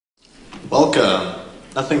Welcome.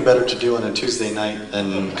 Nothing better to do on a Tuesday night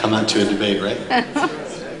than come out to a debate, right?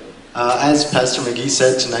 As Pastor McGee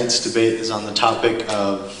said, tonight's debate is on the topic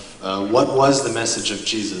of what was the message of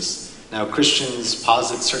Jesus. Now, Christians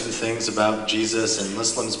posit certain things about Jesus, and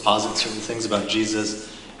Muslims posit certain things about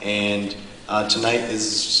Jesus, and tonight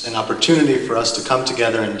is an opportunity for us to come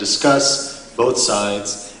together and discuss both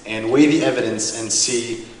sides and weigh the evidence and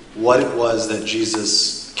see what it was that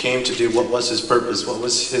Jesus came to do, what was his purpose, what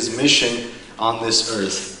was his mission on this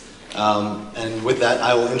earth. And with that,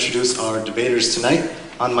 I will introduce our debaters tonight.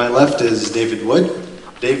 On my left is David Wood.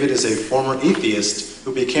 David is a former atheist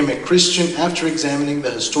who became a Christian after examining the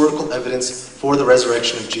historical evidence for the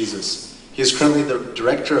resurrection of Jesus. He is currently the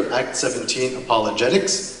director of Act 17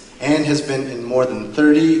 Apologetics and has been in more than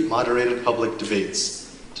 30 moderated public debates.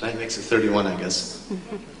 Tonight makes it 31, I guess.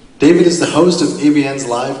 David is the host of ABN's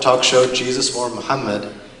live talk show, Jesus or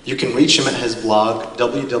Muhammad. You can reach him at his blog,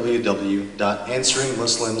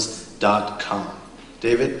 www.answeringmuslims.com.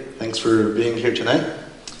 David, thanks for being here tonight.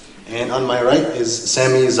 And on my right is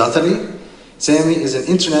Sami Zaatari. Sami is an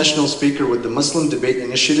international speaker with the Muslim Debate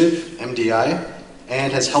Initiative, MDI,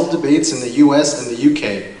 and has held debates in the US and the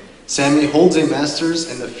UK. Sami holds a master's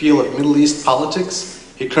in the field of Middle East politics.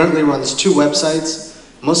 He currently runs two websites,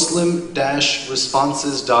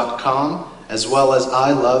 muslim-responses.com as well as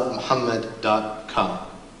ilovemuhammad.com.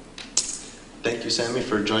 Thank you, Sami,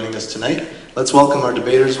 for joining us tonight. Let's welcome our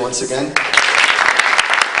debaters once again.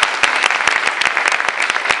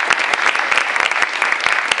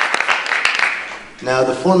 Now,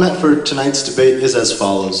 the format for tonight's debate is as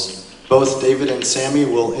follows. Both David and Sami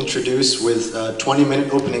will introduce with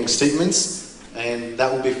 20-minute opening statements, and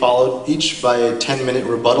that will be followed each by a 10-minute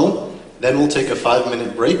rebuttal. Then we'll take a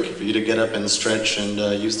 5-minute break for you to get up and stretch and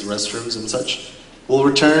use the restrooms and such. We'll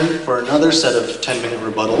return for another set of 10-minute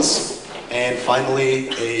rebuttals. And finally,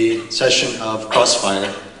 a session of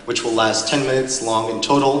crossfire, which will last 10 minutes long in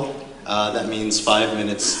total. That means 5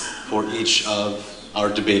 minutes for each of our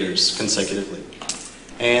debaters consecutively.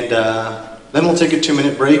 And then we'll take a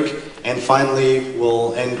 2-minute break, and finally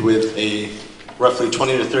we'll end with a roughly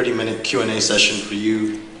 20 to 30 minute Q&A session for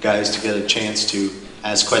you guys to get a chance to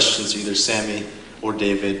ask questions to either Sami or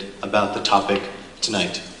David about the topic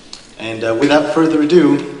tonight. And without further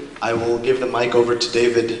ado, I will give the mic over to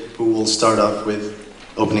David, who will start off with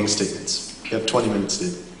opening statements. You have 20 minutes,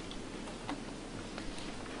 David.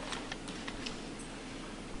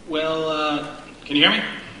 Well, can you hear me?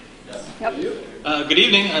 Yes. Yep. Good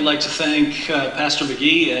evening. I'd like to thank Pastor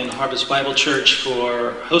McGee and Harvest Bible Church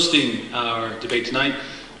for hosting our debate tonight.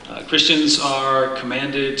 Christians are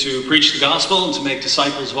commanded to preach the gospel and to make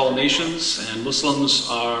disciples of all nations, and Muslims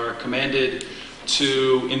are commanded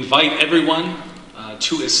to invite everyone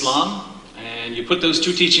to Islam. And you put those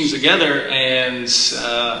two teachings together and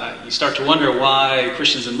you start to wonder why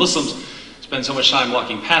Christians and Muslims spend so much time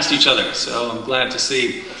walking past each other. So I'm glad to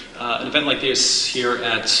see an event like this here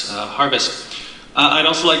at Harvest. I'd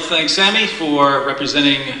also like to thank Sami for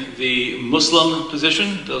representing the Muslim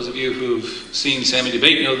position. Those of you who've seen Sami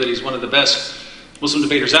debate know that he's one of the best Muslim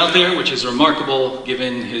debaters out there, which is remarkable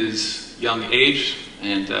given his young age.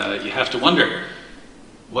 And you have to wonder,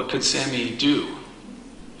 what could Sami do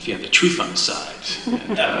if he had the truth on his side?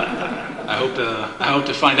 And, I hope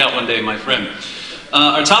to find out one day, my friend.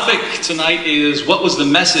 Our topic tonight is, what was the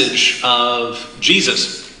message of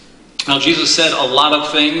Jesus? Now, Jesus said a lot of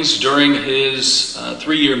things during his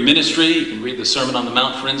 3-year ministry. You can read the Sermon on the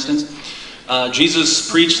Mount, for instance. Jesus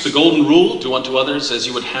preached the golden rule, do unto others as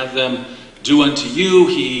you would have them do unto you.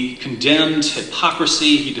 He condemned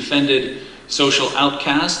hypocrisy. He defended social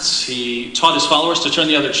outcasts. He taught his followers to turn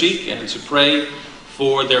the other cheek and to pray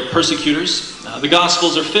for their persecutors. The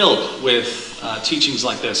Gospels are filled with teachings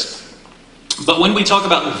like this. But when we talk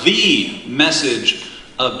about the message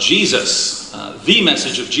of Jesus,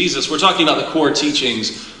 we're talking about the core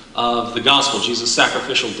teachings of the gospel: Jesus'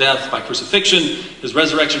 sacrificial death by crucifixion, his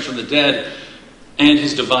resurrection from the dead, and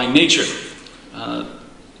his divine nature.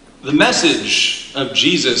 The message of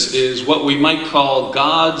Jesus is what we might call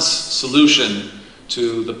God's solution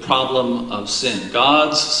to the problem of sin.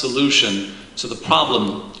 God's solution to the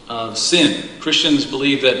problem of sin. Christians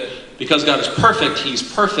believe that because God is perfect, he's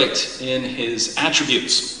perfect in his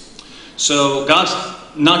attributes. So God's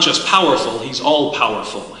not just powerful, he's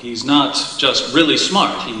all-powerful. He's not just really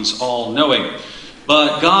smart, he's all-knowing.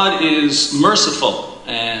 But God is merciful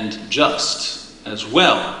and just as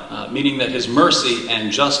well, meaning that his mercy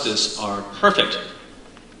and justice are perfect.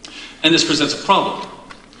 And this presents a problem,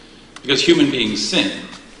 because human beings sin.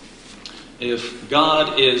 If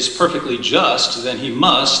God is perfectly just, then he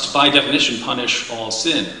must, by definition, punish all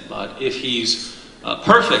sin. But if he's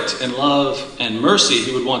perfect in love and mercy,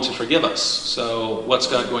 he would want to forgive us. So what's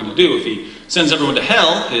God going to do? If he sends everyone to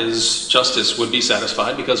hell, his justice would be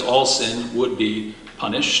satisfied because all sin would be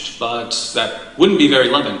punished, but that wouldn't be very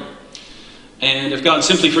loving. And if God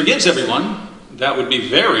simply forgives everyone, that would be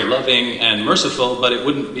very loving and merciful, but it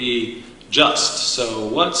wouldn't be just. So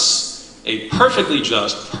what's a perfectly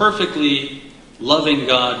just, perfectly loving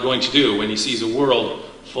God going to do when he sees a world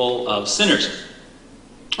full of sinners?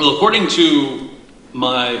 Well, according to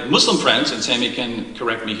my Muslim friends, and Sami can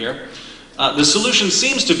correct me here, the solution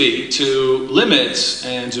seems to be to limit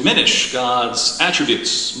and diminish God's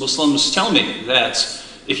attributes. Muslims tell me that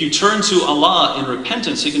if you turn to Allah in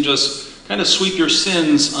repentance, he can just kind of sweep your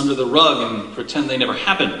sins under the rug and pretend they never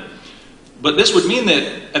happened. But this would mean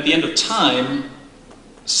that at the end of time,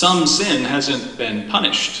 some sin hasn't been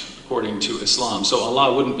punished, according to Islam. So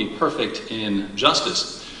Allah wouldn't be perfect in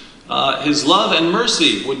justice. His love and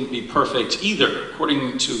mercy wouldn't be perfect either.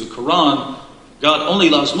 According to the Quran, God only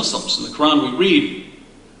loves Muslims. In the Quran we read,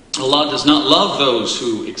 Allah does not love those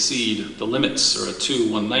who exceed the limits, Surah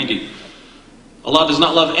 2:190. Allah does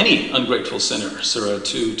not love any ungrateful sinner, Surah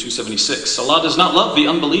 2:276. Allah does not love the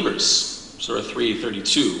unbelievers, Surah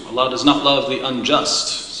 3:32. Allah does not love the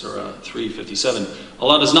unjust, Surah 3:57.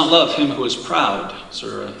 Allah does not love him who is proud,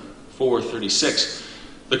 Surah 4:36.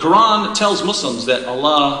 The Quran tells Muslims that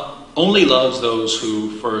Allah only loves those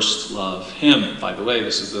who first love him. By the way,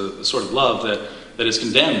 this is the sort of love that is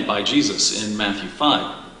condemned by Jesus in Matthew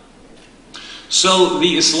 5. So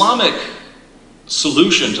the Islamic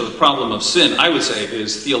solution to the problem of sin, I would say,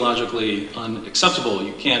 is theologically unacceptable.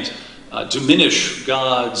 You can't diminish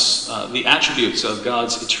the attributes of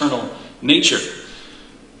God's eternal nature.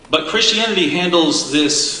 But Christianity handles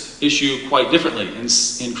this issue quite differently.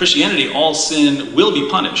 In Christianity, all sin will be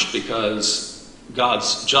punished because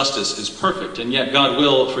God's justice is perfect, and yet God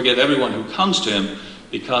will forgive everyone who comes to him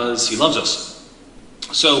because he loves us.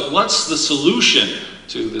 So what's the solution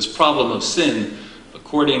to this problem of sin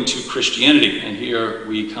according to Christianity? And here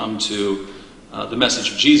we come to the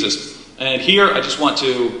message of Jesus. And here I just want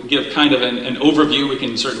to give kind of an overview. We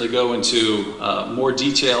can certainly go into more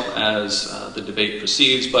detail as the debate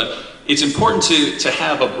proceeds, but it's important to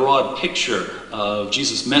have a broad picture of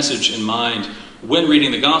Jesus' message in mind when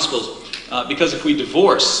reading the Gospels, because if we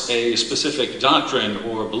divorce a specific doctrine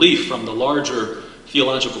or belief from the larger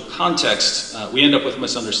theological context, we end up with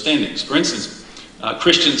misunderstandings. For instance,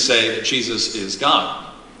 Christians say that Jesus is God.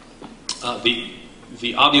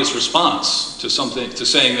 The obvious response to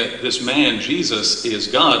saying that this man, Jesus, is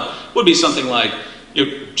God, would be something like,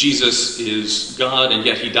 Jesus is God and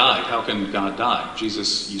yet he died. How can God die? You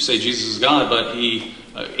say Jesus is God, but he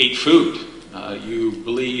ate food. You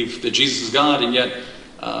believe that Jesus is God and yet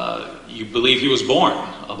you believe he was born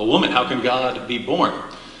of a woman. How can God be born?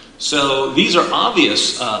 So these are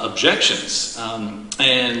obvious objections,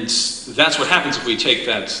 and that's what happens if we take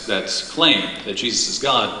that claim that Jesus is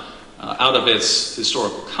God out of its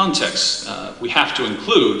historical context. We have to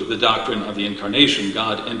include the doctrine of the incarnation.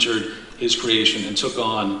 God entered his creation and took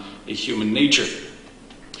on a human nature.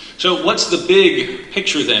 So what's the big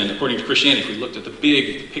picture then, according to Christianity, if we looked at the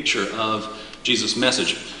big picture of Jesus'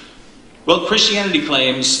 message? Well, Christianity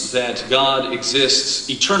claims that God exists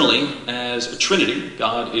eternally as a Trinity.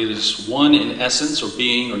 God is one in essence or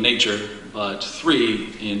being or nature, but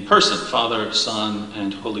three in person, Father, Son,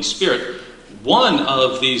 and Holy Spirit. One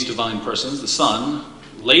of these divine persons, the Son,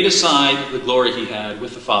 laid aside the glory he had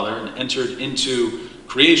with the Father and entered into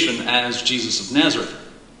creation as Jesus of Nazareth.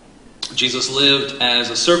 Jesus lived as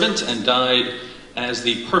a servant and died as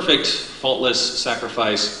the perfect, faultless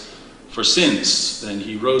sacrifice for sins. Then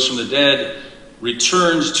he rose from the dead,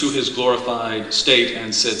 returns to his glorified state,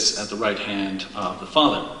 and sits at the right hand of the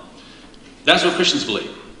Father. That's what Christians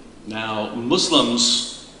believe. Now,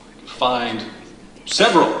 Muslims find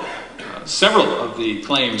several of the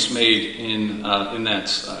claims made in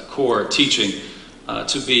that core teaching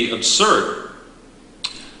to be absurd.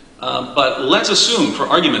 But let's assume, for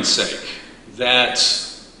argument's sake, that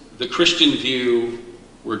the Christian view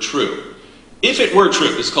were true. If it were true,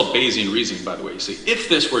 this is called Bayesian reasoning, by the way. You see, if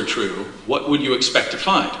this were true, what would you expect to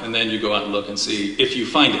find? And then you go out and look and see if you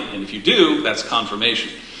find it. And if you do, that's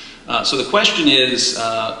confirmation. So the question is,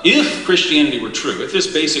 if Christianity were true, if this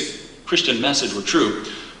basic Christian message were true,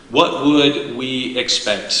 what would we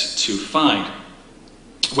expect to find?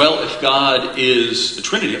 Well, if God is a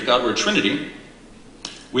Trinity, if God were a Trinity,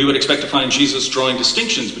 we would expect to find Jesus drawing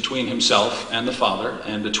distinctions between himself and the Father,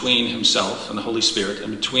 and between himself and the Holy Spirit,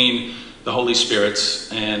 and between the Holy Spirit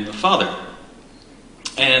and the Father.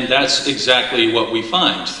 And that's exactly what we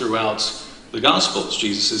find throughout the Gospels.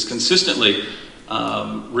 Jesus is consistently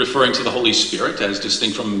referring to the Holy Spirit as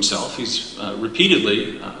distinct from himself. He's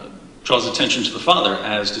repeatedly draws attention to the Father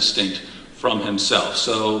as distinct from himself.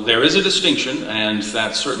 So there is a distinction, and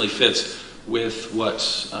that certainly fits with what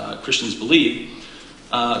Christians believe.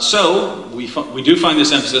 So we do find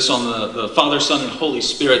this emphasis on the Father, Son, and Holy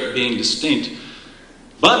Spirit being distinct.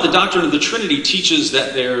 But the doctrine of the Trinity teaches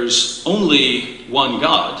that there's only one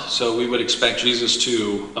God. So we would expect Jesus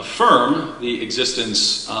to affirm the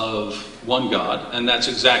existence of one God, and that's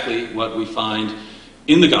exactly what we find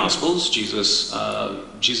in the Gospels. Jesus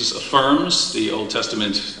affirms the Old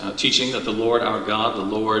Testament teaching that the Lord our God, the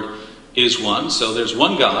Lord, is one. So there's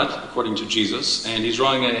one God, according to Jesus, and he's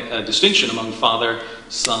drawing a distinction among Father,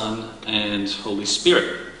 Son, and Holy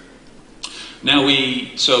Spirit. Now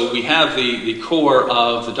we have the core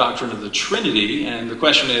of the doctrine of the Trinity, and the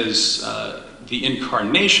question is the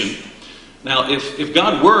incarnation. Now, if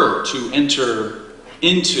God were to enter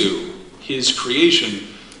into his creation,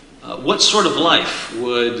 what sort of life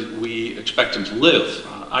would we expect him to live?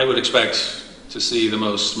 I would expect to see the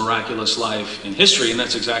most miraculous life in history, and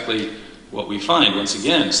that's exactly what we find. Once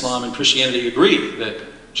again, Islam and Christianity agree that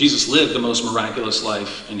Jesus lived the most miraculous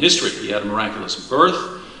life in history. He had a miraculous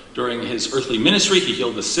birth. During his earthly ministry, he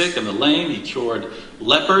healed the sick and the lame. He cured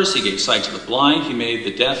lepers. He gave sight to the blind. He made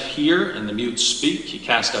the deaf hear and the mute speak. He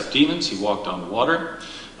cast out demons. He walked on water.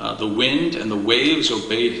 The wind and the waves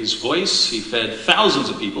obeyed his voice. He fed thousands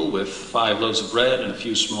of people with 5 loaves of bread and a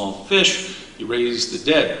few small fish. He raised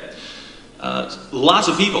the dead. Lots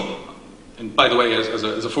of people. And by the way, as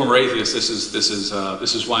a former atheist, this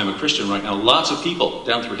is why I'm a Christian right now. Lots of people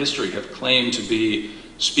down through history have claimed to be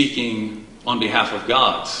speaking on behalf of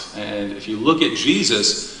God. And if you look at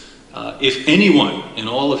Jesus, if anyone in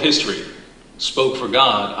all of history spoke for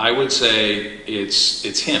God, I would say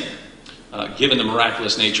it's him, given the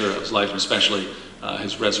miraculous nature of his life, and especially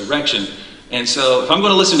his resurrection. And so if I'm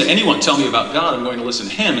going to listen to anyone tell me about God, I'm going to listen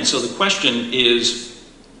to him. And so the question is,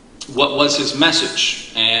 what was his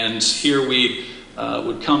message? And here we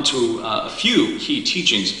would come to a few key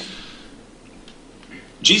teachings.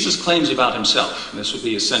 Jesus claims about himself, and this would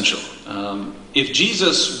be essential. If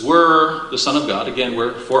Jesus were the Son of God, again,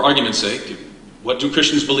 for argument's sake, what do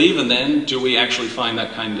Christians believe, and then do we actually find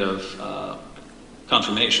that kind of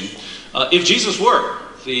confirmation? If Jesus were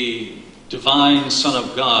the divine Son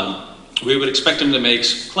of God, we would expect him to make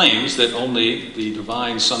claims that only the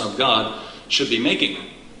divine Son of God should be making.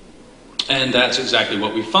 And that's exactly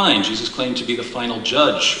what we find. Jesus claimed to be the final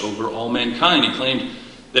judge over all mankind. He claimed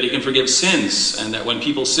that he can forgive sins, and that when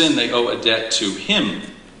people sin, they owe a debt to him.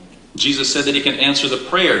 Jesus said that he can answer the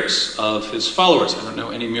prayers of his followers. I don't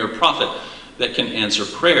know any mere prophet that can answer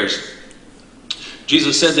prayers.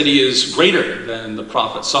 Jesus said that he is greater than the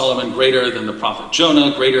prophet Solomon, greater than the prophet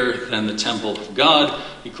Jonah, greater than the temple of God.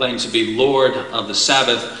 He claimed to be Lord of the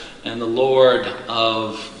Sabbath and the Lord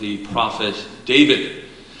of the prophet David.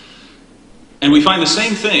 And we find the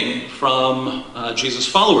same thing from Jesus'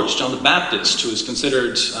 followers. John the Baptist, who is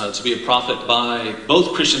considered to be a prophet by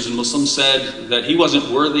both Christians and Muslims, said that he wasn't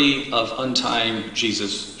worthy of untying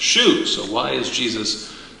Jesus' shoes. So why is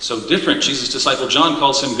Jesus so different? Jesus' disciple John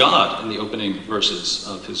calls him God in the opening verses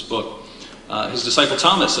of his book. His disciple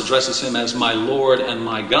Thomas addresses him as my Lord and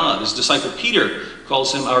my God. His disciple Peter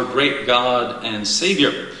calls him our great God and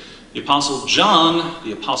Savior. The Apostle John,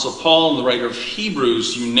 the Apostle Paul, and the writer of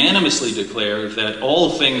Hebrews unanimously declare that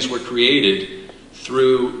all things were created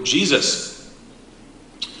through Jesus.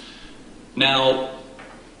 Now,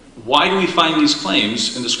 why do we find these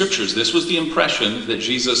claims in the Scriptures? This was the impression that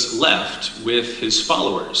Jesus left with his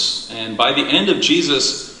followers. And by the end of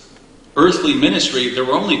Jesus' earthly ministry, there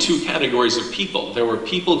were only 2 categories of people. There were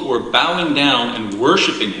people who were bowing down and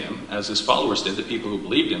worshiping him, as his followers did, the people who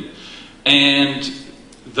believed him. And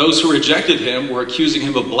those who rejected him were accusing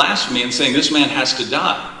him of blasphemy and saying this man has to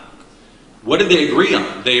die. What did they agree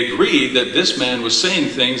on? They agreed that this man was saying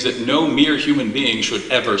things that no mere human being should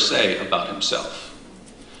ever say about himself.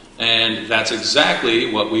 And that's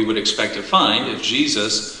exactly what we would expect to find if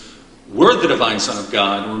Jesus were the divine Son of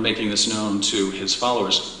God and were making this known to his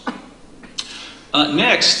followers.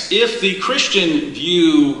 Next, if the Christian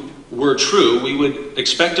view were true, we would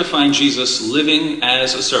expect to find Jesus living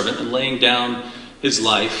as a servant and laying down his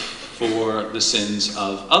life for the sins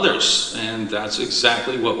of others. And that's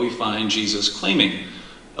exactly what we find Jesus claiming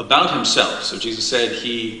about himself. So Jesus said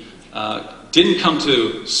he didn't come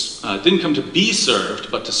to be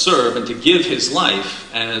served, but to serve and to give his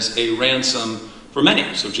life as a ransom for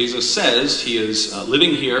many. So Jesus says he is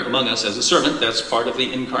living here among us as a servant. That's part of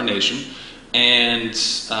the incarnation. And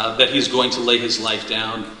that he's going to lay his life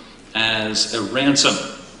down as a ransom.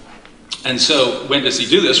 And so when does he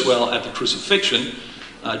do this? Well, at the crucifixion,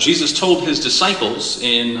 Jesus told his disciples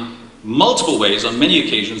in multiple ways, on many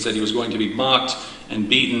occasions, that he was going to be mocked and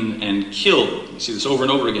beaten and killed. You see this over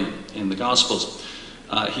and over again in the Gospels.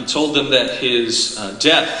 He told them that his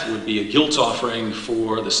death would be a guilt offering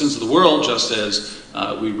for the sins of the world, just as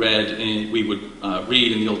we would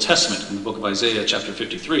read in the Old Testament, in the book of Isaiah, chapter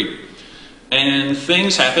 53. And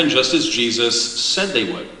things happened just as Jesus said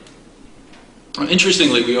they would.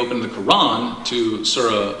 Interestingly, we open the Quran to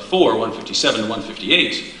Surah 4, 157 to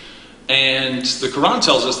 158, and the Quran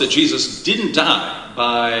tells us that Jesus didn't die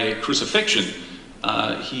by crucifixion.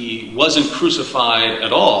 He wasn't crucified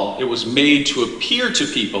at all. It was made to appear to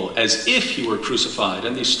people as if he were crucified,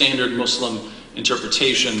 and the standard Muslim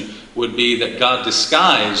interpretation would be that God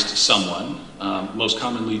disguised someone, most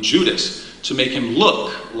commonly Judas, to make him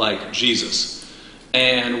look like Jesus.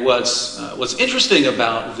 And what's interesting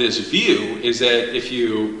about this view is that if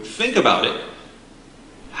you think about it,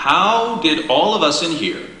 how did all of us in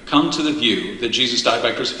here come to the view that Jesus died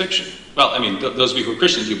by crucifixion? Well, I mean, those of you who are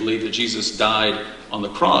Christians, you believe that Jesus died on the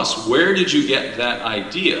cross. Where did you get that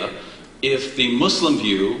idea if the Muslim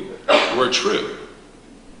view were true?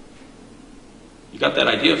 You got that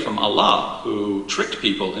idea from Allah, who tricked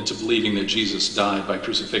people into believing that Jesus died by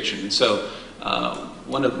crucifixion. And so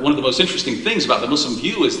one of the most interesting things about the Muslim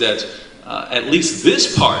view is that at least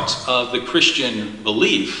this part of the Christian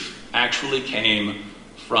belief actually came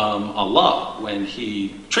from Allah when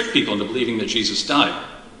he tricked people into believing that Jesus died.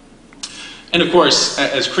 And of course,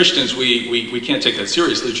 as Christians, we can't take that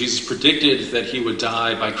seriously. Jesus predicted that he would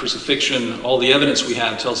die by crucifixion. All the evidence we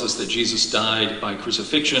have tells us that Jesus died by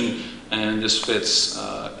crucifixion, and this fits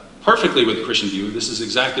perfectly with the Christian view. This is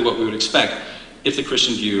exactly what we would expect if the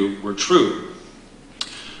Christian view were true.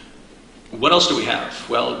 What else do we have?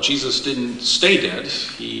 Well, Jesus didn't stay dead.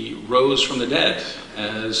 He rose from the dead,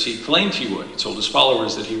 as he claimed he would. He told his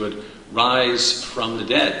followers that he would rise from the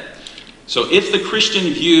dead. So if the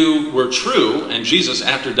Christian view were true, and Jesus,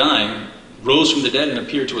 after dying, rose from the dead and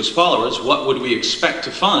appeared to his followers, what would we expect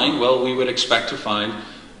to find? Well, we would expect to find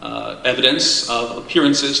evidence of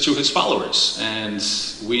appearances to his followers. And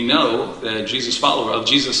we know that Jesus'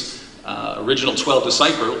 original 12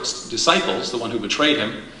 disciples, the one who betrayed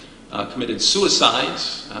him, committed suicide.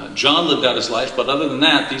 John lived out his life, but other than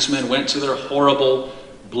that, these men went to their horrible,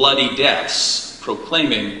 bloody deaths,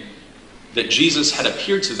 proclaiming that Jesus had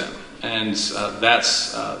appeared to them. And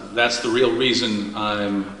that's the real reason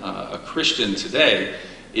I'm a Christian today,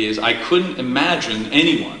 is I couldn't imagine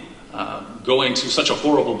anyone going to such a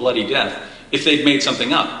horrible, bloody death if they'd made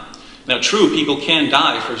something up. Now, true, people can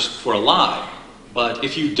die for a lie, but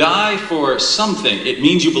if you die for something, it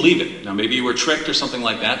means you believe it. Now, maybe you were tricked or something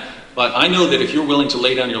like that, but I know that if you're willing to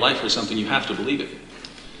lay down your life for something, you have to believe it.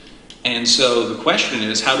 And so the question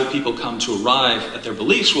is, how do people come to arrive at their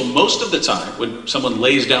beliefs? Well, most of the time, when someone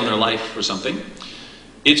lays down their life for something,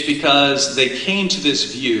 it's because they came to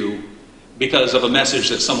this view because of a message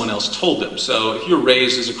that someone else told them. So if you're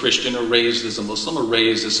raised as a Christian, or raised as a Muslim, or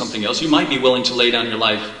raised as something else, you might be willing to lay down your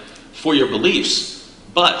life for your beliefs.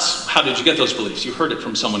 But how did you get those beliefs? You heard it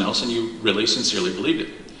from someone else and you really sincerely believed it.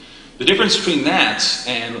 The difference between that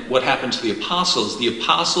and what happened to the apostles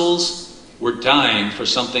were dying for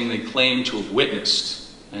something they claimed to have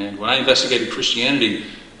witnessed. And when I investigated Christianity,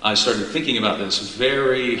 I started thinking about this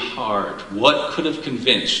very hard. What could have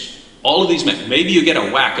convinced all of these men? Maybe you get a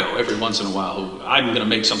wacko every once in a while who, I'm going to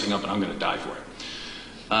make something up and I'm going to die for it.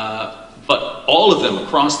 But all of them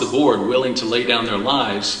across the board willing to lay down their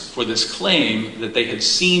lives for this claim that they had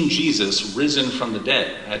seen Jesus risen from the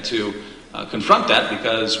dead. I had to confront that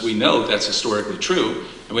because we know that's historically true,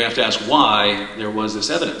 and we have to ask why there was this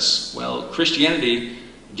evidence. Well, Christianity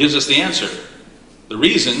gives us the answer. The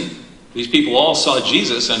reason these people all saw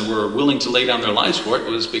Jesus and were willing to lay down their lives for it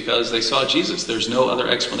was because they saw Jesus. There's no other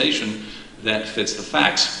explanation that fits the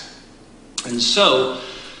facts. And so,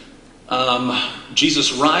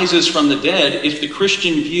 Jesus rises from the dead. If the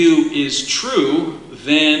Christian view is true,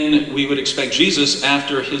 then we would expect Jesus,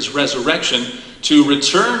 after his resurrection, to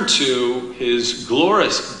return to his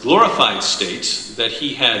glorified state that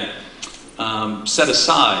he had set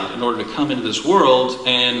aside in order to come into this world.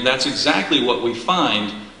 And that's exactly what we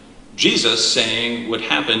find Jesus saying would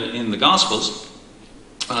happen in the Gospels.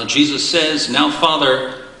 Jesus says, "Now,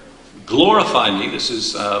 Father, glorify me." This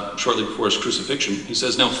is shortly before his crucifixion. He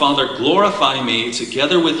says, "Now, Father, glorify me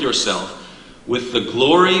together with yourself, with the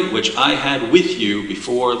glory which I had with you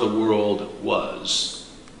before the world was."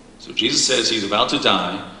 So Jesus says he's about to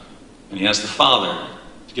die, and he asks the Father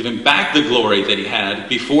to give him back the glory that he had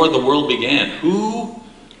before the world began. Who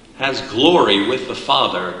has glory with the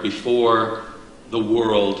Father before the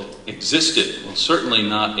world existed. Well, certainly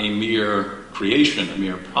not a mere creation, a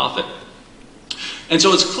mere prophet. And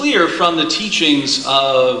so it's clear from the teachings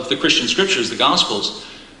of the Christian scriptures, the Gospels,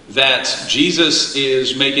 that Jesus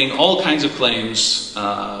is making all kinds of claims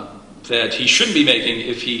that he shouldn't be making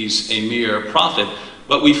if he's a mere prophet.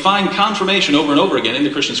 But we find confirmation over and over again in the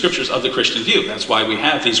Christian scriptures of the Christian view. That's why we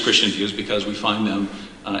have these Christian views, because we find them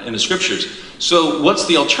in the scriptures. So what's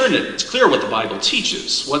the alternative? It's clear what the Bible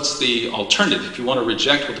teaches. What's the alternative? If you want to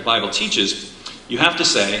reject what the Bible teaches, you have to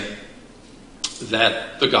say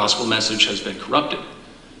that the gospel message has been corrupted.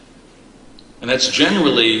 And that's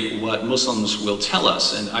generally what Muslims will tell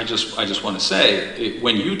us. And I just want to say,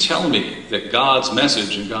 when you tell me that God's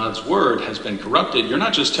message and God's word has been corrupted, you're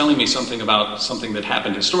not just telling me something about something that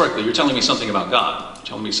happened historically. You're telling me something about God. You're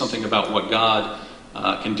telling me something about what God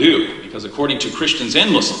can do. Because according to Christians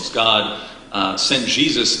and Muslims, God sent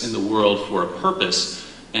Jesus in the world for a purpose.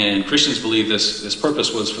 And Christians believe this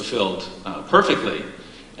purpose was fulfilled perfectly.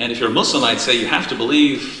 And if you're a Muslim, I'd say you have to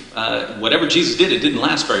believe whatever Jesus did, it didn't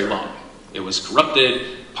last very long. It was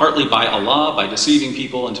corrupted partly by Allah, by deceiving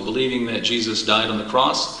people into believing that Jesus died on the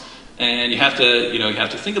cross. And you have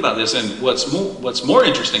to think about this. And what's more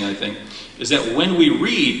interesting, I think, is that when we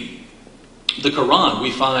read the Quran, we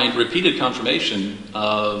find repeated confirmation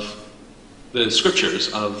of the scriptures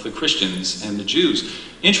of the Christians and the Jews.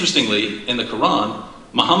 Interestingly, in the Quran,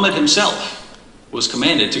 Muhammad himself was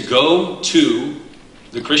commanded to go to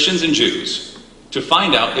the Christians and Jews to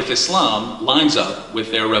find out if Islam lines up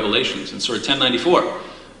with their revelations. In Surah 1094,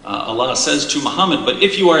 Allah says to Muhammad, "But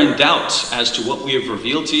if you are in doubt as to what we have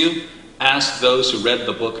revealed to you, ask those who read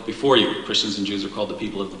the book before you." Christians and Jews are called the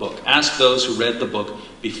people of the book. "Ask those who read the book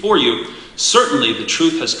before you. Certainly the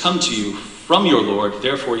truth has come to you from your Lord,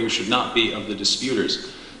 therefore you should not be of the disputers."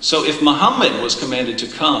 So if Muhammad was commanded to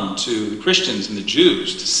come to the Christians and the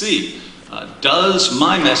Jews to see, does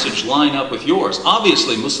my message line up with yours?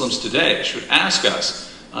 Obviously, Muslims today should ask us,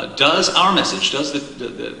 does our message, does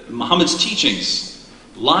Muhammad's teachings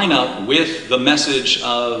line up with the message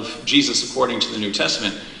of Jesus according to the New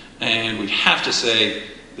Testament? And we have to say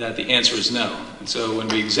that the answer is no. And so when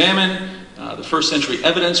we examine the first century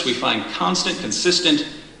evidence, we find constant, consistent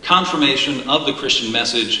confirmation of the Christian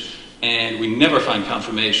message, and we never find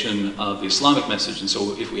confirmation of the Islamic message. And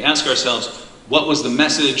so if we ask ourselves, what was the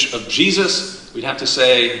message of Jesus? We'd have to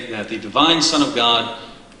say that the divine Son of God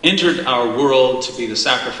entered our world to be the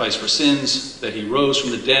sacrifice for sins, that he rose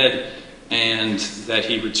from the dead, and that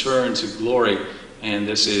he returned to glory. And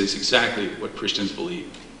this is exactly what Christians believe.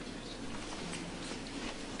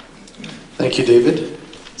 Thank you, David.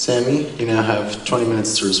 Sami, you now have 20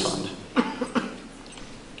 minutes to respond.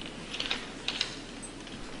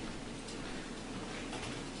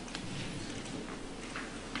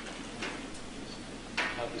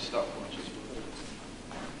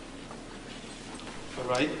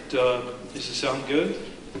 Does it sound good?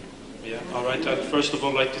 Yeah, all right. I'd first of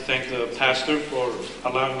all like to thank the pastor for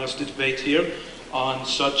allowing us to debate here on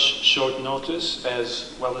such short notice,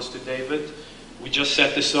 as well as to David. We just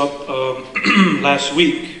set this up last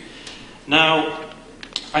week. Now,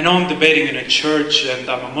 I know I'm debating in a church and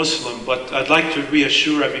I'm a Muslim, but I'd like to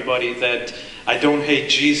reassure everybody that I don't hate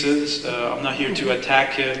Jesus. I'm not here to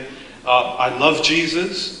attack him. I love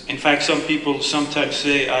Jesus. In fact, some people sometimes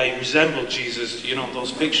say I resemble Jesus, you know,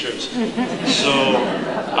 those pictures. So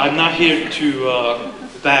I'm not here to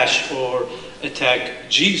bash or attack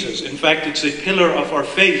Jesus. In fact, it's a pillar of our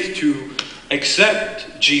faith to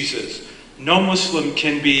accept Jesus. No Muslim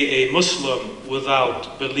can be a Muslim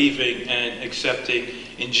without believing and accepting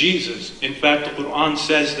in Jesus. In fact, the Quran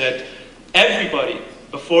says that everybody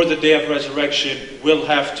before the day of resurrection will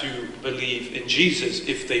have to believe in Jesus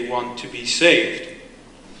if they want to be saved.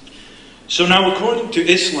 So now, according to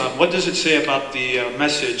Islam, what does it say about the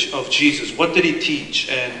message of Jesus? What did he teach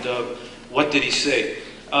and what did he say?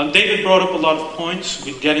 David brought up a lot of points.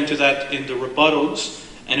 We'll get into that in the rebuttals.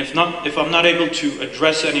 And if I'm not able to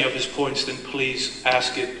address any of his points, then please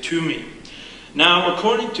ask it to me. Now,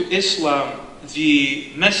 according to Islam,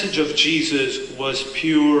 the message of Jesus was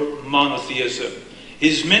pure monotheism.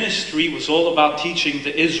 His ministry was all about teaching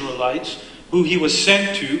the Israelites, who he was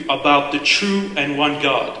sent to, about the true and one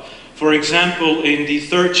God. For example, in the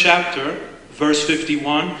 3rd chapter, verse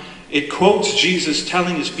 51, it quotes Jesus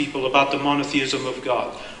telling his people about the monotheism of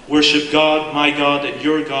God. Worship God, my God, and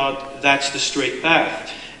your God, that's the straight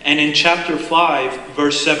path. And in chapter 5,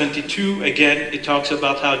 verse 72, again, it talks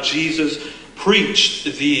about how Jesus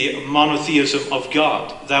preached the monotheism of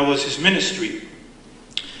God. That was his ministry.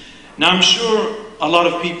 Now, I'm sure a lot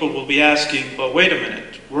of people will be asking, but wait a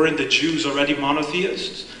minute, weren't the Jews already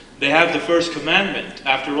monotheists? They have the first commandment,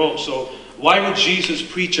 after all, so why would Jesus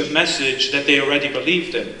preach a message that they already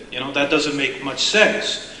believed in? That doesn't make much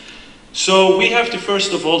sense. So we have to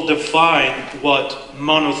first of all define what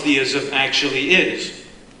monotheism actually is.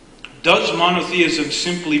 Does monotheism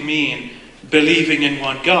simply mean believing in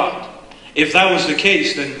one God? If that was the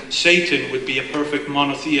case, then Satan would be a perfect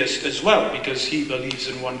monotheist as well, because he believes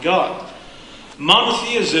in one God.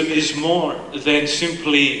 Monotheism is more than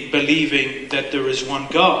simply believing that there is one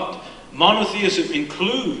God. Monotheism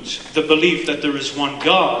includes the belief that there is one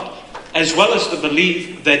God, as well as the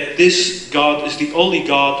belief that this God is the only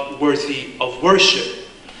God worthy of worship.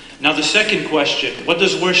 Now the second question, what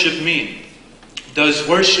does worship mean? Does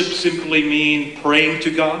worship simply mean praying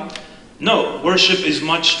to God? No, worship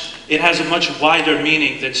has a much wider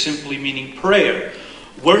meaning than simply meaning prayer.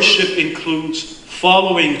 Worship includes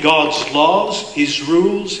following God's laws, His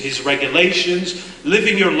rules, His regulations,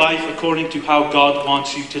 living your life according to how God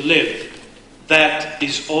wants you to live. That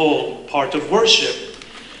is all part of worship.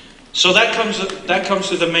 So that comes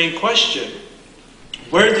to the main question.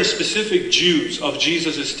 Were the specific Jews of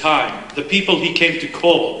Jesus' time, the people He came to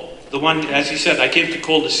call, the one, as He said, I came to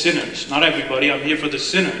call the sinners, not everybody, I'm here for the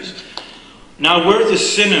sinners. Now, were the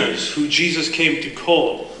sinners who Jesus came to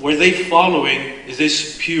call, were they following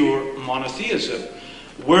this pure monotheism?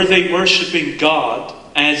 Were they worshiping God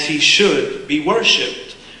as He should be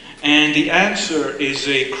worshipped? And the answer is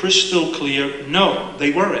a crystal clear no,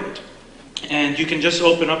 they weren't. And you can just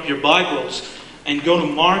open up your Bibles and go to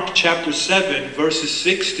Mark chapter 7, verses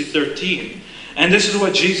 6 to 13. And this is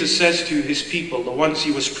what Jesus says to His people, the ones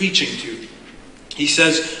He was preaching to. He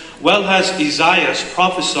says, well has Isaiah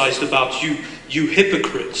prophesied about you, you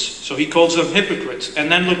hypocrites. So He calls them hypocrites.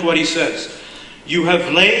 And then look what He says. You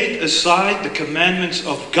have laid aside the commandments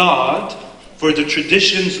of God for the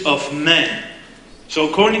traditions of men. So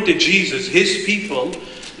according to Jesus, His people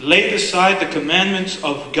laid aside the commandments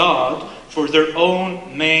of God for their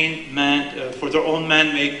own man-made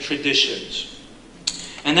traditions.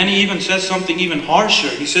 And then He even says something even harsher.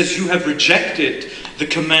 He says, you have rejected the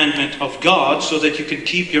commandment of God so that you can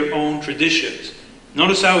keep your own traditions.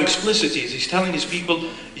 Notice how explicit He is. He's telling His people,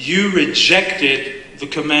 you rejected the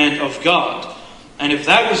command of God. And if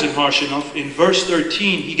that wasn't harsh enough, in verse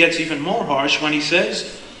 13, He gets even more harsh when He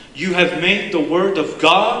says, you have made the word of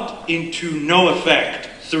God into no effect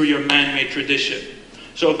through your man-made tradition.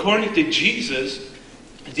 So according to Jesus,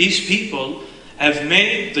 these people have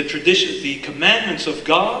made the commandments of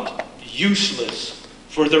God useless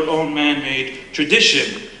for their own man-made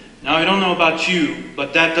tradition. Now I don't know about you,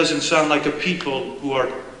 but that doesn't sound like a people who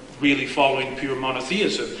are really following pure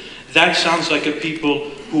monotheism. That sounds like a people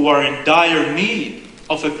who are in dire need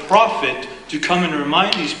of a prophet to come and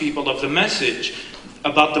remind these people of the message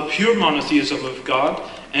about the pure monotheism of God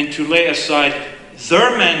and to lay aside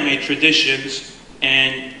their man-made traditions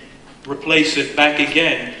and replace it back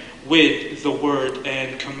again with the word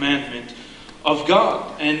and commandment of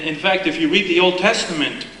God. And in fact, if you read the Old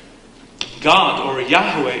Testament, God or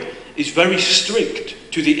Yahweh is very strict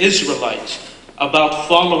to the Israelites about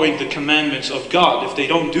following the commandments of God. If they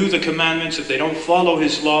don't do the commandments, if they don't follow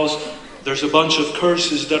His laws, there's a bunch of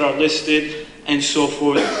curses that are listed, and so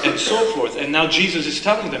forth and so forth. And now Jesus is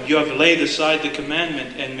telling them, you have laid aside the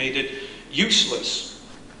commandment and made it useless.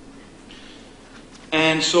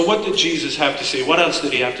 And so what did Jesus have to say? What else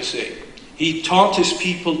did He have to say? He taught His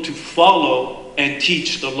people to follow and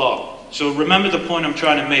teach the law. So remember the point I'm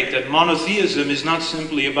trying to make, that monotheism is not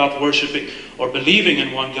simply about worshiping or believing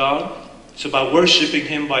in one God. It's about worshiping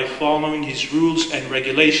Him by following His rules and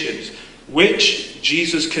regulations, which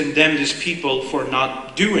Jesus condemned His people for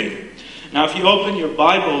not doing. Now if you open your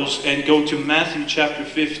Bibles and go to Matthew chapter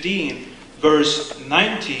 15, verse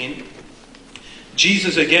 19,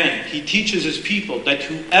 Jesus again, He teaches His people that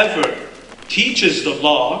whoever teaches the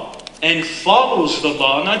law and follows the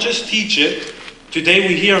law, not just teach it. Today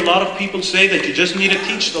we hear a lot of people say that you just need to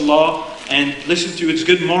teach the law and listen to its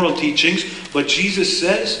good moral teachings. But Jesus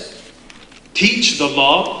says, teach the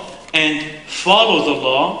law and follow the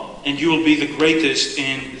law, and you will be the greatest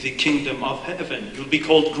in the kingdom of heaven. You'll be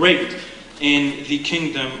called great in the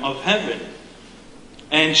kingdom of heaven.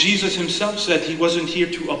 And Jesus Himself said He wasn't here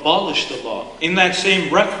to abolish the law. In that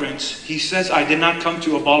same reference, He says, I did not come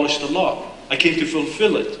to abolish the law. I came to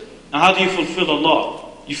fulfill it. Now how do you fulfill a law?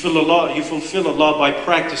 You fulfill a law by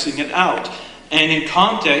practicing it out. And in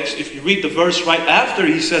context, if you read the verse right after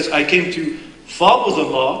He says, I came to follow the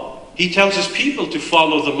law, He tells His people to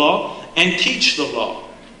follow the law and teach the law.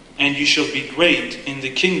 And you shall be great in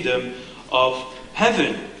the kingdom of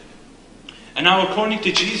heaven. And now according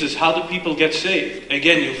to Jesus, how do people get saved?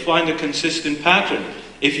 Again, you'll find a consistent pattern.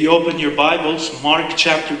 If you open your Bibles, Mark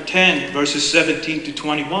chapter 10, verses 17 to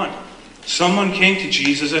 21. Someone came to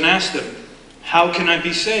Jesus and asked him, "How can I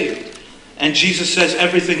be saved?" And Jesus says,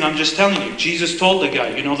 "Everything I'm just telling you." Jesus told the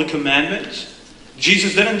guy, "You know the commandments?"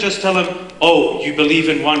 Jesus didn't just tell him, "Oh, you believe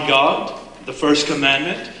in one God," the first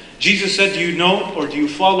commandment. Jesus said, "Do you know or do you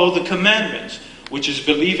follow the commandments?" Which is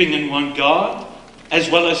believing in one God, as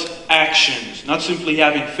well as actions, not simply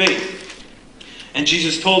having faith. And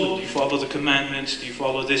Jesus told him, "Do you follow the commandments? Do you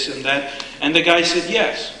follow this and that?" And the guy said,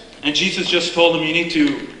 "Yes." And Jesus just told him,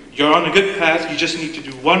 "You're on a good path, you just need to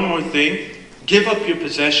do one more thing. Give up your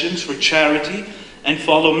possessions for charity and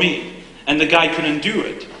follow me." And the guy couldn't do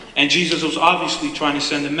it. And Jesus was obviously trying to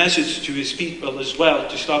send a message to his people as well,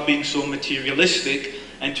 to stop being so materialistic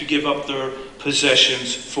and to give up their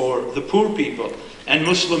possessions for the poor people. And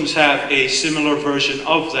Muslims have a similar version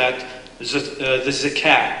of that, the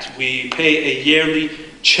zakat. We pay a yearly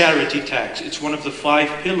charity tax. It's one of the 5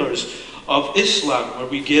 pillars of Islam, where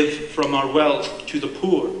we give from our wealth to the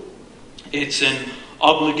poor. It's an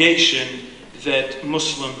obligation that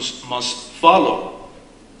Muslims must follow.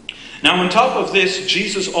 Now, on top of this,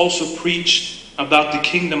 Jesus also preached about the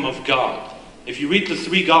kingdom of God. If you read the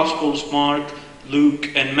 3 Gospels, Mark, Luke,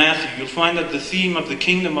 and Matthew, you'll find that the theme of the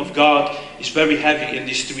kingdom of God is very heavy in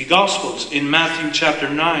these 3 Gospels. In Matthew chapter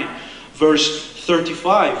 9, verse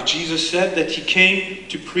 35, Jesus said that he came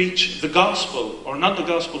to preach the gospel, or not the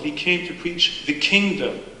gospel, he came to preach the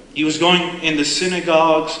kingdom. He was going in the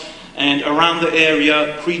synagogues and around the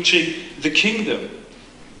area preaching the kingdom.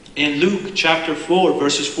 In Luke chapter 4,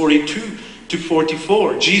 verses 42 to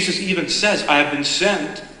 44, Jesus even says, "I have been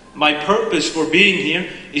sent. My purpose for being here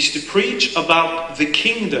is to preach about the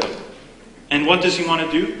kingdom." And what does he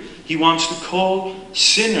want to do? He wants to call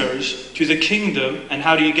sinners to the kingdom. And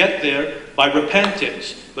how do you get there? By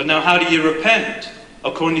repentance. But now, how do you repent?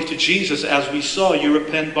 According to Jesus, as we saw, you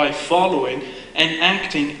repent by following and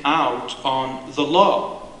acting out on the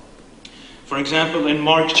law. For example, in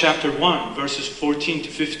Mark chapter 1, verses 14 to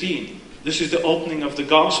 15, this is the opening of the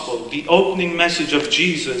gospel, the opening message of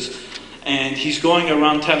Jesus. And he's going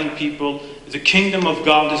around telling people, the kingdom of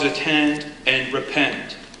God is at hand, and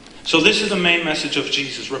repent. So this is the main message of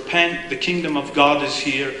Jesus. Repent, the kingdom of God is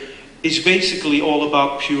here. It's basically all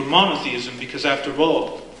about pure monotheism, because after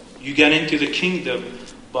all, you get into the kingdom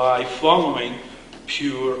by following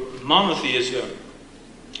pure monotheism.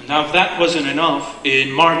 Now, if that wasn't enough,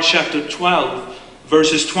 in Mark chapter 12,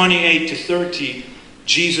 verses 28 to 30,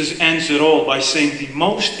 Jesus ends it all by saying the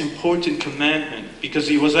most important commandment, because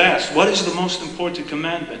he was asked, "What is the most important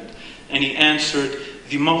commandment?" And he answered,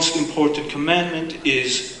 "The most important commandment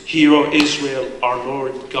is, Hear, O Israel, our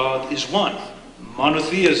Lord God is one."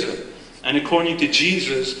 Monotheism. And according to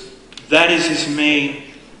Jesus, that is his main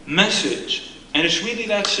message. And it's really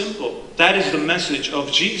that simple. That is the message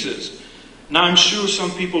of Jesus. Now, I'm sure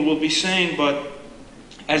some people will be saying, but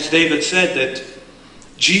as David said, that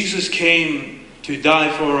Jesus came to die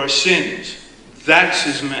for our sins. That's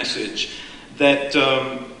his message. That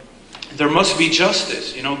there must be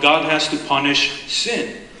justice. God has to punish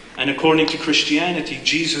sin. And according to Christianity,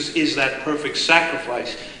 Jesus is that perfect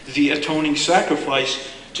sacrifice, the atoning sacrifice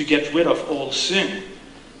to get rid of all sin.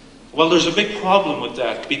 Well, there's a big problem with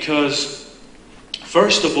that, because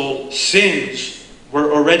first of all, sins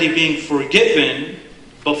were already being forgiven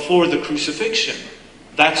before the crucifixion.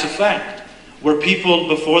 That's a fact. Were people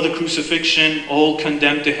before the crucifixion all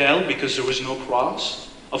condemned to hell because there was no cross?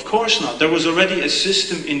 Of course not. There was already a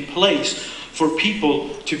system in place for people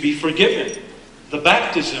to be forgiven. The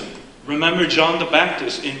baptism. Remember John the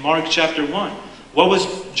Baptist in Mark chapter 1. What was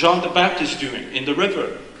John the Baptist doing in the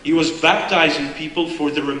river? He was baptizing people for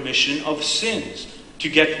the remission of sins, to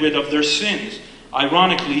get rid of their sins.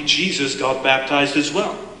 Ironically, Jesus got baptized as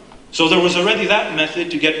well. So there was already that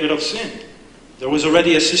method to get rid of sin. There was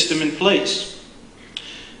already a system in place.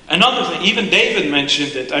 Another thing, even David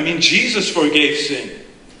mentioned it. Jesus forgave sin.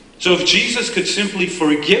 So if Jesus could simply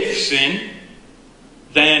forgive sin,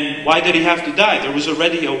 then why did he have to die? There was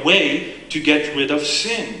already a way to get rid of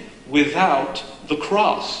sin without the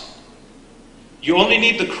cross. You only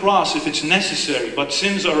need the cross if it's necessary, but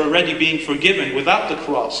sins are already being forgiven without the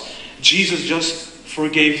cross. Jesus just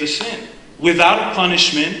forgave the sin. Without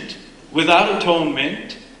punishment, without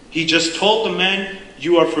atonement, he just told the man,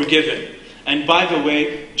 "You are forgiven." And by the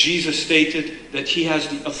way, Jesus stated that he has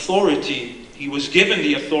the authority, he was given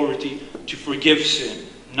the authority to forgive sin,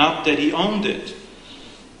 not that he owned it.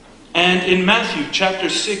 And in Matthew chapter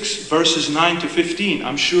 6, verses 9 to 15,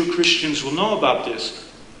 I'm sure Christians will know about this.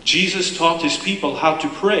 Jesus taught his people how to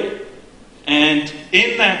pray. And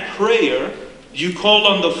in that prayer, you call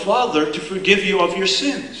on the Father to forgive you of your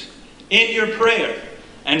sins. In your prayer.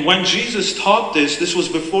 And when Jesus taught this, this was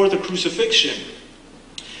before the crucifixion.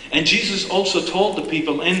 And Jesus also told the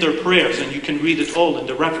people in their prayers, and you can read it all in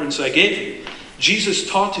the reference I gave you, Jesus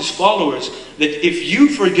taught his followers that if you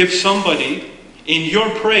forgive somebody in your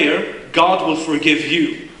prayer, God will forgive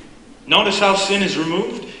you. Notice how sin is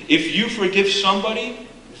removed. If you forgive somebody,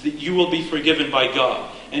 you will be forgiven by God.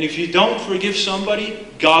 And if you don't forgive somebody,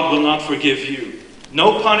 God will not forgive you.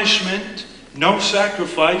 No punishment, no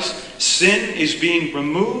sacrifice. Sin is being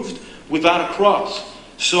removed without a cross.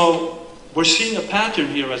 So we're seeing a pattern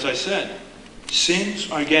here, as I said. Sins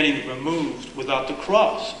are getting removed without the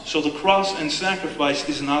cross. So the cross and sacrifice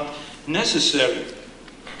is not necessary.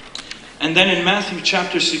 And then in Matthew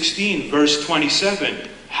chapter 16, verse 27,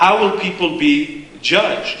 how will people be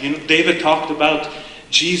judged? David talked about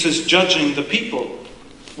Jesus judging the people.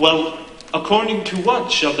 Well, according to what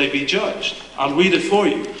shall they be judged? I'll read it for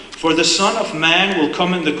you. For the Son of Man will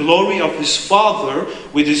come in the glory of his Father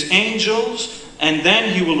with his angels, and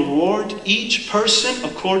then he will reward each person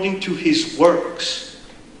according to his works.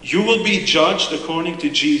 You will be judged according to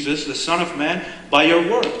Jesus, the Son of Man, by your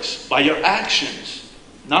works, by your actions,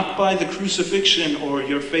 not by the crucifixion or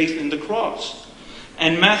your faith in the cross.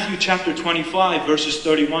 And Matthew chapter 25, verses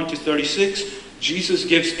 31 to 36, Jesus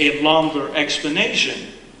gives a longer explanation.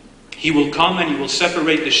 He will come and he will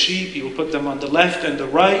separate the sheep. He will put them on the left and the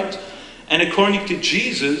right. And according to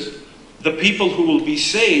Jesus, the people who will be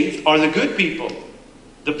saved are the good people.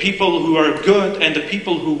 The people who are good and the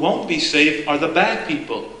people who won't be saved are the bad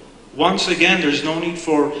people. Once again, there's no need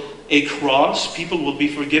for a cross. People will be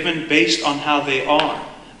forgiven based on how they are,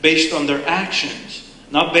 based on their actions,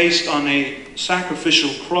 not based on a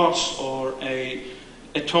sacrificial cross or a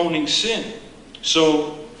atoning sin.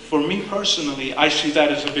 So, for me personally, I see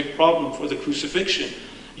that as a big problem for the crucifixion.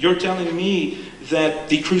 You're telling me that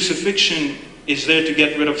the crucifixion is there to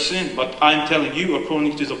get rid of sin, but I'm telling you,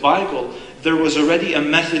 according to the Bible, there was already a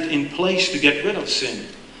method in place to get rid of sin.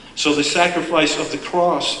 So the sacrifice of the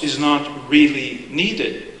cross is not really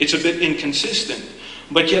needed. It's a bit inconsistent.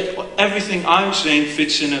 But yet, everything I'm saying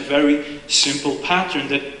fits in a very simple pattern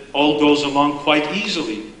that all goes along quite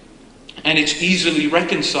easily. And it's easily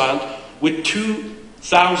reconciled with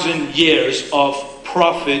 2,000 years of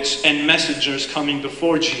prophets and messengers coming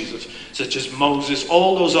before Jesus, such as Moses,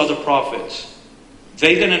 all those other prophets.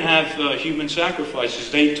 They didn't have human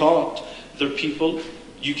sacrifices. They taught their people,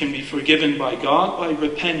 you can be forgiven by God by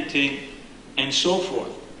repenting and so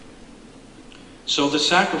forth. So the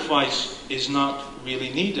sacrifice is not really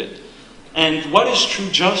needed. And what is true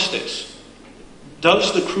justice?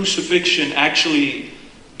 Does the crucifixion actually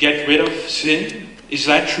get rid of sin? Is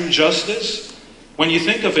that true justice? When you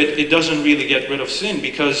think of it, it doesn't really get rid of sin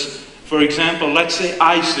because, for example, let's say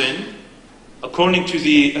I sin. According to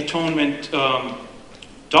the atonement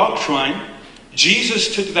doctrine,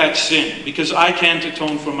 Jesus took that sin because I can't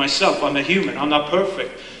atone for myself. I'm a human. I'm not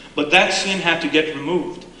perfect. But that sin had to get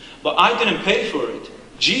removed. But I didn't pay for it.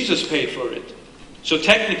 Jesus paid for it. So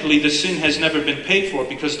technically the sin has never been paid for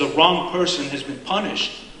because the wrong person has been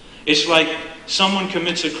punished. It's like someone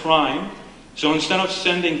commits a crime. So instead of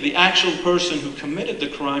sending the actual person who committed the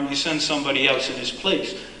crime, you send somebody else in his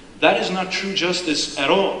place. That is not true justice at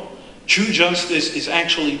all. True justice is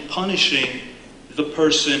actually punishing the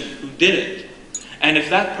person who did it. And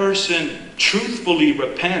if that person truthfully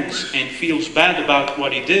repents and feels bad about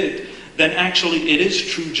what he did, then actually it is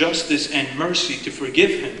true justice and mercy to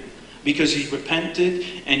forgive him. Because he repented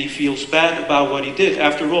and he feels bad about what he did.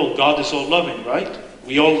 After all, God is all loving, right?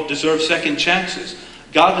 We all deserve second chances.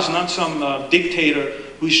 God is not some dictator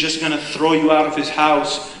who's just going to throw you out of his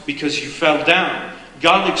house because you fell down.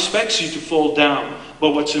 God expects you to fall down.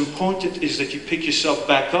 But what's important is that you pick yourself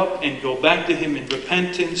back up and go back to him in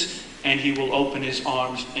repentance, and he will open his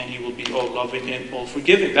arms and he will be all loving and all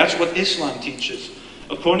forgiving. That's what Islam teaches.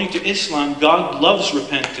 According to Islam, God loves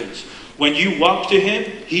repentance. When you walk to him,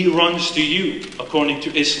 he runs to you, according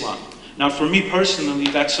to Islam. Now for me personally,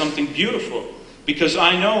 that's something beautiful. Because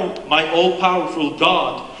I know my all-powerful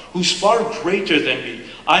God, who's far greater than me.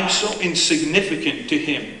 I'm so insignificant to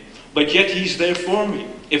him. But yet he's there for me.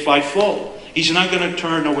 If I fall, he's not going to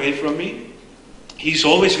turn away from me. He's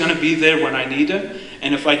always going to be there when I need him.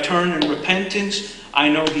 And if I turn in repentance, I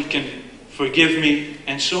know he can forgive me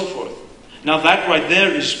and so forth. Now that right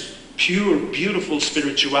there is pure, beautiful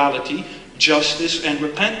spirituality, justice, and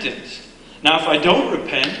repentance. Now if I don't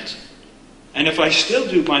repent, and if I still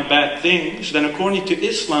do my bad things, then according to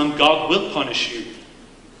Islam, God will punish you.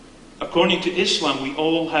 According to Islam, we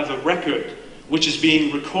all have a record which is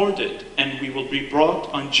being recorded, and we will be brought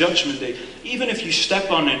on Judgment Day. Even if you step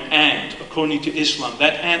on an ant, according to Islam,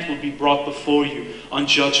 that ant will be brought before you on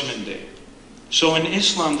Judgment Day. So in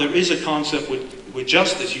Islam, there is a concept with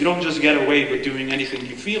justice. You don't just get away with doing anything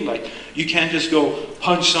you feel like. You can't just go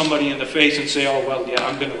punch somebody in the face and say, oh, well, yeah,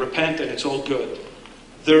 I'm going to repent and it's all good.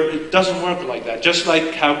 It doesn't work like that. Just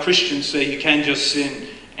like how Christians say you can't just sin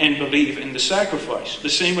and believe in the sacrifice. The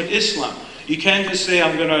same with Islam. You can't just say,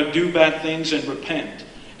 I'm going to do bad things and repent.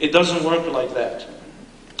 It doesn't work like that.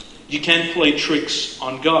 You can't play tricks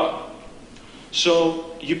on God.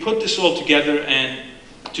 So you put this all together, and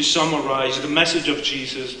to summarize, the message of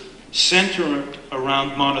Jesus centered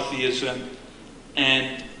around monotheism,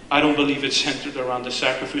 and I don't believe it's centered around the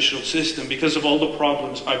sacrificial system because of all the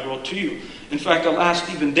problems I brought to you. In fact, I'll ask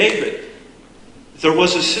even David, there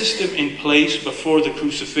was a system in place before the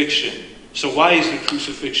crucifixion. So why is the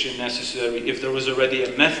crucifixion necessary if there was already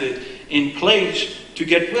a method in place to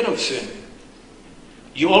get rid of sin?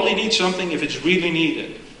 You only need something if it's really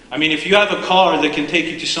needed. I mean, if you have a car that can take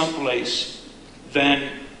you to some place,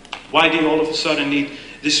 then why do you all of a sudden need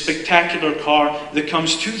this spectacular car that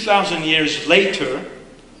comes 2,000 years later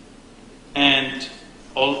and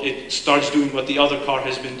it starts doing what the other car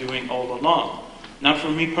has been doing all along? Now, for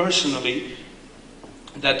me personally,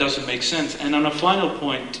 that doesn't make sense. And on a final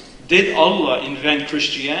point, did Allah invent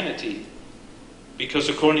Christianity? Because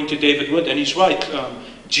according to David Wood, and he's right,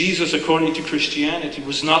 Jesus, according to Christianity,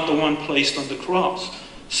 was not the one placed on the cross.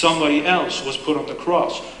 Somebody else was put on the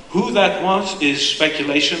cross. Who that was is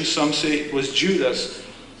speculation. Some say it was Judas.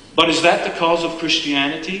 But is that the cause of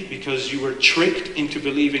Christianity? Because you were tricked into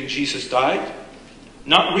believing Jesus died?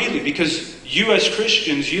 Not really, because you as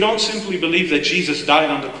Christians, you don't simply believe that Jesus died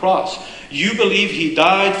on the cross. You believe He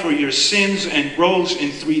died for your sins and rose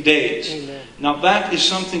in 3 days. Amen. Now that is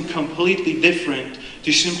something completely different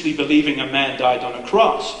to simply believing a man died on a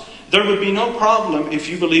cross. There would be no problem if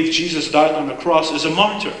you believed Jesus died on a cross as a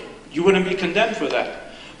martyr. You wouldn't be condemned for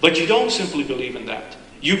that. But you don't simply believe in that.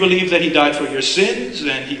 You believe that He died for your sins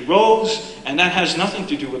and He rose, and that has nothing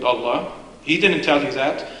to do with Allah. He didn't tell you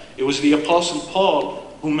that. It was the Apostle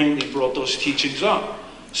Paul who mainly brought those teachings up.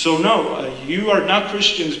 So no, you are not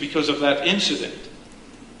Christians because of that incident.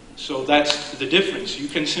 So that's the difference. You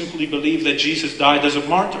can simply believe that Jesus died as a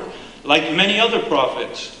martyr, like many other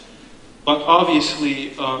prophets. But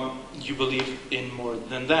obviously, you believe in more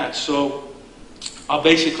than that. So I'll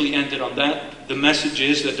basically end it on that. The message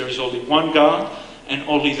is that there is only one God, and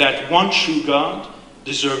only that one true God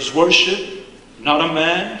deserves worship, not a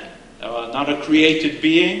man, not a created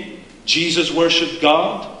being. Jesus worshipped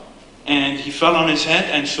God, and He fell on His head.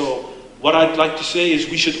 And so what I'd like to say is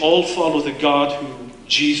we should all follow the God who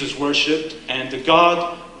Jesus worshipped, and the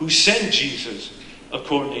God who sent Jesus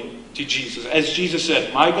according to Jesus. As Jesus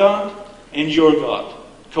said, my God and your God.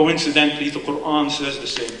 Coincidentally, the Quran says the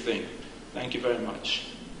same thing. Thank you very much.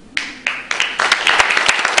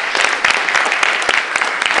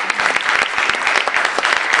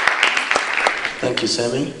 Thank you,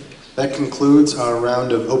 Sami. That concludes our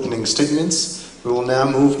round of opening statements. We will now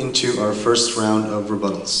move into our first round of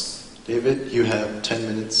rebuttals. David, you have 10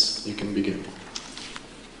 minutes. You can begin.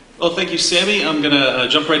 Well, thank you, Sami. I'm going to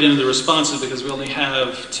jump right into the responses because we only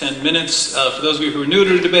have 10 minutes. For those of you who are new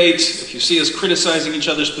to the debate, if you see us criticizing each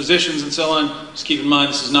other's positions and so on, just keep in mind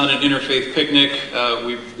this is not an interfaith picnic.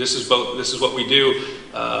 This is what we do.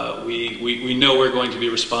 We know we're going to be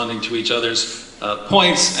responding to each other's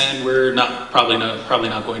points, and we're probably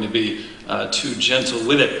not going to be too gentle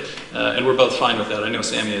with it. And we're both fine with that. I know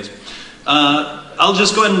Sami is. I'll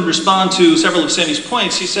just go ahead and respond to several of Sami's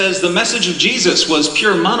points. He says the message of Jesus was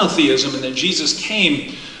pure monotheism, and that Jesus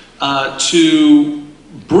came to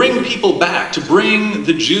bring people back, to bring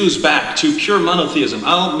the Jews back to pure monotheism.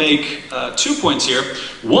 I'll make 2 points here.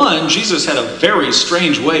 One, Jesus had a very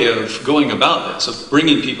strange way of going about this, of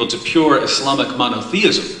bringing people to pure Islamic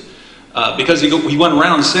monotheism, because he went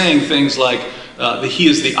around saying things like, that He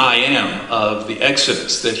is the I am of the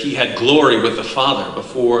Exodus, that He had glory with the Father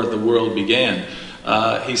before the world began.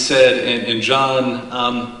 He said in John,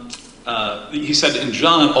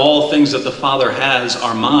 all things that the Father has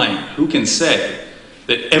are mine. Who can say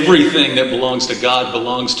that everything that belongs to God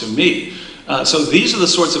belongs to me? So these are the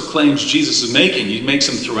sorts of claims Jesus is making. He makes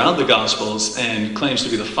them throughout the Gospels and claims to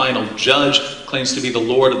be the final judge, claims to be the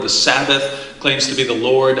Lord of the Sabbath, claims to be the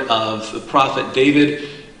Lord of the prophet David.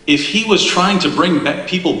 If He was trying to bring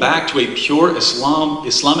people back to a pure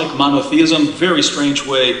Islamic monotheism, very strange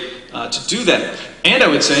way to do that. And I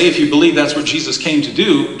would say, if you believe that's what Jesus came to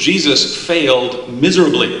do, Jesus failed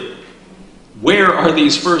miserably. Where are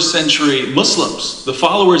these first century Muslims? The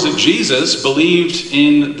followers of Jesus believed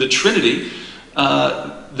in the Trinity.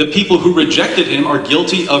 The people who rejected Him are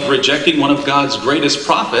guilty of rejecting one of God's greatest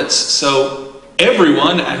prophets. So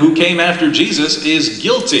everyone who came after Jesus is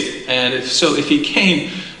guilty. And if he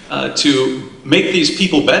came to make these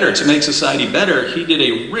people better, to make society better, he did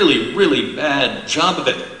a really, really bad job of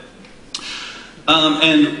it.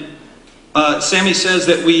 Sami says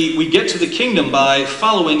that we get to the kingdom by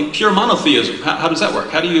following pure monotheism. How does that work?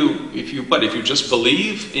 How do you, if you just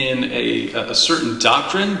believe in a certain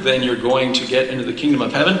doctrine, then you're going to get into the kingdom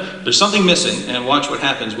of heaven? There's something missing, and watch what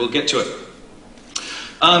happens. We'll get to it.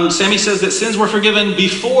 Sami says that sins were forgiven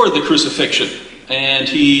before the crucifixion. And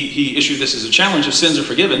he issued this as a challenge: if sins are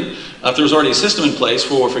forgiven, if there was already a system in place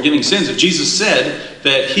for forgiving sins, if Jesus said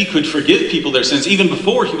that he could forgive people their sins even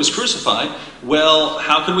before he was crucified, well,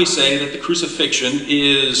 how can we say that the crucifixion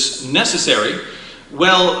is necessary?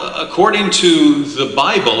 Well, according to the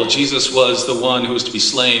Bible, Jesus was the one who was to be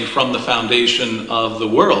slain from the foundation of the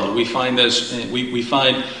world. We find this, we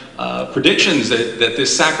find predictions that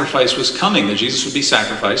this sacrifice was coming, that Jesus would be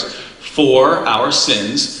sacrificed for our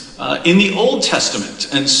sins in the Old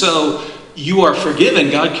Testament. And so you are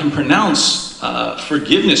forgiven. God can pronounce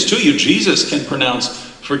forgiveness to you. Jesus can pronounce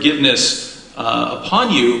forgiveness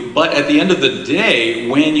upon you. But at the end of the day,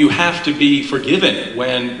 when you have to be forgiven,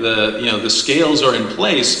 when the scales are in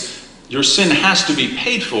place, your sin has to be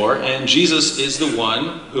paid for. And Jesus is the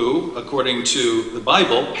one who, according to the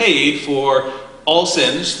Bible, paid for all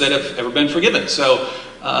sins that have ever been forgiven. So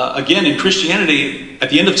again, in Christianity, at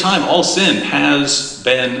the end of time, all sin has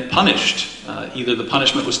been punished. Either the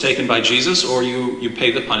punishment was taken by Jesus, or you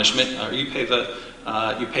pay the punishment, or you pay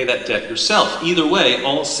that debt yourself. Either way,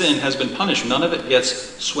 all sin has been punished. None of it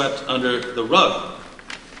gets swept under the rug.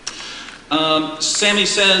 Sami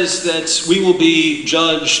says that we will be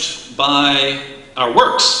judged by our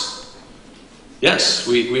works. Yes,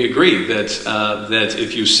 we agree that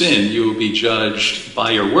if you sin, you will be judged by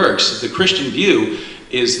your works. The Christian view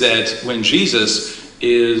is that when Jesus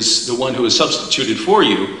is the one who is substituted for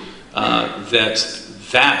you, that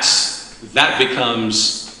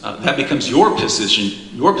becomes your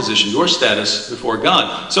position, your status before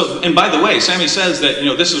God. So, and by the way, Sami says that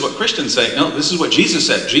this is what Christians say. No, this is what Jesus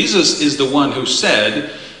said. Jesus is the one who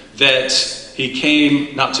said that he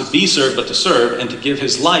came not to be served, but to serve, and to give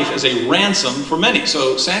his life as a ransom for many.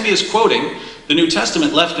 So Sami is quoting the New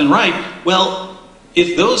Testament left and right. Well,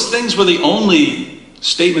 if those things were the only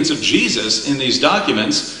statements of Jesus in these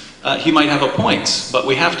documents, he might have a point. But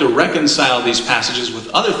we have to reconcile these passages with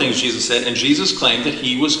other things Jesus said, and Jesus claimed that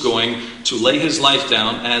he was going to lay his life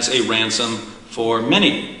down as a ransom for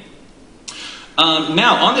many.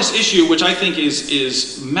 Now, on this issue, which I think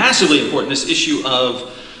is massively important, this issue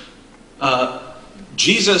of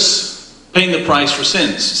Jesus paying the price for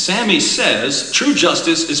sins. Sami says true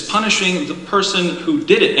justice is punishing the person who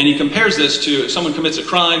did it. And he compares this to if someone commits a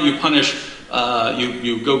crime, you punish,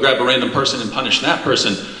 you go grab a random person and punish that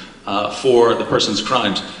person for the person's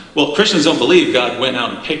crimes. Well, Christians don't believe God went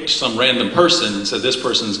out and picked some random person and said this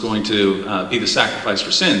person is going to be the sacrifice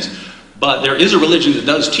for sins. But there is a religion that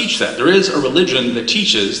does teach that. There is a religion that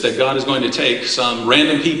teaches that God is going to take some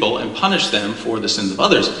random people and punish them for the sins of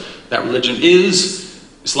others. That religion is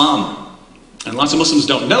Islam. And lots of Muslims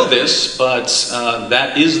don't know this, but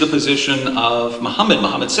that is the position of Muhammad.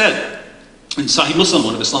 Muhammad said in Sahih Muslim,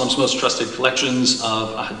 one of Islam's most trusted collections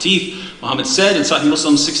of hadith, Muhammad said in Sahih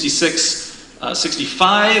Muslim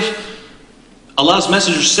 66:65, Allah's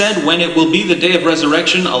messenger said, when it will be the day of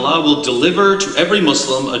resurrection, Allah will deliver to every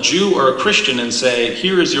Muslim, a Jew or a Christian, and say,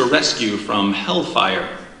 here is your rescue from hellfire.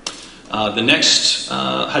 The next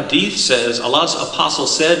hadith says, Allah's apostle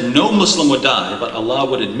said, no Muslim would die, but Allah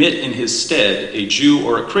would admit in his stead a Jew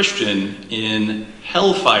or a Christian in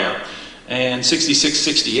hellfire. And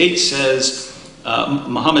 66:68 says,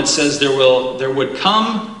 Muhammad says, there would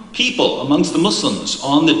come people amongst the Muslims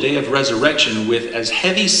on the day of resurrection with as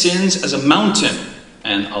heavy sins as a mountain,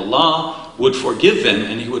 and Allah would forgive them,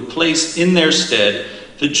 and he would place in their stead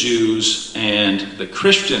the Jews and the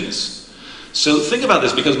Christians. So think about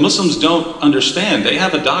this, because Muslims don't understand. They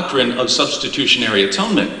have a doctrine of substitutionary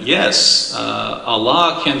atonement. Yes,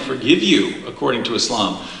 Allah can forgive you according to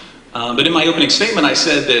Islam. But in my opening statement, I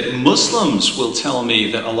said that Muslims will tell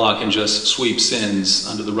me that Allah can just sweep sins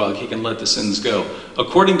under the rug. He can let the sins go.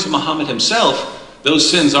 According to Muhammad himself, those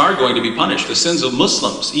sins are going to be punished. The sins of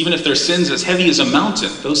Muslims, even if they're sins as heavy as a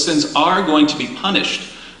mountain, those sins are going to be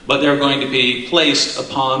punished, but they're going to be placed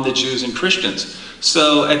upon the Jews and Christians.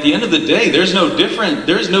 So at the end of the day, there's no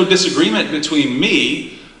disagreement between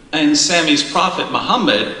me and Sami's prophet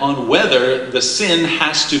Muhammad on whether the sin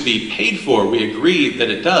has to be paid for. We agree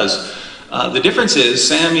that it does. The difference is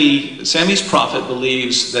Sami's prophet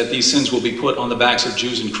believes that these sins will be put on the backs of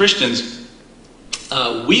Jews and Christians.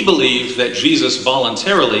 We believe that Jesus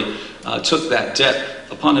voluntarily took that debt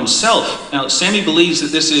upon himself. Now, Sami believes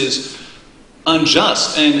that this is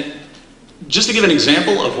unjust. And just to give an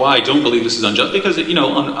example of why I don't believe this is unjust, because, you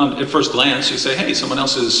know, at first glance, you say, hey, someone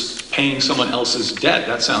else is paying someone else's debt.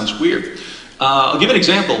 That sounds weird. I'll give an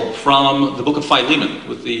example from the book of Philemon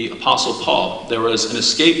with the Apostle Paul. There was an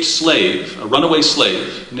escaped slave, a runaway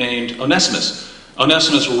slave named Onesimus.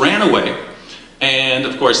 Onesimus ran away, and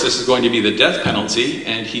of course this is going to be the death penalty,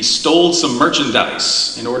 and he stole some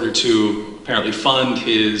merchandise in order to apparently fund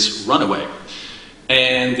his runaway.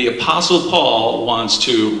 And the Apostle Paul wants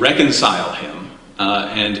to reconcile him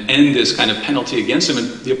and end this kind of penalty against him.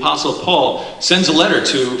 And the Apostle Paul sends a letter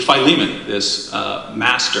to Philemon, this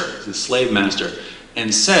master, this slave master,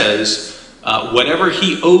 and says, whatever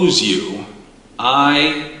he owes you,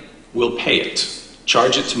 I will pay it.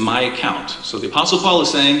 Charge it to my account. So the Apostle Paul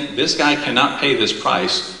is saying, this guy cannot pay this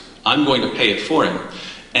price. I'm going to pay it for him.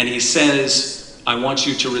 And he says, I want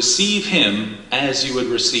you to receive him as you would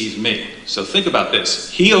receive me. So think about this.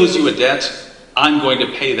 He owes you a debt. I'm going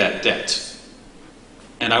to pay that debt.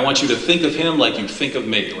 And I want you to think of him like you think of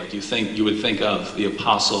me, like you would think of the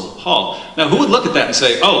Apostle Paul. Now, who would look at that and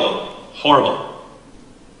say, oh, horrible.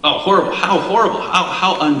 Oh, horrible. How horrible.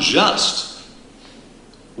 How unjust.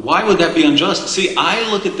 Why would that be unjust? See, I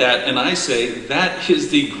look at that and I say that is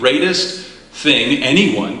the greatest thing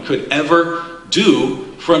anyone could ever do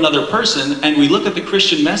for another person. And we look at the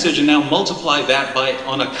Christian message and now multiply that by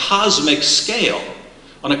on a cosmic scale.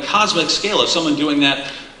 On a cosmic scale of someone doing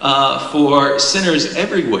that for sinners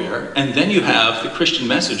everywhere. And then you have the Christian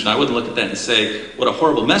message. And I wouldn't look at that and say, what a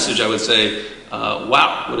horrible message. I would say,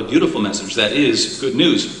 wow, what a beautiful message. That is good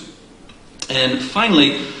news. And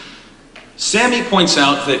finally, Sami points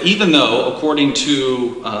out that even though, according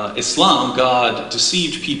to Islam, God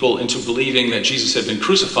deceived people into believing that Jesus had been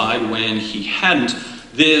crucified when he hadn't,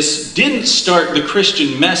 this didn't start the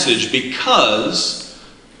Christian message because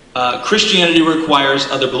Christianity requires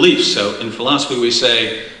other beliefs. So in philosophy we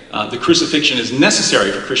say the crucifixion is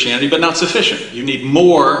necessary for Christianity, but not sufficient. You need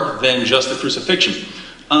more than just the crucifixion.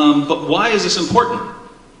 But why is this important?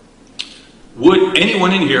 Would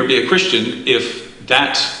anyone in here be a Christian if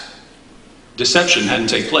that deception hadn't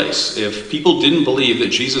taken place? If people didn't believe that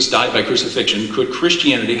Jesus died by crucifixion, could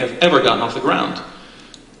Christianity have ever gotten off the ground?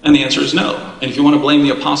 And the answer is no. And if you want to blame the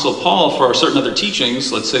Apostle Paul for certain other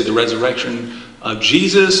teachings, let's say the resurrection of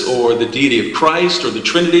Jesus or the deity of Christ or the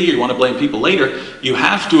Trinity, or you want to blame people later, you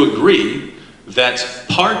have to agree that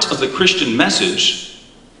part of the Christian message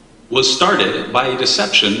was started by a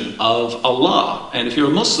deception of Allah. And if you're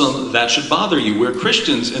a Muslim, that should bother you. We're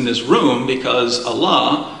Christians in this room because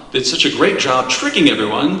Allah did such a great job tricking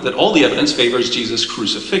everyone that all the evidence favors Jesus'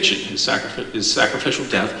 crucifixion, his sacrificial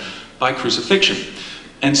death by crucifixion.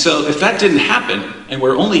 And so if that didn't happen, and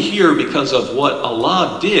we're only here because of what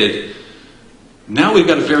Allah did, now we've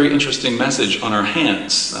got a very interesting message on our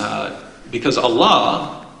hands. Because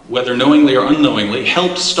Allah, whether knowingly or unknowingly,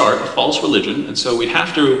 helped start a false religion. And so we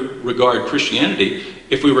have to regard Christianity,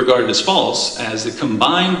 if we regard it as false, as the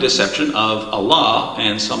combined deception of Allah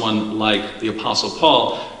and someone like the Apostle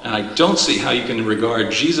Paul. And I don't see how you can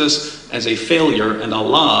regard Jesus as a failure and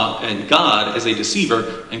Allah and God as a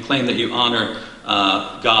deceiver and claim that you honor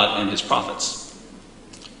God and his prophets.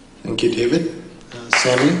 Thank you, David.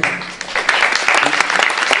 Sami?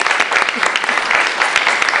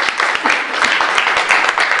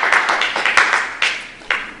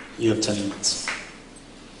 You have 10 minutes.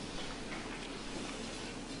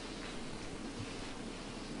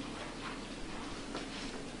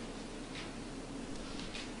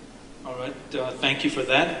 All right, thank you for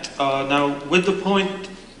that. Now, with the point,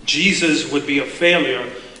 Jesus would be a failure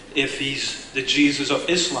if he's the Jesus of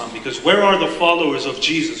Islam, because where are the followers of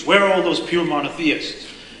Jesus? Where are all those pure monotheists?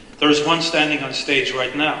 There's one standing on stage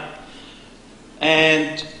right now.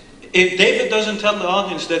 And if David doesn't tell the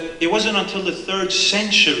audience that it wasn't until the 3rd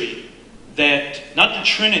century that, not the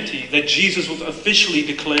Trinity, that Jesus was officially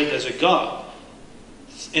declared as a God.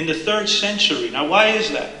 In the 3rd century. Now why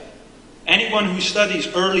is that? Anyone who studies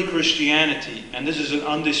early Christianity, and this is an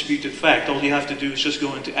undisputed fact, all you have to do is just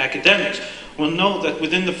go into academics, will know that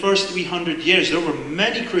within the first 300 years there were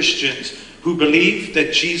many Christians who believed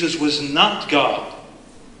that Jesus was not God.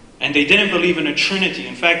 And they didn't believe in a Trinity.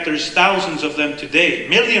 In fact, there's thousands of them today,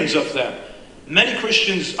 millions of them. Many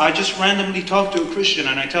Christians, I just randomly talk to a Christian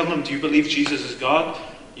and I tell them, do you believe Jesus is God?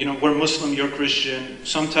 You know, we're Muslim, you're Christian.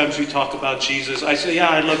 Sometimes we talk about Jesus. I say, yeah,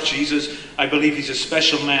 I love Jesus. I believe he's a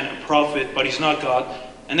special man, a prophet, but he's not God.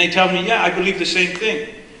 And they tell me, yeah, I believe the same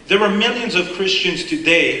thing. There are millions of Christians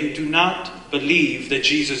today who do not believe that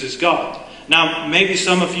Jesus is God. Now, maybe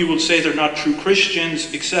some of you will say they're not true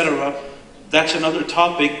Christians, etc. that's another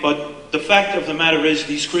topic, but the fact of the matter is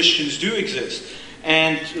these Christians do exist.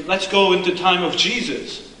 And let's go into the time of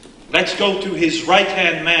Jesus. Let's go to his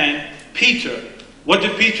right-hand man, Peter. What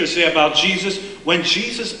did Peter say about Jesus? When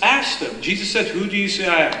Jesus asked him, Jesus said, "Who do you say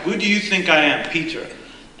I am? Who do you think I am, Peter?"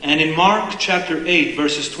 And in Mark chapter 8,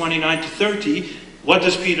 verses 29 to 30, what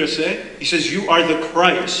does Peter say? He says, "You are the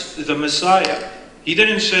Christ, the Messiah." He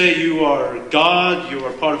didn't say you are God, you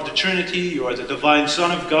are part of the Trinity, you are the divine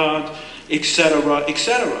Son of God, etc.,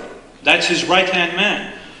 etc. That's his right-hand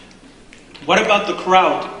man. What about the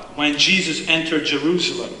crowd when Jesus entered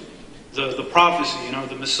Jerusalem? The prophecy,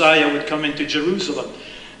 the Messiah would come into Jerusalem.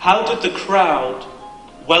 How did the crowd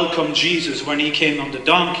welcome Jesus when he came on the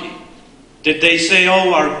donkey? Did they say,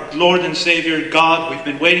 "Oh, our Lord and Savior God, we've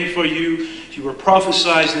been waiting for you. You were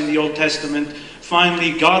prophesied in the Old Testament.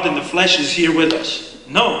 Finally, God in the flesh is here with us"?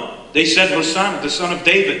 No. They said, "Hosanna, the Son of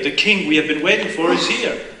David, the King we have been waiting for is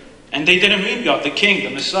here." And they didn't mean God, the King, the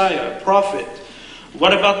Messiah, prophet.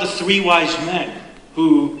 What about the three wise men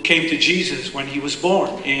who came to Jesus when he was born?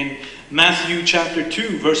 In Matthew chapter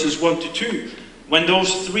 2, verses 1 to 2. When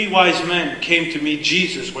those three wise men came to meet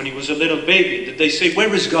Jesus when he was a little baby, did they say,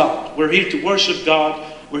 "Where is God? We're here to worship God.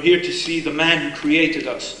 We're here to see the man who created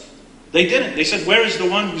us"? They didn't. They said, "Where is the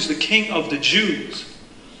one who's the King of the Jews?"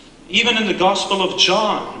 Even in the Gospel of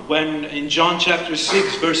John, when in John chapter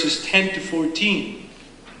 6, verses 10 to 14,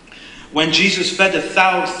 when Jesus fed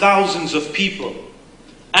thousands of people,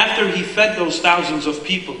 after he fed those thousands of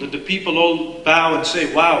people, did the people all bow and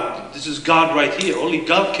say, "Wow, this is God right here. Only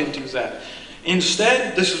God can do that"?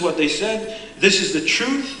 Instead, this is what they said: "This is the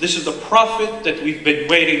truth. This is the prophet that we've been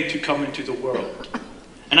waiting to come into the world."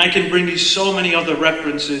 And I can bring you so many other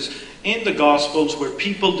references in the Gospels where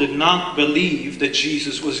people did not believe that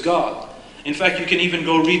Jesus was God. In fact, you can even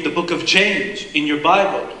go read the book of James in your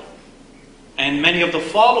Bible. And many of the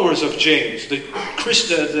followers of James, the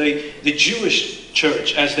Jewish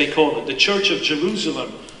church, as they call it, the Church of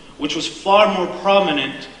Jerusalem, which was far more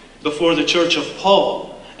prominent before the Church of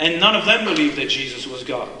Paul, and none of them believed that Jesus was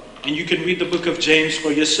God. And you can read the book of James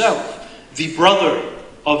for yourself, the brother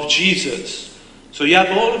of Jesus. So you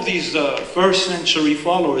have all of these first century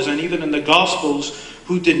followers, and even in the Gospels,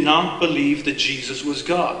 who did not believe that Jesus was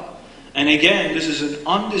God. And again, this is an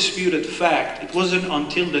undisputed fact. It wasn't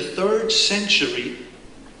until the 3rd century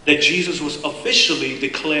that Jesus was officially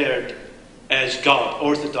declared as God,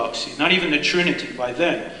 orthodoxy, not even the Trinity by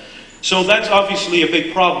then. So that's obviously a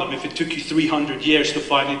big problem if it took you 300 years to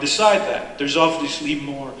finally decide that. There's obviously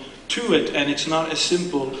more to it, and it's not as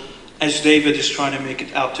simple as David is trying to make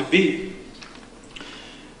it out to be.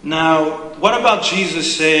 Now, what about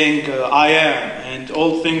Jesus saying, "I am, and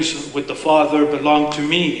all things with the Father belong to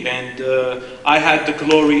me, and I had the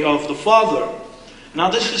glory of the Father"? Now,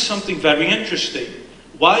 this is something very interesting.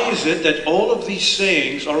 Why is it that all of these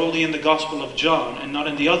sayings are only in the Gospel of John and not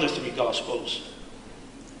in the other 3 Gospels?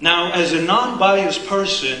 Now, as a non-biased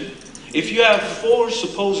person, if you have 4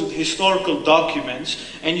 supposed historical documents,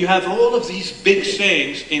 and you have all of these big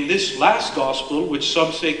sayings in this last Gospel, which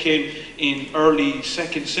some say came in early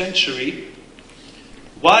 2nd century,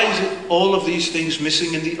 why is it all of these things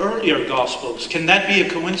missing in the earlier Gospels? Can that be a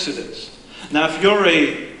coincidence? Now, if you're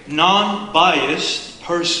a non-biased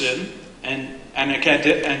person and an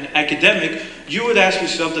academic, you would ask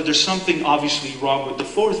yourself that there's something obviously wrong with the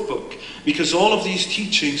 4th book, because all of these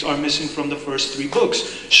teachings are missing from the first 3 books.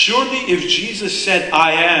 Surely if Jesus said,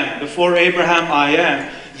 "I am," before Abraham, "I am,"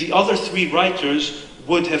 the other 3 writers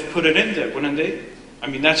would have put it in there, wouldn't they? I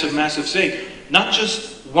mean, that's a massive saying. Not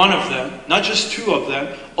just one of them, not just 2 of them,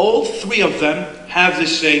 all 3 of them have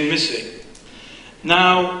this saying missing.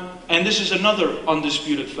 Now, and this is another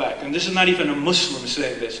undisputed fact, and this is not even a Muslim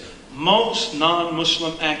saying this. Most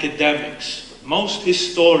non-Muslim academics, most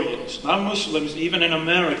historians, non-Muslims even in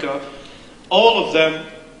America, all of them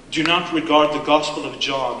do not regard the Gospel of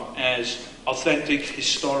John as authentic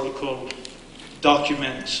historical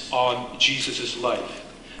documents on Jesus' life.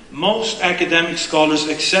 Most academic scholars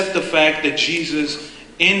accept the fact that Jesus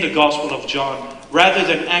in the Gospel of John, rather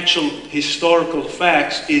than actual historical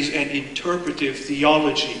facts, is an interpretive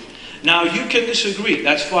theology. Now, you can disagree,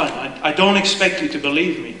 that's fine. I don't expect you to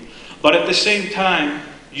believe me. But at the same time,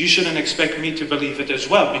 you shouldn't expect me to believe it as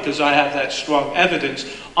well, because I have that strong evidence,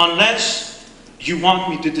 unless you want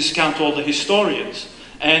me to discount all the historians.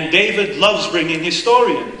 And David loves bringing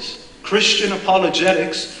historians. Christian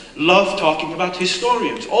apologetics love talking about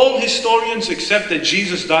historians. All historians accept that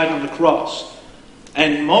Jesus died on the cross.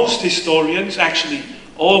 And most historians, actually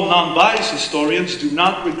all non-biased historians, do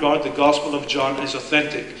not regard the Gospel of John as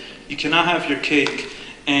authentic. You cannot have your cake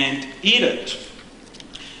and eat it.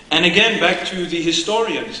 And again, back to the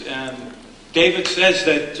historians. David says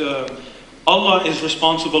that Allah is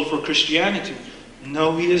responsible for Christianity.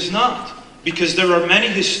 No, he is not. Because there are many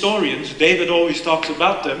historians, David always talks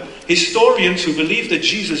about them, historians who believe that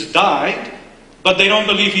Jesus died, but they don't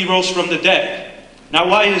believe he rose from the dead. Now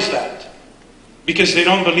why is that? Because they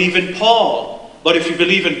don't believe in Paul. But if you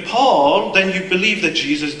believe in Paul, then you believe that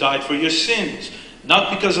Jesus died for your sins, not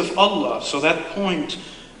because of Allah. So that point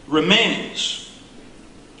remains.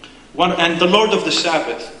 And the Lord of the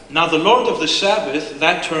Sabbath. Now the Lord of the Sabbath,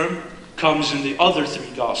 that term comes in the other three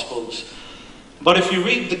Gospels. But if you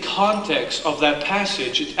read the context of that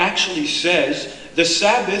passage, it actually says the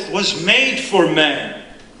Sabbath was made for man.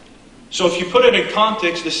 So if you put it in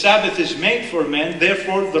context, the Sabbath is made for man,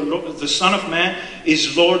 therefore the Son of Man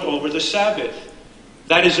is Lord over the Sabbath.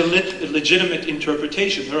 That is a legitimate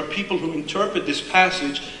interpretation. There are people who interpret this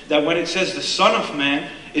passage that when it says the Son of Man,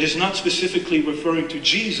 it is not specifically referring to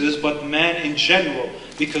Jesus, but man in general.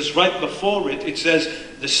 Because right before it, it says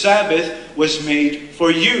the Sabbath was made for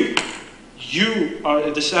you.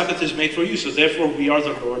 The Sabbath is made for you, so therefore we are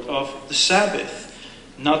the Lord of the Sabbath.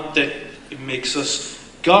 Not that it makes us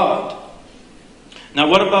God. Now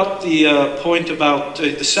what about the point about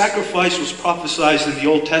the sacrifice was prophesied in the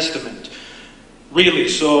Old Testament? Really,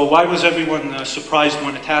 so why was everyone surprised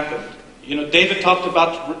when it happened? You know, David talked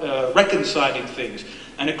about reconciling things.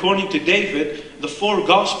 And according to David, the four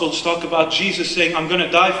Gospels talk about Jesus saying, I'm going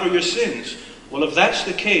to die for your sins. Well, if that's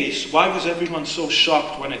the case, why was everyone so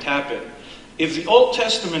shocked when it happened? If the Old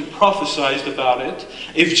Testament prophesied about it,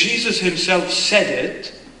 if Jesus himself said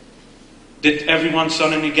it, did everyone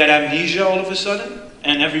suddenly get amnesia all of a sudden?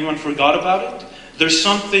 And everyone forgot about it? There's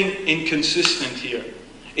something inconsistent here.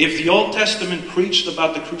 If the Old Testament preached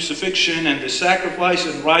about the crucifixion and the sacrifice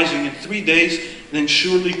and rising in 3 days, then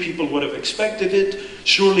surely people would have expected it.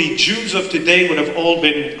 Surely Jews of today would have all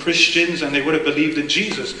been Christians and they would have believed in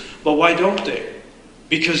Jesus. But why don't they?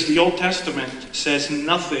 Because the Old Testament says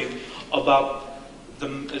nothing about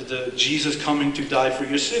the Jesus coming to die for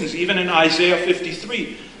your sins. Even in Isaiah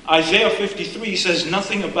 53. Isaiah 53 says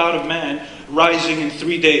nothing about a man rising in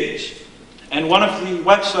 3 days. And one of the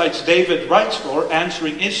websites David writes for,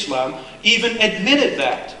 Answering Islam, even admitted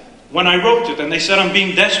that when I wrote it. And they said I'm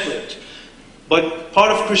being desperate. But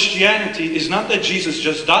part of Christianity is not that Jesus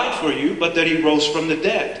just died for you, but that he rose from the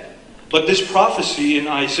dead. But this prophecy in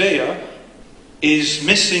Isaiah is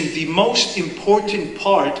missing the most important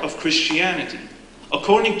part of Christianity.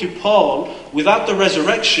 According to Paul, without the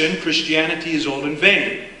resurrection, Christianity is all in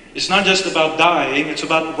vain. It's not just about dying, it's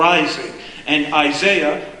about rising. And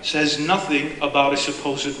Isaiah says nothing about a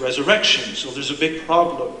supposed resurrection. So there's a big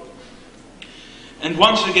problem. And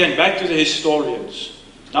once again, back to the historians.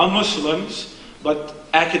 Not Muslims, but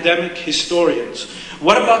academic historians.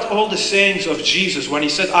 What about all the sayings of Jesus when he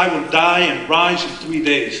said, I will die and rise in 3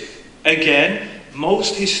 days? Again,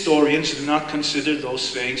 most historians do not consider those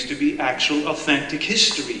sayings to be actual authentic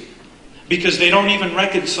history. Because they don't even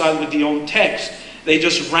reconcile with the own text. They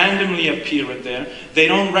just randomly appear in there. They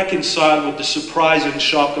don't reconcile with the surprise and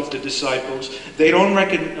shock of the disciples. They don't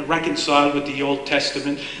reconcile with the Old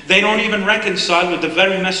Testament. They don't even reconcile with the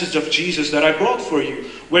very message of Jesus that I brought for you,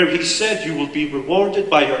 where he said you will be rewarded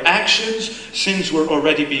by your actions. Sins were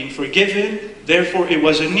already being forgiven. Therefore, it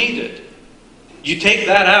wasn't needed. You take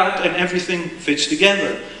that out and everything fits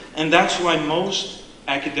together. And that's why most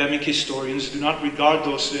academic historians do not regard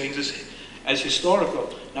those things as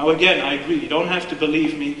historical. Now again, I agree, you don't have to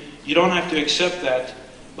believe me, you don't have to accept that,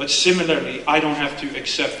 but similarly, I don't have to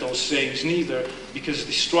accept those sayings neither, because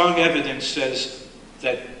the strong evidence says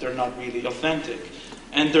that they're not really authentic.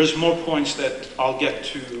 And there's more points that I'll get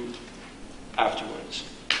to afterwards.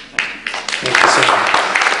 Thank you. Thank you,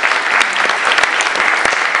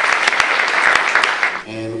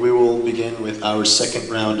 Sami. And we will begin with our second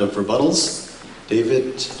round of rebuttals.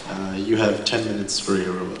 David, you have 10 minutes for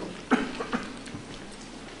your rebuttal.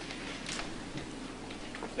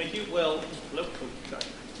 Thank you. Well, sorry.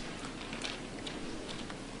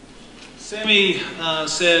 Sami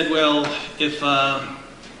said, well, if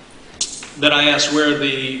that I asked where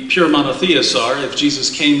the pure monotheists are, if Jesus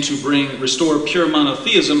came to restore pure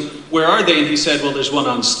monotheism, where are they? And he said, well, there's one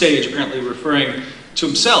on stage, apparently referring to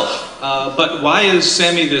himself. But why is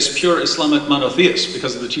Sami this pure Islamic monotheist?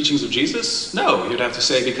 Because of the teachings of Jesus? No, you'd have to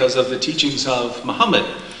say because of the teachings of Muhammad.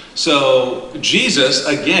 So Jesus,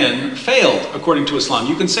 again, failed according to Islam.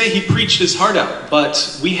 You can say he preached his heart out,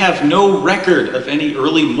 but we have no record of any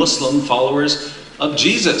early Muslim followers of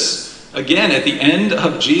Jesus. Again, at the end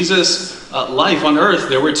of Jesus' life on earth,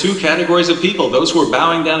 there were two categories of people: those who were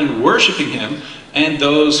bowing down and worshiping him, and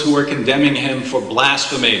those who were condemning him for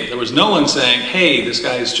blasphemy. There was no one saying, hey, this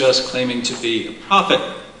guy is just claiming to be a prophet.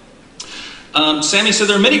 Sami said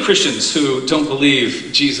there are many Christians who don't believe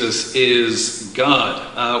Jesus is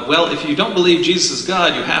God. Well, if you don't believe Jesus is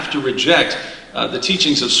God, you have to reject the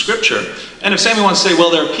teachings of Scripture. And if Sami wants to say, well,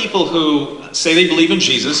 there are people who say they believe in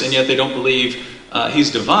Jesus and yet they don't believe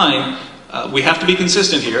he's divine, we have to be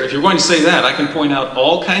consistent here. If you're going to say that, I can point out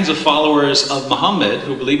all kinds of followers of Muhammad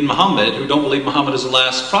who believe in Muhammad who don't believe Muhammad is the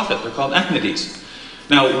last prophet. They're called Ahmadis.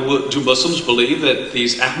 Now, do Muslims believe that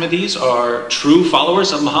these Ahmadis are true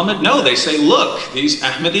followers of Muhammad? No, they say, look, these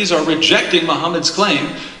Ahmadis are rejecting Muhammad's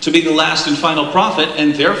claim to be the last and final prophet,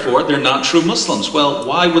 and therefore they're not true Muslims. Well,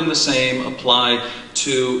 why wouldn't the same apply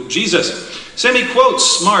to Jesus? Sami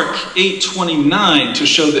quotes Mark 8:29 to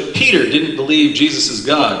show that Peter didn't believe Jesus is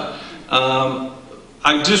God.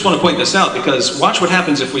 I just want to point this out because watch what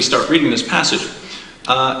happens if we start reading this passage.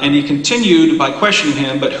 And he continued by questioning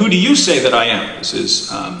him, but who do you say that I am? This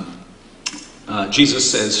is,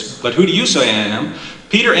 Jesus says, but who do you say I am?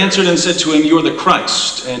 Peter answered and said to him, you are the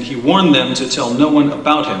Christ. And he warned them to tell no one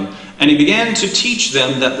about him. And he began to teach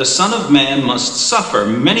them that the Son of Man must suffer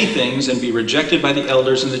many things and be rejected by the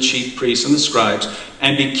elders and the chief priests and the scribes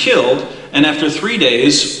and be killed, and after 3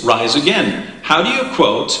 days rise again. How do you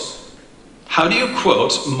quote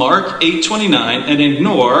Mark 8:29 and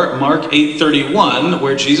ignore Mark 8:31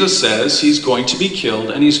 where Jesus says he's going to be killed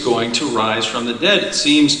and he's going to rise from the dead? It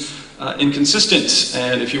seems inconsistent.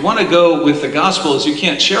 And if you want to go with the Gospels, you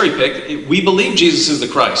can't cherry pick. We believe Jesus is the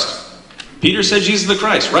Christ. Peter said Jesus is the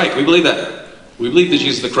Christ. Right, we believe that. We believe that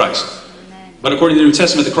Jesus is the Christ. But according to the New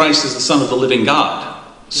Testament, the Christ is the Son of the living God.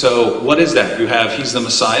 So what is that? You have he's the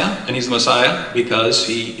Messiah, and he's the Messiah because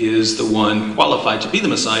he is the one qualified to be the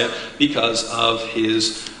Messiah because of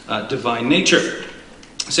his divine nature.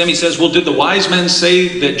 Sami says, well, did the wise men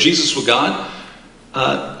say that Jesus was God?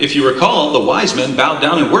 If you recall, the wise men bowed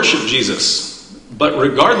down and worshiped Jesus. But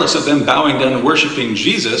regardless of them bowing down and worshiping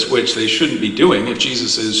Jesus, which they shouldn't be doing if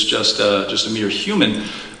Jesus is just a mere human,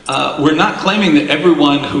 we're not claiming that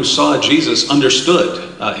everyone who saw Jesus understood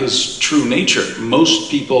his true nature.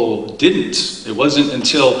 Most people didn't. It wasn't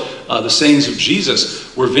until the sayings of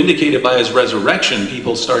Jesus were vindicated by his resurrection,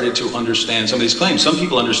 people started to understand some of these claims. Some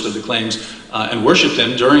people understood the claims and worshiped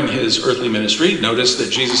him during his earthly ministry. Notice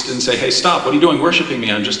that Jesus didn't say, hey, stop, what are you doing worshiping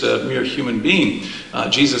me? I'm just a mere human being.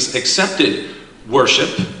 Jesus accepted worship,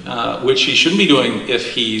 which he shouldn't be doing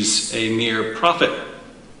if he's a mere prophet.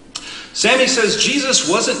 Sami says Jesus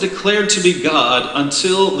wasn't declared to be God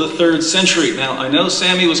until the 3rd century. Now, I know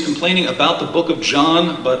Sami was complaining about the book of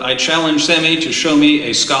John, but I challenge Sami to show me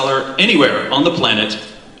a scholar anywhere on the planet,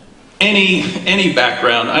 any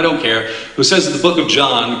background, I don't care, who says that the book of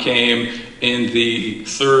John came in the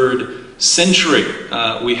 3rd century.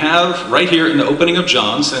 We have right here in the opening of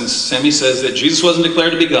John, since Sami says that Jesus wasn't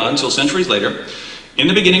declared to be God until centuries later, in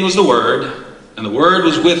the beginning was the Word, and the Word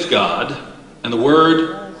was with God, and the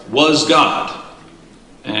Word was God.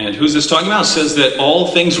 And who's this talking about? It says that all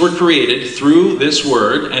things were created through this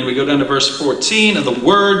Word. And we go down to verse 14, and the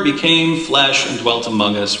Word became flesh and dwelt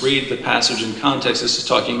among us. Read the passage in context. This is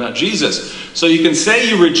talking about Jesus. So you can say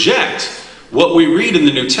you reject what we read in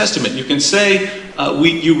the New Testament. You can say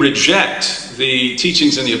you reject the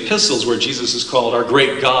teachings in the epistles where Jesus is called our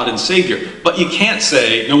great God and Savior. But you can't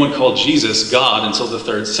say no one called Jesus God until the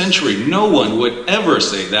 3rd century. No one would ever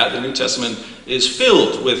say that. The New Testament is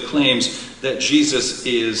filled with claims that Jesus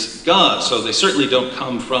is God. So they certainly don't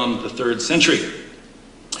come from the 3rd century.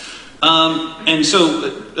 And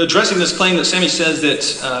so addressing this claim that Sami says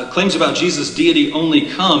that claims about Jesus' deity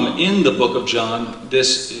only come in the book of John,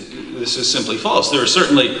 this is simply false. There are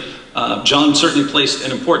certainly, John certainly placed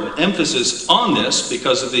an important emphasis on this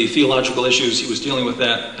because of the theological issues he was dealing with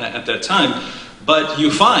at that time. But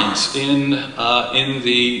you find in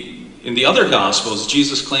the other Gospels,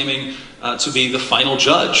 Jesus claiming to be the final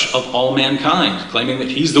judge of all mankind, claiming that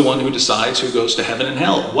he's the one who decides who goes to heaven and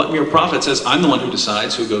hell. What mere prophet says, I'm the one who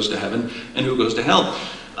decides who goes to heaven and who goes to hell?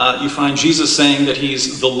 You find Jesus saying that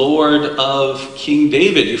he's the Lord of King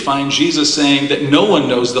David. You find Jesus saying that no one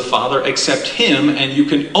knows the Father except him, and you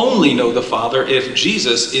can only know the Father if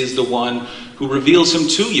Jesus is the one who reveals him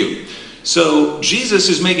to you. So Jesus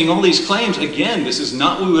is making all these claims. Again, this is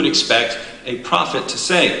not what we would expect a prophet to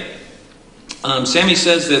say. Sami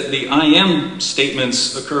says that the I am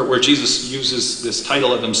statements occur where Jesus uses this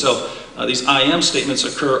title of himself. These I am statements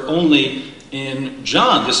occur only in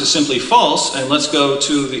John. This is simply false. And let's go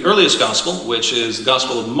to the earliest gospel, which is the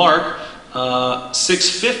Gospel of Mark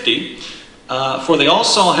 6:50. For they all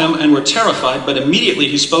saw him and were terrified, but immediately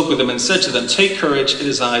he spoke with them and said to them, take courage, it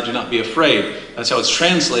is I, do not be afraid. That's how it's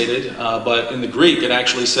translated, but in the Greek it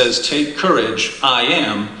actually says, take courage, I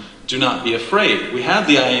am, do not be afraid. We have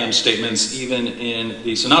the I am statements even in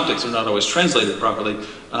the synoptics. They're not always translated properly,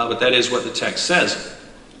 but that is what the text says.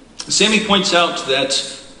 Sami points out that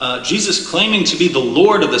Jesus claiming to be the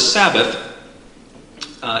Lord of the Sabbath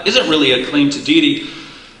isn't really a claim to deity,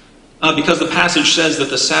 because the passage says that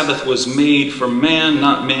the Sabbath was made for man,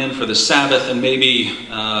 not man for the Sabbath, and maybe,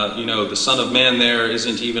 the Son of Man there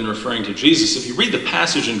isn't even referring to Jesus. If you read the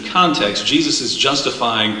passage in context, Jesus is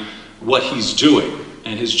justifying what he's doing,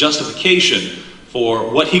 and his justification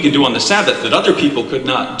for what he can do on the Sabbath that other people could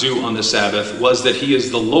not do on the Sabbath was that he is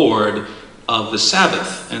the Lord of the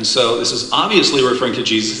Sabbath. And so this is obviously referring to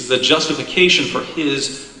Jesus as the justification for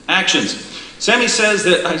his actions. Sami says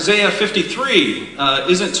that Isaiah 53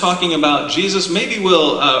 isn't talking about Jesus. Maybe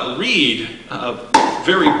we'll read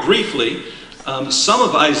very briefly some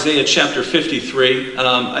of Isaiah chapter 53.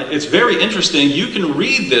 It's very interesting. You can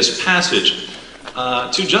read this passage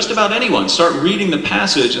to just about anyone. Start reading the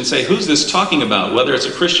passage and say, who's this talking about? Whether it's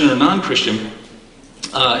a Christian or non-Christian.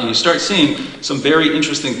 And you start seeing some very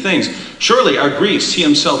interesting things. Surely our griefs he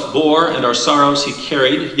himself bore, and our sorrows he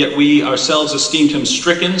carried, yet we ourselves esteemed him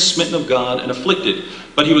stricken, smitten of God, and afflicted.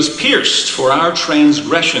 But he was pierced for our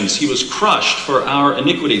transgressions, he was crushed for our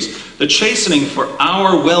iniquities. The chastening for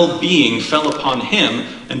our well-being fell upon him,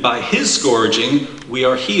 and by his scourging we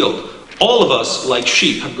are healed. All of us, like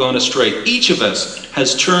sheep, have gone astray. Each of us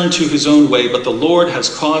has turned to his own way, but the Lord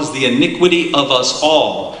has caused the iniquity of us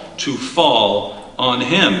all to fall on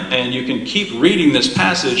him. And you can keep reading this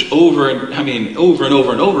passage over and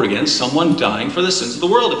over again. Someone dying for the sins of the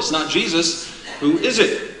world. If it's not Jesus, who is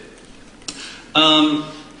it?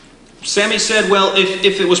 Sami said, well,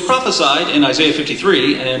 if it was prophesied in Isaiah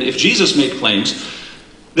 53, and if Jesus made claims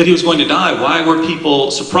that he was going to die, why were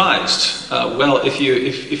people surprised? Well, if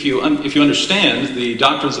you understand the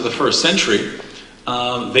doctrines of the first century,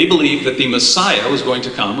 they believed that the Messiah was going to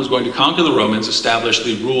come, was going to conquer the Romans, establish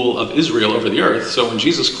the rule of Israel over the earth. So when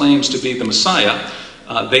Jesus claims to be the Messiah,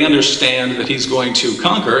 they understand that he's going to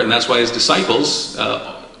conquer, and that's why his disciples,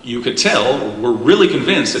 you could tell, were really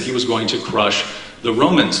convinced that he was going to crush the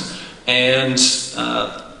Romans. And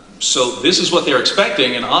so this is what they're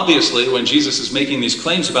expecting, and obviously when Jesus is making these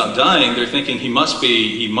claims about dying, they're thinking he must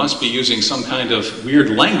be using some kind of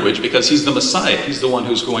weird language because he's the Messiah. He's the one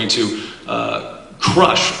who's going to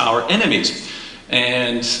crush our enemies.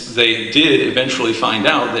 And they did eventually find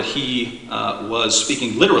out that he was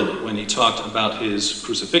speaking literally when he talked about his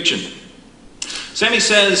crucifixion. Sami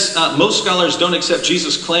says most scholars don't accept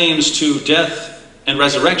Jesus' claims to death and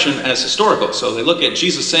resurrection as historical. So they look at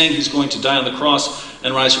Jesus saying he's going to die on the cross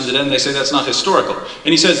and rise from the dead, and they say that's not historical.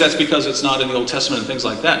 And he says that's because it's not in the Old Testament and things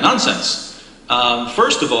like that. Nonsense.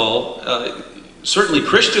 First of all, certainly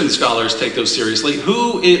Christian scholars take those seriously.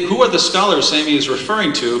 Who are the scholars Sami is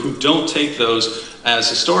referring to who don't take those as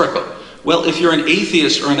historical? Well, if you're an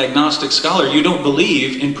atheist or an agnostic scholar, you don't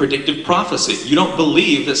believe in predictive prophecy. You don't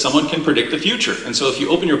believe that someone can predict the future. And so if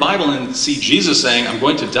you open your Bible and see Jesus saying, I'm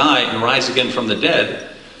going to die and rise again from the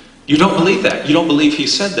dead, you don't believe that. You don't believe he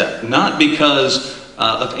said that. Not because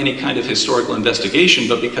of any kind of historical investigation,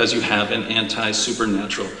 but because you have an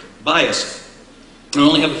anti-supernatural bias. I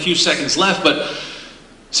only have a few seconds left, but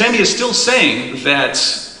Sami is still saying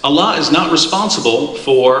that Allah is not responsible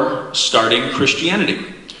for starting Christianity.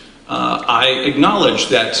 I acknowledge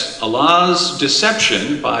that Allah's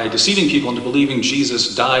deception by deceiving people into believing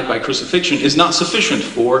Jesus died by crucifixion is not sufficient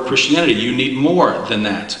for Christianity. You need more than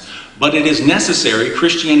that. But it is necessary.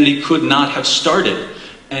 Christianity could not have started.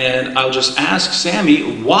 And I'll just ask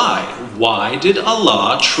Sami, why? Why did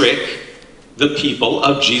Allah trick the people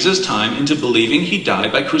of Jesus' time into believing he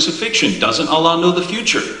died by crucifixion? Doesn't Allah know the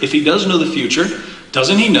future? If he does know the future,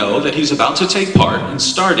 doesn't he know that he's about to take part in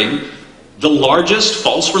starting the largest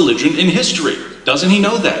false religion in history? Doesn't he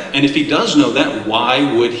know that? And if he does know that,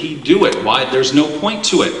 why would he do it? Why? There's no point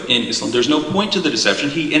to it in Islam. There's no point to the deception.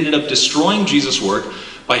 He ended up destroying Jesus' work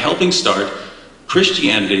by helping start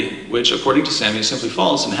Christianity, which according to Sami is simply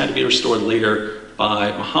false and had to be restored later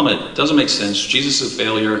by Muhammad. It doesn't make sense. Jesus is a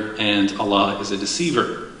failure and Allah is a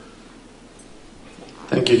deceiver.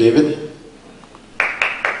 Thank you, David.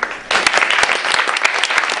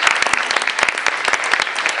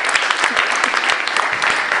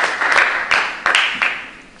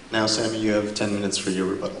 Now, Sami, you have 10 minutes for your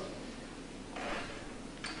rebuttal.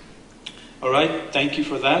 All right, thank you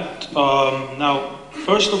for that. Now,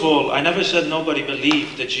 first of all, I never said nobody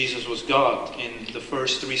believed that Jesus was God in the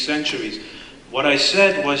first 3 centuries. What I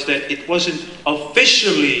said was that it wasn't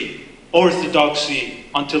officially orthodoxy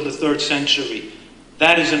until the 3rd century.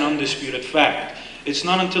 That is an undisputed fact. It's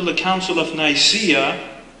not until the Council of Nicaea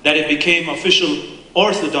that it became official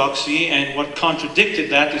orthodoxy, and what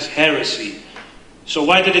contradicted that is heresy. So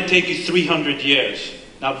why did it take you 300 years?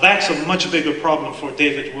 Now that's a much bigger problem for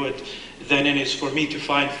David Wood than it is for me to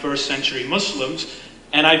find first century Muslims.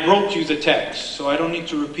 And I brought you the text, so I don't need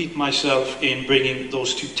to repeat myself in bringing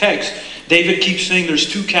those two texts. David keeps saying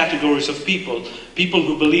there's two categories of people. People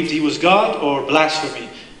who believed he was God, or blasphemy.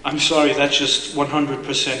 I'm sorry, that's just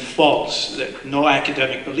 100% false. No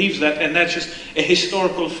academic believes that, and that's just a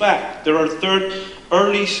historical fact. There are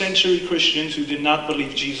early century Christians who did not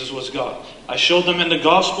believe Jesus was God. I showed them in the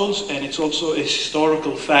Gospels, and it's also a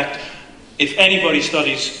historical fact if anybody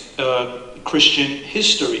studies Christian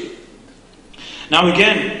history. Now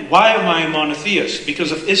again, why am I a monotheist?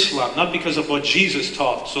 Because of Islam, not because of what Jesus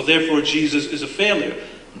taught. So therefore Jesus is a failure.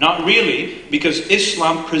 Not really, because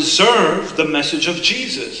Islam preserved the message of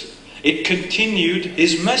Jesus. It continued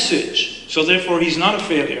his message. So therefore he's not a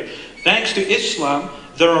failure. Thanks to Islam,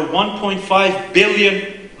 there are 1.5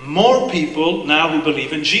 billion more people now who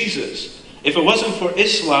believe in Jesus. If it wasn't for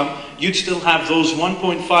Islam, you'd still have those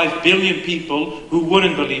 1.5 billion people who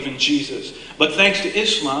wouldn't believe in Jesus. But thanks to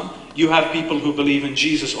Islam, you have people who believe in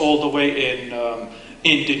Jesus all the way in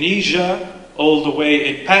Indonesia, all the way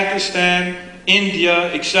in Pakistan,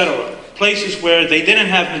 India, etc. Places where they didn't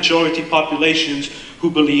have majority populations who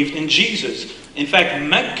believed in Jesus. In fact,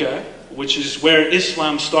 Mecca, which is where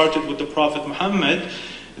Islam started with the Prophet Muhammad,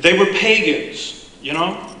 they were pagans, you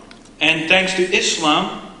know? And thanks to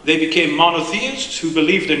Islam, they became monotheists who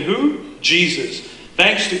believed in who? Jesus.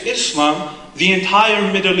 Thanks to Islam, the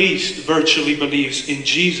entire Middle East virtually believes in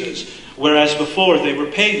Jesus, whereas before they were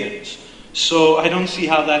pagans. So I don't see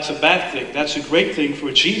how that's a bad thing. That's a great thing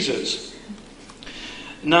for Jesus.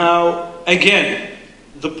 Now, again,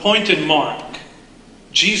 the point in Mark.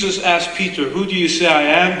 Jesus asked Peter, who do you say I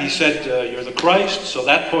am? He said, you're the Christ, so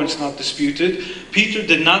that point's not disputed. Peter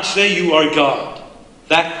did not say you are God.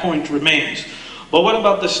 That point remains. But what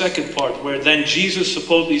about the second part, where then Jesus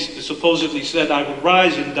supposedly said, I will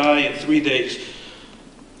rise and die in 3 days?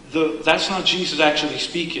 That's not Jesus actually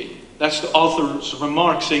speaking. That's the author's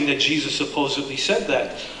remark saying that Jesus supposedly said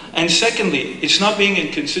that. And secondly, it's not being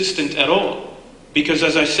inconsistent at all. Because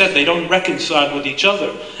as I said, they don't reconcile with each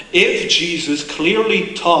other. If Jesus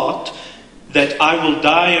clearly taught that I will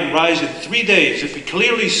die and rise in 3 days, if he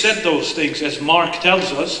clearly said those things as Mark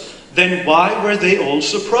tells us, then why were they all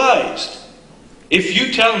surprised? If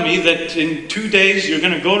you tell me that in 2 days you're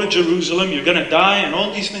going to go to Jerusalem, you're going to die, and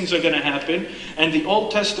all these things are going to happen, and the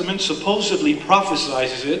Old Testament supposedly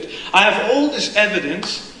prophesies it, I have all this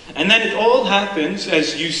evidence, and then it all happens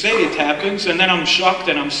as you say it happens, and then I'm shocked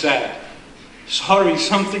and I'm sad. Sorry,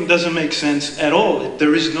 something doesn't make sense at all.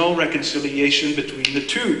 There is no reconciliation between the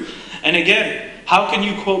two. And again, how can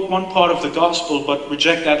you quote one part of the gospel but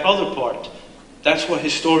reject that other part? That's what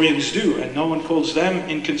historians do, and no one calls them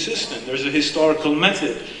inconsistent. There's a historical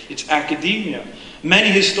method. It's academia. Many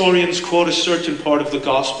historians quote a certain part of the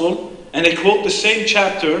gospel, and they quote the same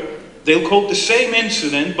chapter, they'll quote the same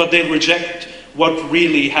incident, but they'll reject what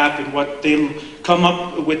really happened, they'll come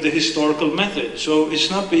up with the historical method. So it's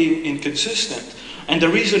not being inconsistent. And the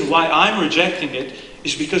reason why I'm rejecting it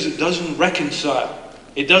is because it doesn't reconcile.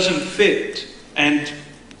 It doesn't fit. And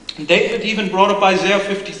David even brought up Isaiah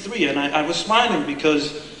 53, and I was smiling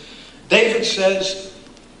because David says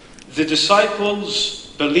the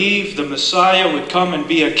disciples believed the Messiah would come and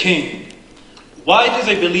be a king. Why do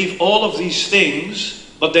they believe all of these things,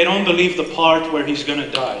 but they don't believe the part where he's going to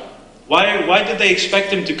die? Why did they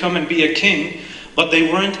expect him to come and be a king, but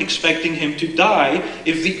they weren't expecting him to die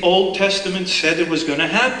if the Old Testament said it was going to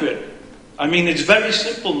happen? I mean, it's very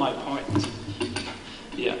simple, my point.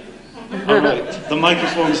 Yeah. All right, the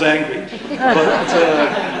microphone's angry. But,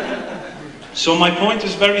 so my point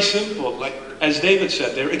is very simple. Like, as David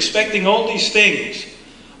said, they're expecting all these things.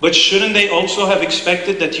 But shouldn't they also have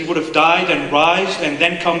expected that he would have died and rise and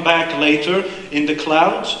then come back later in the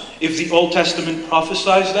clouds if the Old Testament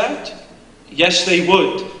prophesies that? Yes, they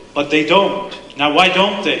would, but they don't. Now, why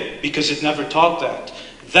don't they? Because it never taught that.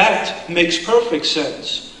 That makes perfect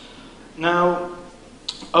sense. Now,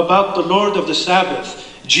 about the Lord of the Sabbath.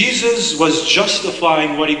 Jesus was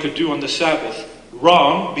justifying what he could do on the Sabbath.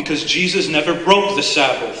 Wrong, because Jesus never broke the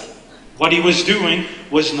Sabbath. What he was doing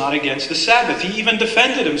was not against the Sabbath. He even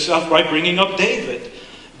defended himself by bringing up David.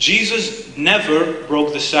 Jesus never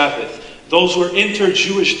broke the Sabbath. Those were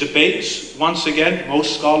inter-Jewish debates. Once again,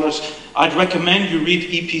 most scholars, I'd recommend you read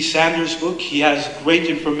E.P. Sanders' book. He has great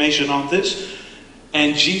information on this.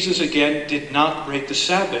 And Jesus, again, did not break the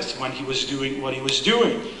Sabbath when he was doing what he was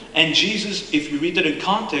doing. And Jesus, if you read it in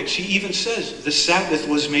context, he even says, the Sabbath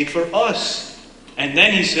was made for us. And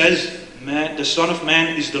then he says, the Son of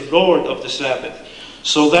Man is the Lord of the Sabbath.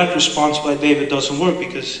 So that response by David doesn't work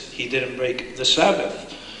because he didn't break the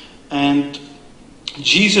Sabbath. And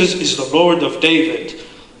Jesus is the Lord of David.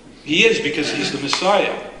 He is, because he's the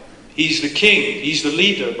Messiah. He's the king, he's the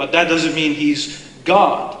leader, but that doesn't mean he's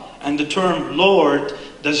God. And the term Lord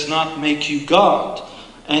does not make you God.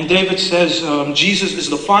 And David says Jesus is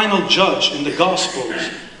the final judge in the Gospels.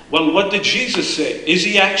 Well, what did Jesus say? Is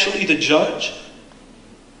he actually the judge?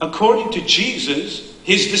 According to Jesus,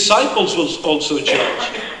 his disciples will also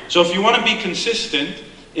judge. So if you want to be consistent,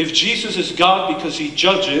 if Jesus is God because he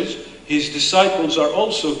judges, his disciples are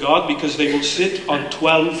also God because they will sit on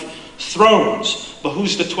 12 thrones. But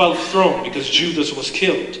who's the 12th throne? Because Judas was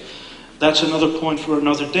killed. That's another point for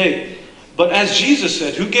another day. But as Jesus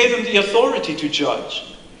said, who gave him the authority to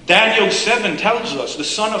judge? Daniel 7 tells us the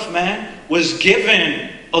Son of Man was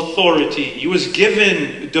given authority. He was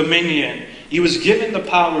given dominion. He was given the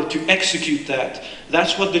power to execute that.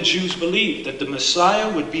 That's what the Jews believed, that the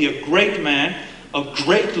Messiah would be a great man, a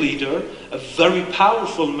great leader, a very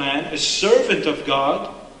powerful man, a servant of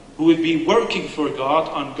God, who would be working for God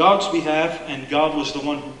on God's behalf, and God was the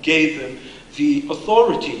one who gave him the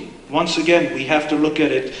authority. Once again, we have to look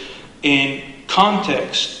at it in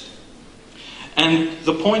context. And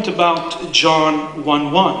the point about John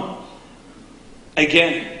 1:1,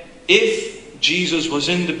 again, if Jesus was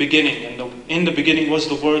in the beginning, and in the beginning was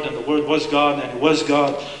the Word, and the Word was God, and it was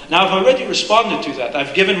God. Now, I've already responded to that.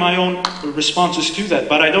 I've given my own responses to that,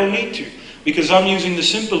 but I don't need to, because I'm using the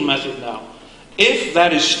simple method now. If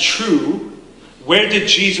that is true, where did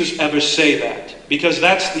Jesus ever say that? Because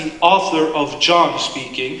that's the author of John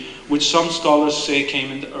speaking, which some scholars say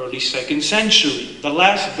came in the early 2nd century, the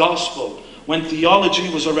last gospel, when theology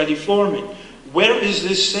was already forming. Where is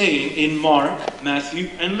this saying in Mark, Matthew,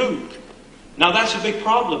 and Luke? Now that's a big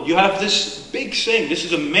problem. You have this big saying. This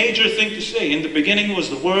is a major thing to say. In the beginning was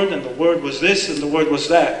the Word, and the Word was this, and the Word was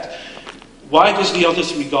that. Why does the other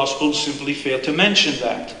three Gospels simply fail to mention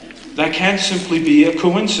that? That can't simply be a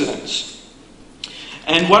coincidence.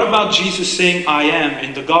 And what about Jesus saying, I am,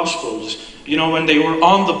 in the Gospels? You know, when they were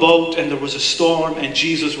on the boat and there was a storm and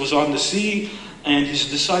Jesus was on the sea and his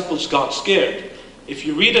disciples got scared. If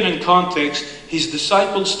you read it in context, his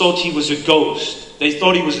disciples thought he was a ghost. They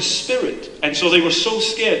thought he was a spirit. And so they were so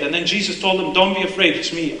scared. And then Jesus told them, don't be afraid,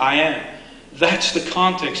 it's me, I am. That's the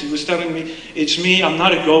context. He was telling me, it's me, I'm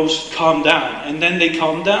not a ghost, calm down. And then they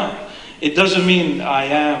calmed down. It doesn't mean I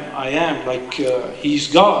am, like he's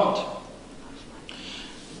God.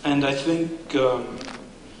 And I think,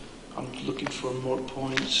 I'm looking for more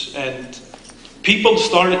points. And people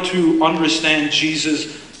started to understand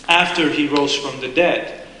Jesus after he rose from the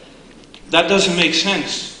dead. That doesn't make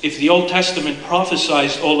sense. If the Old Testament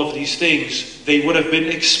prophesied all of these things, they would have been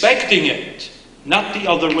expecting it, not the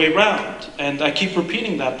other way around. And I keep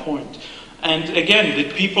repeating that point. And again,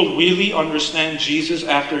 did people really understand Jesus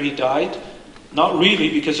after he died? Not really,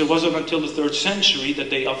 because it wasn't until the 3rd century that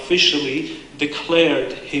they officially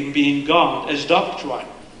declared him being God as doctrine.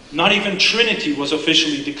 Not even Trinity was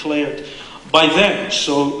officially declared by them,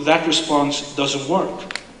 so that response doesn't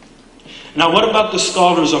work. Now, what about the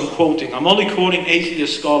scholars I'm quoting? I'm only quoting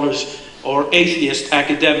atheist scholars or atheist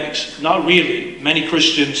academics. Not really. Many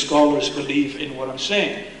Christian scholars believe in what I'm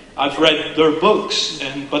saying. I've read their books,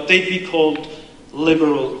 but they'd be called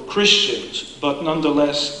liberal Christians. But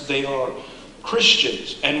nonetheless, they are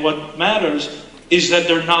Christians. And what matters is that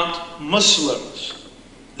they're not Muslims.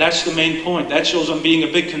 That's the main point. That shows I'm being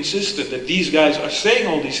a bit consistent, that these guys are saying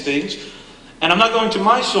all these things, and I'm not going to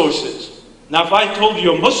my sources. Now, if I told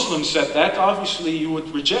you a Muslim said that, obviously you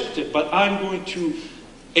would reject it. But I'm going to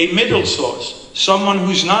a middle source, someone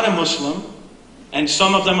who's not a Muslim, and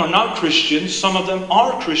some of them are not Christians, some of them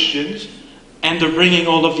are Christians, and they're bringing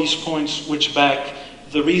all of these points which back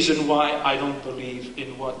the reason why I don't believe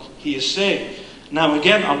in what he is saying. Now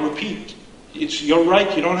again, I'll repeat, you're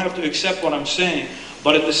right, you don't have to accept what I'm saying,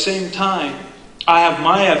 but at the same time, I have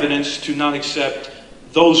my evidence to not accept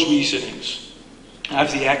those reasonings. I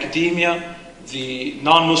have the academia, the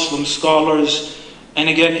non-Muslim scholars, and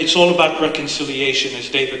again, it's all about reconciliation, as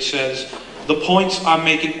David says. The points I'm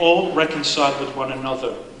making all reconcile with one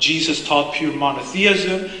another. Jesus taught pure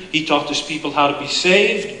monotheism. He taught his people how to be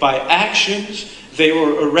saved by actions. They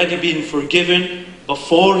were already being forgiven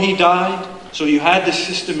before he died. So you had the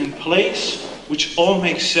system in place, which all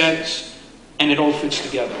makes sense, and it all fits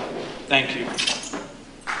together. Thank you.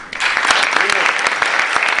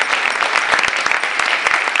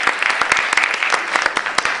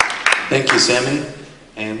 Thank you, Sami.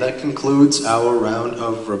 And that concludes our round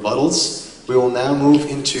of rebuttals. We will now move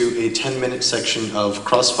into a 10-minute section of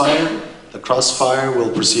crossfire. The crossfire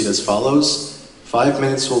will proceed as follows. 5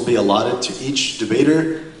 minutes will be allotted to each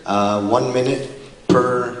debater, 1 minute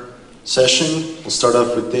per session. We'll start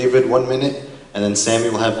off with David, 1 minute, and then Sami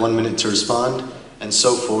will have 1 minute to respond, and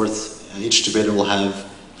so forth. Each debater will have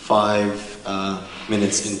 5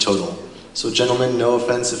 minutes in total. So gentlemen, no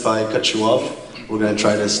offense if I cut you off. We're going to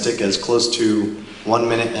try to stick as close to 1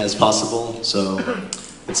 minute as possible, so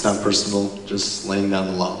it's not personal, just laying down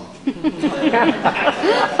the law.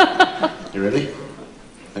 You ready?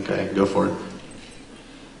 Okay, go for it.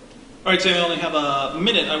 All right, Sam, I only have a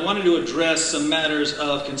minute. I wanted to address some matters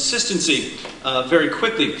of consistency very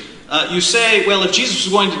quickly. You say, well, if Jesus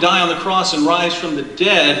was going to die on the cross and rise from the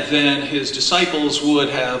dead, then his disciples would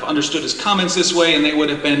have understood his comments this way and they would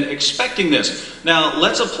have been expecting this. Now,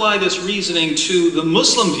 let's apply this reasoning to the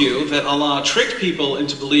Muslim view that Allah tricked people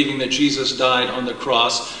into believing that Jesus died on the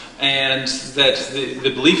cross and that the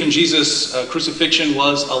belief in Jesus' crucifixion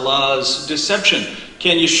was Allah's deception.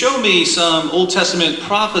 Can you show me some Old Testament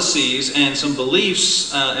prophecies and some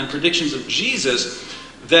beliefs and predictions of Jesus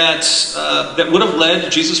that would have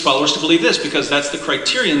led Jesus' followers to believe this? Because that's the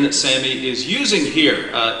criterion that Sami is using here.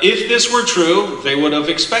 If this were true, they would have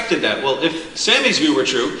expected that. Well, if Sami's view were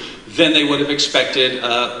true, then they would have expected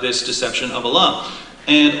this deception of Allah.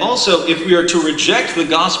 And also, if we are to reject the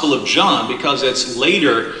Gospel of John because it's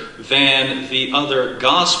later than the other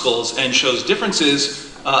Gospels and shows differences,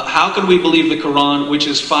 how can we believe the Quran, which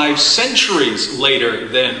is 5 centuries later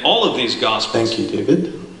than all of these Gospels? Thank you,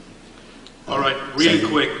 David. All right, really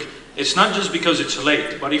quick. It's not just because it's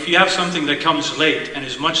late, but if you have something that comes late and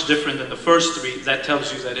is much different than the first 3, that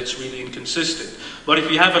tells you that it's really inconsistent. But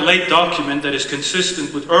if you have a late document that is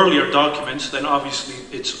consistent with earlier documents, then obviously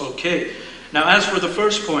it's okay. Now, as for the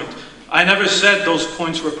first point, I never said those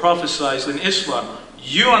points were prophesied in Islam.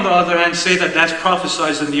 You, on the other hand, say that that's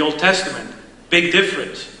prophesied in the Old Testament. Big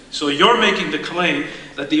difference. So you're making the claim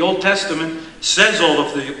that the Old Testament says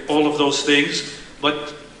all of those things,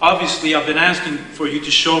 but obviously I've been asking for you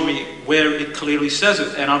to show me where it clearly says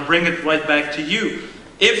it, and I'll bring it right back to you.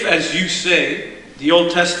 If, as you say, the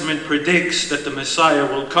Old Testament predicts that the Messiah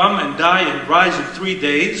will come and die and rise in 3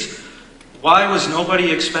 days, why was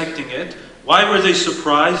nobody expecting it? Why were they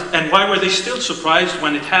surprised? And why were they still surprised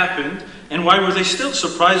when it happened? And why were they still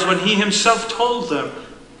surprised when he himself told them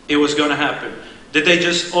it was going to happen? Did they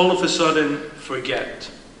just all of a sudden forget?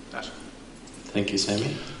 Thank you,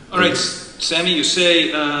 Sami. All right, Sami, you say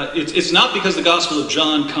it's not because the Gospel of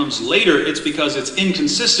John comes later, it's because it's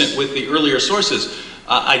inconsistent with the earlier sources.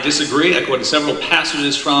 I disagree. I quoted several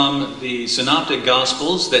passages from the Synoptic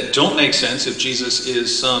Gospels that don't make sense if Jesus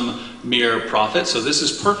is some mere prophet. So this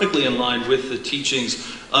is perfectly in line with the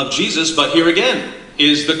teachings of Jesus. But here again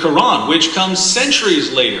is the Quran, which comes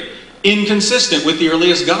centuries later, inconsistent with the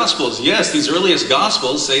earliest Gospels. Yes, these earliest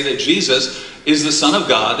Gospels say that Jesus is the Son of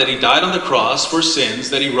God, that he died on the cross for sins,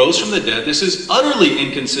 that he rose from the dead. This is utterly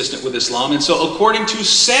inconsistent with Islam. And so according to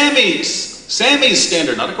Sami's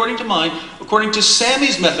standard, not according to mine, according to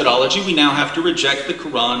Sami's methodology, we now have to reject the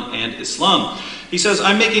Quran and Islam. He says,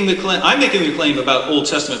 I'm making the claim about Old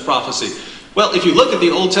Testament prophecy. Well, if you look at the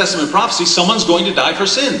Old Testament prophecy, someone's going to die for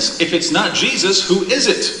sins. If it's not Jesus, who is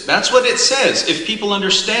it? That's what it says. If people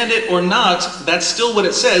understand it or not, that's still what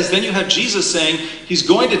it says. Then you have Jesus saying he's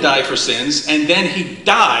going to die for sins, and then he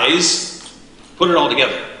dies. Put it all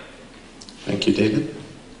together. Thank you, David.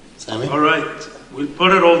 Sami? All right, we'll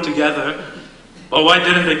put it all together. But why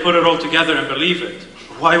didn't they put it all together and believe it?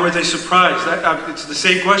 Why were they surprised? It's the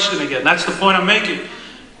same question again. That's the point I'm making.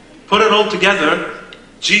 Put it all together.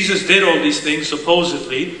 Jesus did all these things,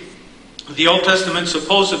 supposedly. The Old Testament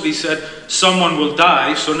supposedly said someone will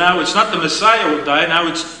die. So now it's not the Messiah will die. Now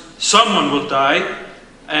it's someone will die.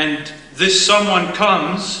 And this someone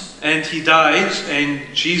comes and he dies. And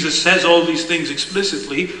Jesus says all these things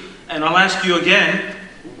explicitly. And I'll ask you again,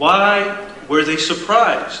 why were they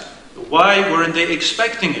surprised? Why weren't they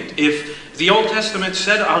expecting it? If the Old Testament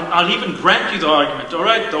said, I'll even grant you the argument. All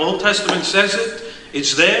right, the Old Testament says it.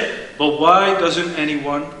 It's there. But why doesn't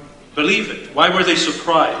anyone believe it? Why were they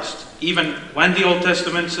surprised? Even when the Old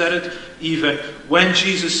Testament said it, even when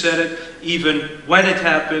Jesus said it, even when it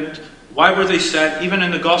happened, why were they sad? Even in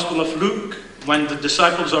the Gospel of Luke, when the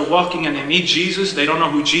disciples are walking and they meet Jesus, they don't know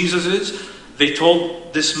who Jesus is. They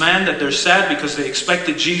told this man that they're sad because they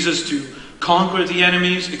expected Jesus to conquer the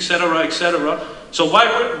enemies, etc., etc. So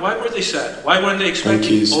why were they sad? Why weren't they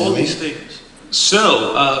expecting all these things?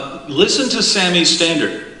 So, listen to Sami's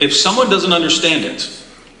standard. If someone doesn't understand it,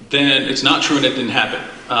 then it's not true and it didn't happen.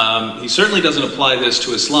 He certainly doesn't apply this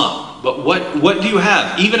to Islam. But what do you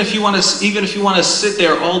have? Even if you want to sit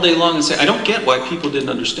there all day long and say, I don't get why people didn't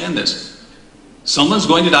understand this. Someone's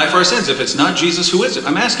going to die for our sins. If it's not Jesus, who is it?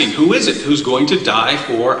 I'm asking, who is it who's going to die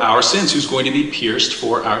for our sins? Who's going to be pierced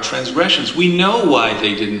for our transgressions? We know why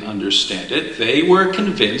they didn't understand it. They were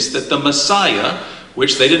convinced that the Messiah,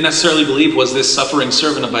 which they didn't necessarily believe was this suffering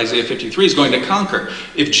servant of Isaiah 53, is going to conquer.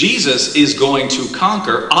 If Jesus is going to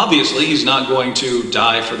conquer, obviously he's not going to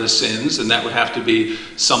die for the sins, and that would have to be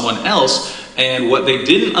someone else. And what they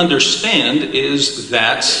didn't understand is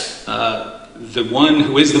that the one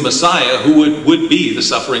who is the Messiah, who would be the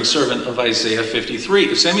suffering servant of Isaiah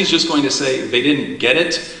 53. If Sammy's just going to say they didn't get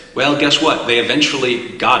it, well, guess what? They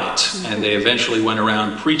eventually got it, and they eventually went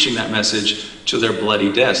around preaching that message to their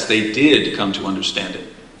bloody deaths. They did come to understand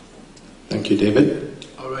it. Thank you, David.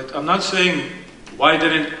 All right, I'm not saying why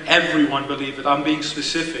didn't everyone believe it. I'm being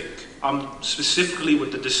specific. I'm specifically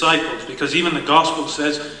with the disciples, because even the gospel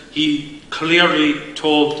says he clearly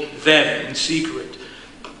told them in secret.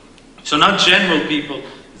 So not general people,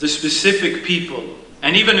 the specific people,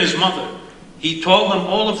 and even his mother. He told them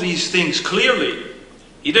all of these things clearly.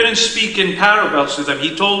 He didn't speak in parables to them.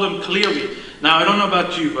 He told them clearly. Now, I don't know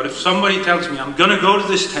about you, but if somebody tells me, I'm going to go to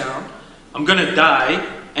this town, I'm going to die,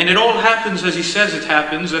 and it all happens as he says it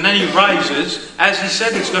happens, and then he rises as he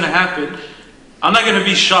said it's going to happen, I'm not going to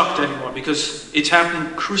be shocked anymore, because it's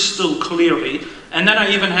happened crystal clearly. And then I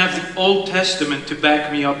even have the Old Testament to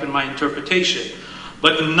back me up in my interpretation.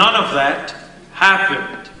 But none of that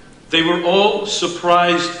happened. They were all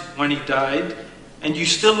surprised when he died, and you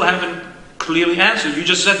still haven't clearly answered. You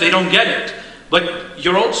just said they don't get it. But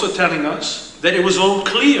you're also telling us that it was all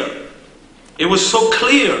clear. It was so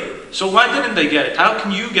clear. So why didn't they get it? How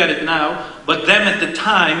can you get it now, but them at the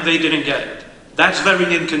time they didn't get it? That's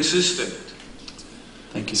very inconsistent.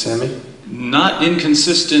 Thank you, Sami. Not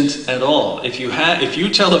inconsistent at all. If you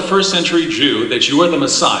tell a first century Jew that you are the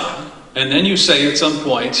Messiah, and then you say at some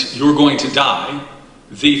point you're going to die,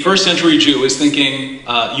 the first century Jew is thinking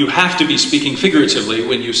you have to be speaking figuratively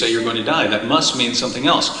when you say you're going to die. That must mean something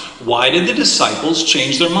else. Why did the disciples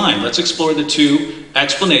change their mind? Let's explore the two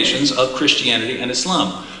explanations of Christianity and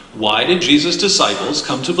Islam. Why did Jesus' disciples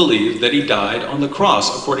come to believe that he died on the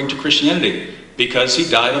cross according to Christianity? Because he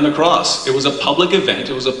died on the cross. It was a public event.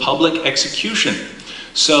 It was a public execution.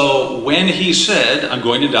 So when he said, I'm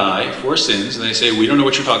going to die for sins, and they say, we don't know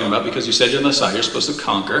what you're talking about because you said you're the Messiah, you're supposed to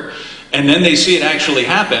conquer. And then they see it actually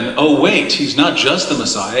happen. Oh, wait, he's not just the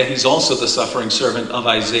Messiah, he's also the suffering servant of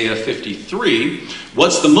Isaiah 53.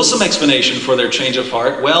 What's the Muslim explanation for their change of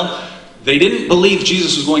heart? Well, they didn't believe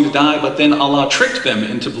Jesus was going to die, but then Allah tricked them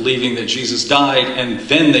into believing that Jesus died, and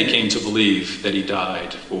then they came to believe that he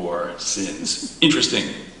died for sins.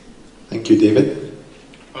 Interesting. Thank you, David.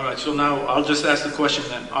 All right, so now I'll just ask the question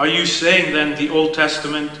then. Are you saying then the Old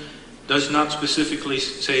Testament does not specifically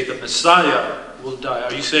say the Messiah will die?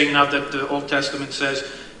 Are you saying now that the Old Testament says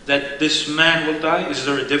that this man will die? Is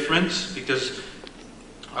there a difference? Because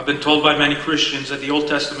I've been told by many Christians that the Old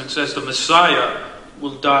Testament says the Messiah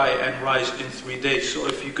will die and rise in 3 days. So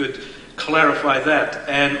if you could clarify that.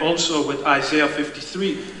 And also with Isaiah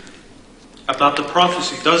 53, about the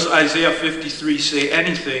prophecy. Does Isaiah 53 say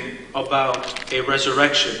anything about a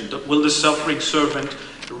resurrection? Will the suffering servant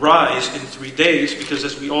rise in 3 days? Because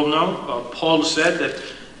as we all know, Paul said that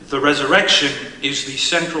the resurrection is the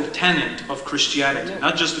central tenet of Christianity,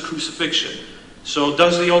 not just the crucifixion. So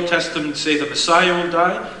does the Old Testament say the Messiah will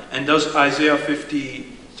die? And does Isaiah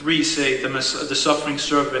 53 say the suffering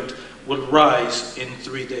servant will rise in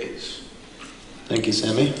 3 days? Thank you,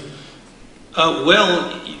 Sami.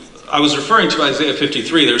 Well, I was referring to Isaiah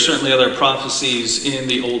 53. There are certainly other prophecies in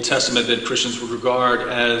the Old Testament that Christians would regard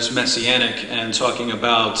as messianic and talking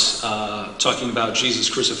about Jesus'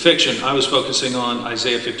 crucifixion. I was focusing on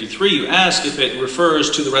Isaiah 53. You asked if it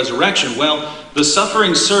refers to the resurrection. Well, the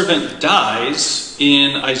suffering servant dies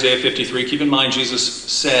in Isaiah 53. Keep in mind, Jesus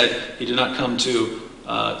said he did not come to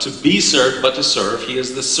be served, but to serve. He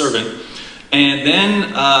is the servant. And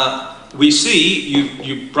then we see,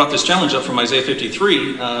 you brought this challenge up from Isaiah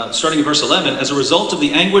 53, starting in verse 11, as a result of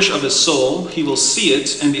the anguish of his soul, he will see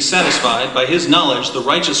it and be satisfied. By his knowledge, the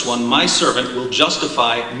righteous one, my servant, will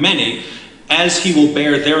justify many, as he will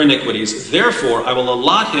bear their iniquities. Therefore, I will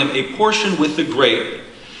allot him a portion with the great,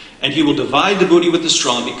 and he will divide the booty with the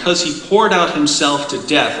strong, because he poured out himself to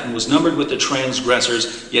death and was numbered with the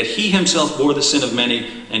transgressors, yet he himself bore the sin of many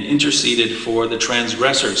and interceded for the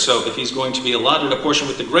transgressors. So if he's going to be allotted a portion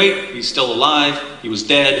with the great, he's still alive, he was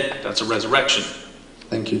dead, that's a resurrection.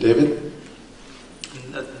 Thank you, David.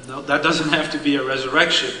 No, that doesn't have to be a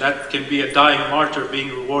resurrection. That can be a dying martyr being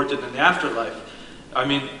rewarded in the afterlife. I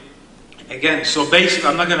mean, again, so basically,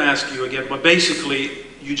 I'm not going to ask you again, but basically,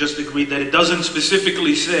 you just agreed that it doesn't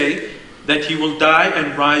specifically say that he will die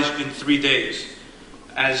and rise in 3 days.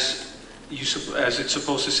 as it's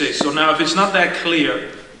supposed to say. So now if it's not that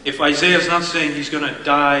clear, if Isaiah is not saying he's going to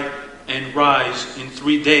die and rise in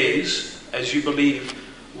 3 days, as you believe,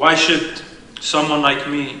 why should someone like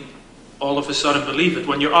me all of a sudden believe it,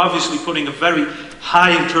 when you're obviously putting a very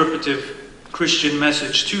high interpretive Christian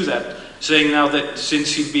message to that, saying now that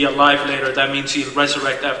since he'll be alive later, that means he'll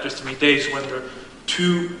resurrect after 3 days, when they're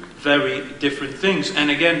two very different things. And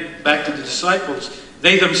again, back to the disciples,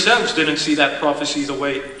 they themselves didn't see that prophecy the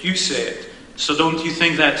way you say it. So don't you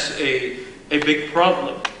think that's a big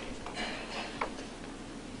problem?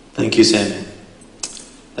 Thank you, Sami.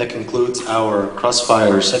 That concludes our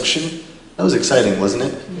crossfire section. That was exciting, wasn't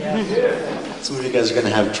it? Yeah. Some of you guys are going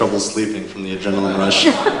to have trouble sleeping from the adrenaline rush.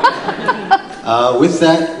 With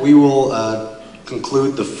that, we will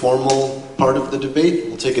conclude the formal part of the debate.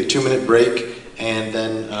 We'll take a 2-minute break and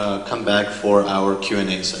then come back for our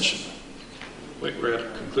Q&A session. Wait, we're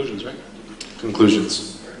at conclusions, right?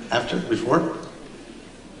 Conclusions. After? Before?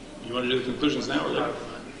 You want to do the conclusions now or later?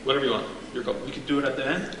 Whatever you want. Your call. We could do it at the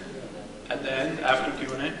end? At the end, after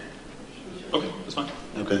Q&A? Okay, that's fine.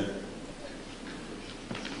 Okay.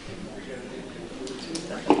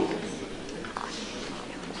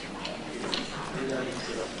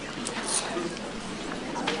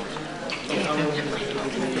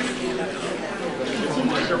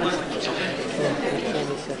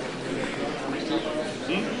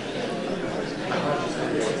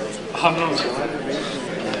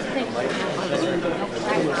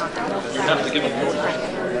 You have to give it more.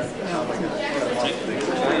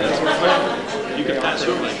 You can pass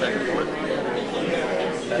your mic back and forth.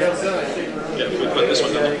 Yeah, we put this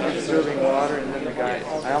one down. Serving water, and then the guy,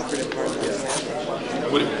 I offered it part of this.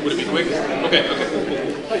 Would it be quick? Okay, cool.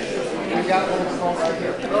 We got one phone right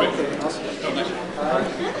here. Okay.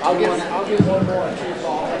 Oh, nice. I'll give one more.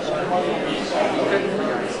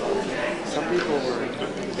 Some people were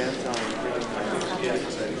bent on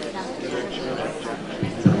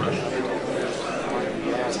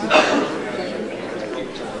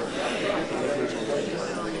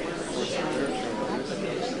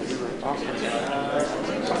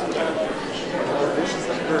this is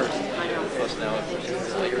the first. Plus now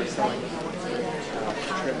you're selling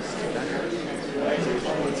trips to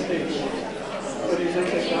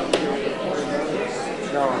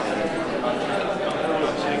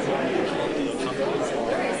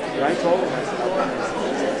But I told him, I said,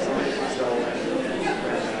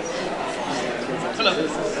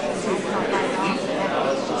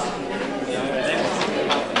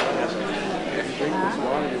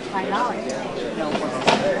 I know it.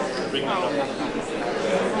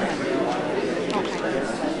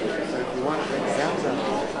 if you want to bring sounds up,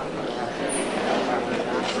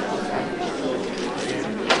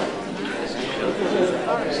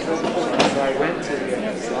 so I went to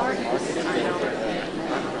the market.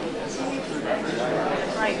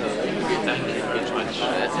 Right. Thank you very much.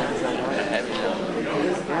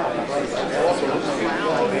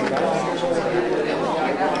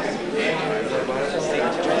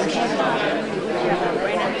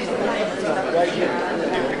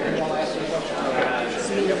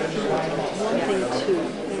 One thing too,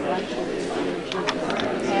 they like to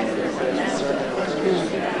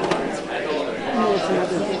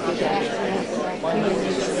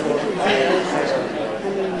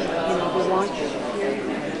the launch here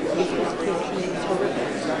because Christian is horrific.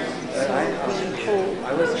 So being told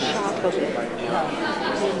the shock of it,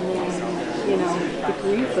 and then, the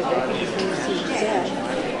grief of it because you see death,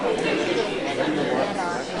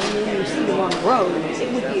 and then you see them on the road, it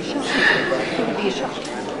would be a shock. It would be a shock.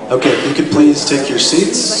 Okay, if you could please take your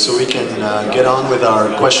seats so we can get on with our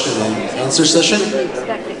question and answer session.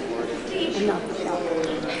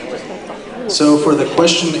 So for the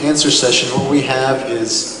question and answer session, what we have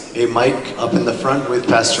is a mic up in the front with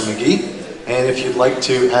Pastor McGee. And if you'd like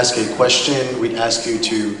to ask a question, we'd ask you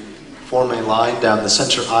to form a line down the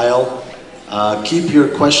center aisle. Keep your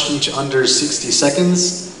question to under 60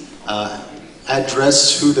 seconds.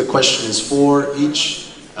 Address who the question is for. Each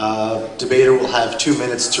debater will have 2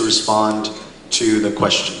 minutes to respond to the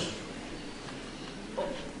question.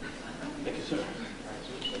 Thank you, sir.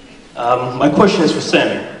 My question is for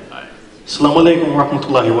Sami. Assalamu alaikum wa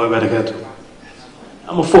rahmatullahi wa barakatuh.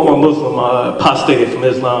 I'm a former Muslim, apostated from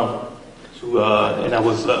Islam, and I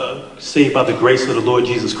was saved by the grace of the Lord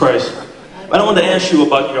Jesus Christ. But I want to ask you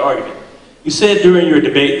about your argument. You said during your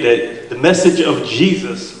debate that the message of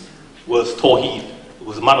Jesus was Tawheed, it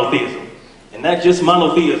was monotheism. And not just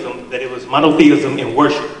monotheism, that it was monotheism in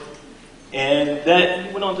worship. And that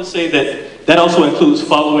you went on to say that that also includes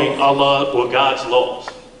following Allah or God's laws.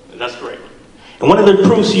 That's correct. And one of the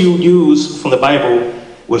proofs you used from the Bible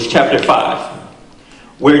was chapter 5,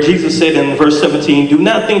 where Jesus said in verse 17, "Do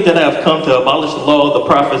not think that I have come to abolish the law of the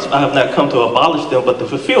prophets. I have not come to abolish them, but to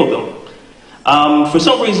fulfill them." For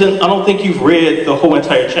some reason, I don't think you've read the whole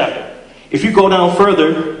entire chapter. If you go down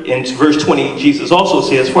further, in verse 20, Jesus also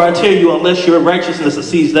says, "For I tell you, unless your righteousness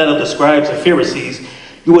exceeds that of the scribes and Pharisees,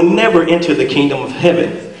 you will never enter the kingdom of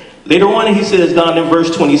heaven." Later on, he says down in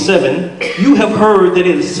verse 27, "You have heard that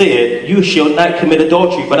it is said, you shall not commit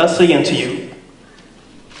adultery, but I say unto you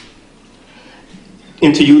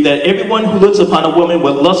that everyone who looks upon a woman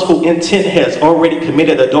with lustful intent has already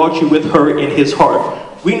committed adultery with her in his heart."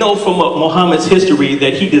 We know from Muhammad's history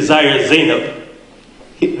that he desired Zainab,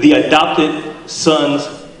 the adopted son's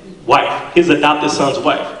wife, his adopted son's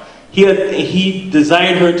wife. He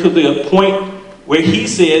desired her to the point where he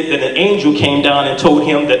said that an angel came down and told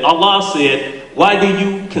him that Allah said, "Why do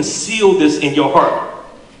you conceal this in your heart?"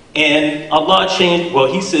 And Allah changed,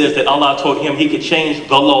 well, he says that Allah told him he could change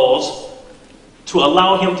the laws to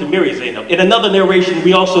allow him to marry Zainab. In another narration,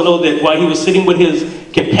 we also know that while he was sitting with his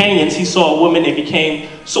companions, he saw a woman and became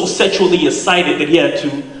so sexually excited that he had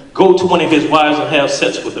to go to one of his wives and have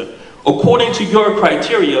sex with her. According to your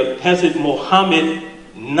criteria, hasn't Muhammad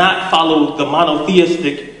not followed the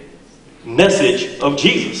monotheistic message of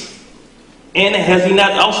Jesus? And has he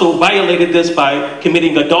not also violated this by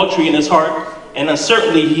committing adultery in his heart? And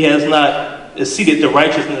certainly he has not exceeded the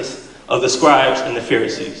righteousness of the scribes and the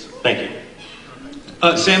Pharisees. Thank you.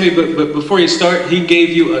 Sami, but before you start, he gave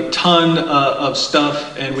you a ton of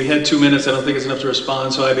stuff, and we had 2 minutes. I don't think it's enough to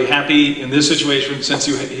respond, so I'd be happy in this situation, since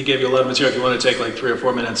he gave you a lot of material, if you want to take like 3 or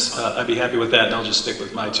 4 minutes, I'd be happy with that, and I'll just stick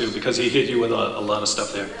with my 2, because he hit you with a lot of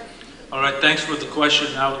stuff there. All right, thanks for the question.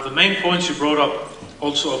 Now, the main points you brought up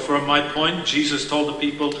also affirm my point. Jesus told the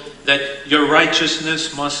people that your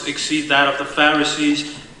righteousness must exceed that of the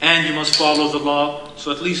Pharisees, and you must follow the law. So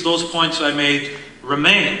at least those points I made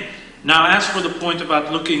remain. Now, as for the point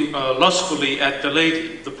about looking lustfully at the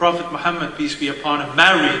lady, the Prophet Muhammad, peace be upon him,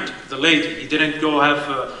 married the lady. He didn't go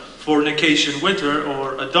have fornication with her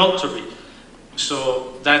or adultery.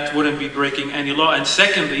 So that wouldn't be breaking any law. And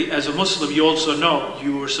secondly, as a Muslim, you also know,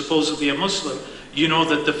 you were supposedly a Muslim, you know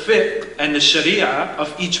that the fiqh and the sharia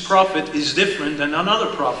of each prophet is different than another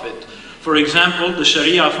prophet. For example, the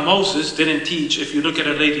sharia of Moses didn't teach if you look at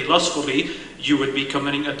a lady lustfully, you would be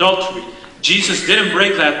committing adultery. Jesus didn't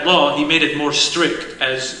break that law, he made it more strict,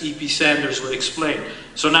 as E.P. Sanders would explain.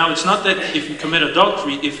 So now it's not that if you commit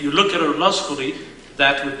adultery, if you look at her lustfully,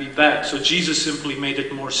 that would be bad. So Jesus simply made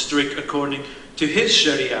it more strict according to his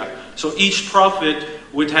sharia. So each prophet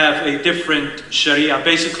would have a different sharia,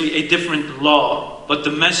 basically a different law, but the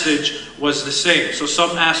message was the same. So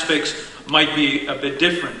some aspects might be a bit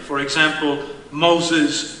different. For example,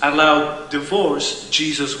 Moses allowed divorce,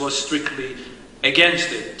 Jesus was strictly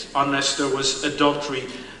against it, unless there was adultery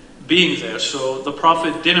being there. So the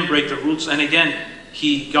prophet didn't break the rules, and again,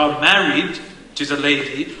 he got married to the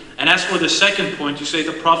lady. And as for the second point, you say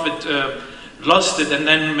the prophet lusted and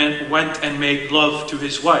then went and made love to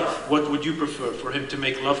his wife. What would you prefer, for him to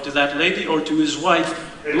make love to that lady or to his wife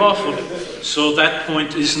lawfully? So that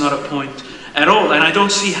point is not a point at all, and I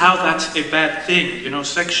don't see how that's a bad thing. You know,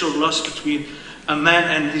 sexual lust between a man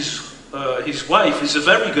and his wife is a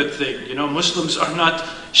very good thing. You know, Muslims are not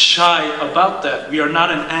shy about that. We are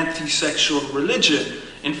not an anti-sexual religion.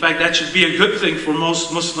 In fact, that should be a good thing for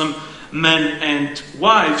most Muslim men and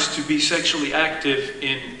wives to be sexually active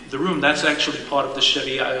in the room. That's actually part of the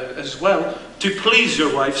Sharia as well, to please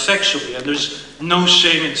your wife sexually, and there's no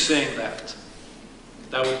shame in saying that.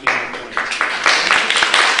 That would be my point.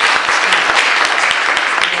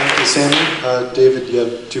 Thank you, Sami. David, you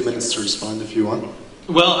have 2 minutes to respond if you want.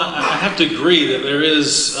 Well, I have to agree that there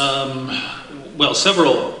is,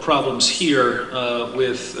 several problems here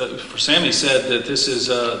for Sami said that this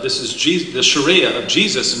is Jesus, the Sharia of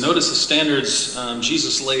Jesus, and notice the standards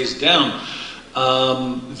Jesus lays down,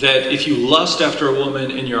 that if you lust after a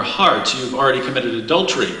woman in your heart, you've already committed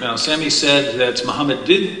adultery. Now, Sami said that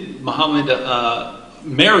Muhammad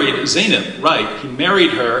married Zainab, right? He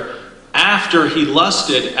married her after he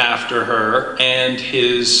lusted after her, and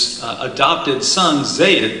his adopted son,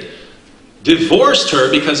 Zayd, divorced her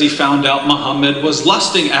because he found out Muhammad was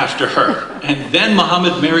lusting after her. And then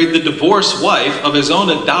Muhammad married the divorced wife of his own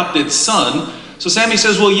adopted son. So Sami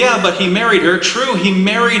says, well, yeah, but he married her. True, he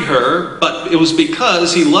married her, but it was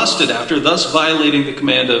because he lusted after her, thus violating the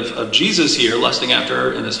command of Jesus here, lusting after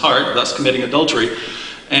her in his heart, thus committing adultery.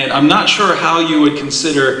 And I'm not sure how you would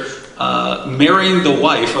consider marrying the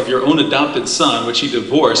wife of your own adopted son, which he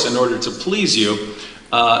divorced in order to please you,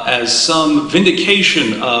 as some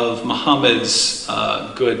vindication of Muhammad's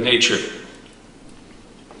good nature.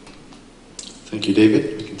 Thank you,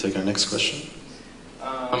 David. We can take our next question.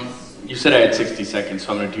 You said I had 60 seconds,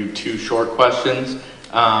 so I'm going to do 2 short questions.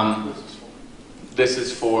 This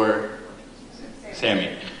is for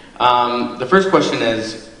Sami. The first question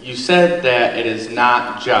is, you said that it is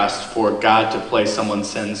not just for God to place someone's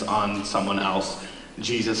sins on someone else,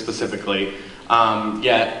 Jesus specifically.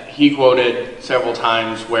 Yet he quoted several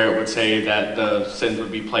times where it would say that the sins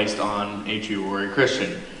would be placed on a Jew or a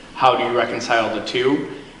Christian. How do you reconcile the two?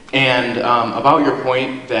 And about your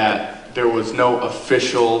point that there was no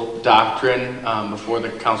official doctrine before the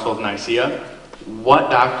Council of Nicaea, what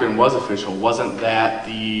doctrine was official? Wasn't that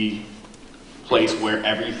the place where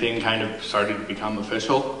everything kind of started to become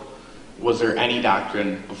official? Was there any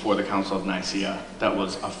doctrine before the Council of Nicaea that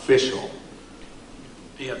was official?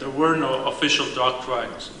 Yeah, there were no official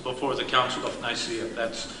doctrines before the Council of Nicaea.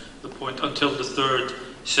 That's the point. Until the 3rd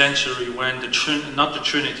century, when not the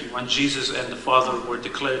Trinity, when Jesus and the Father were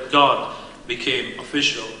declared God, became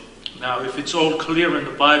official. Now, if it's all clear in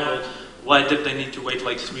the Bible, why did they need to wait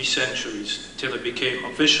like 3 centuries till it became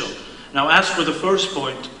official? Now, as for the first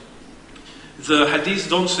point, the hadiths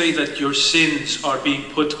don't say that your sins are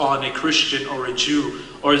being put on a Christian or a Jew,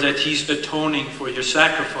 or that he's atoning for your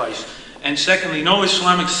sacrifice. And secondly, no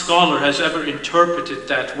Islamic scholar has ever interpreted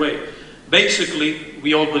that way. Basically,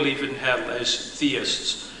 we all believe in hell as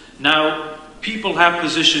theists. Now, people have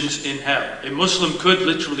positions in hell. A Muslim could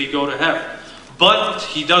literally go to hell, but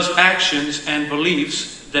he does actions and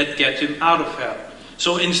beliefs that get him out of hell.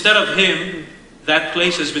 So instead of him, that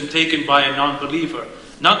place has been taken by a non-believer.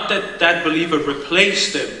 Not that that believer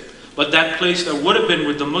replaced him, but that place that would have been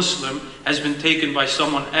with the Muslim has been taken by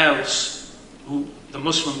someone else who the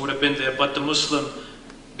Muslim would have been there, but the Muslim,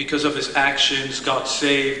 because of his actions, got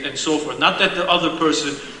saved and so forth. Not that the other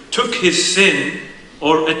person took his sin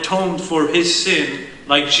or atoned for his sin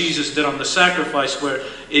like Jesus did on the sacrifice, where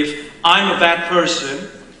if I'm a bad person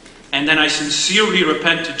and then I sincerely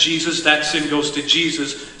repent to Jesus, that sin goes to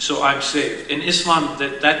Jesus, so I'm saved. In Islam,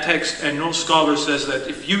 that text, and no scholar says that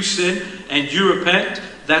if you sin and you repent,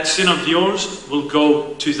 that sin of yours will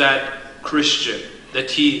go to that Christian, that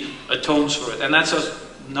he atones for it. And that's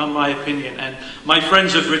not my opinion. And my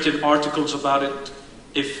friends have written articles about it.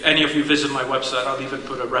 If any of you visit my website, I'll even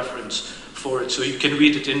put a reference for it, so you can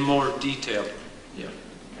read it in more detail. Yeah.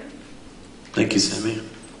 Thank you, Sami.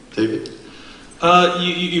 David?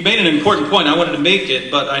 You made an important point. I wanted to make it,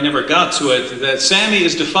 but I never got to it, that Sami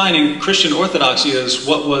is defining Christian orthodoxy as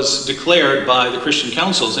what was declared by the Christian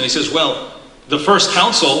councils. And he says, well, the first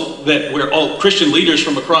council where all Christian leaders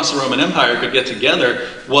from across the Roman Empire could get together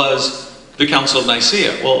was the Council of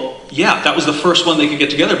Nicaea. Well, yeah, that was the first one they could get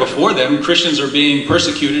together. Before them, Christians are being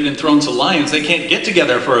persecuted and thrown to lions. They can't get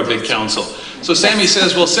together for a big council. So Sami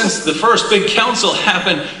says, well, since the first big council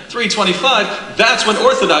happened 325, that's when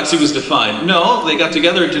orthodoxy was defined. No, they got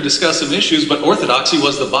together to discuss some issues, but orthodoxy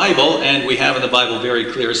was the Bible, and we have in the Bible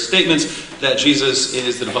very clear statements that Jesus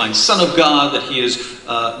is the divine Son of God, that he is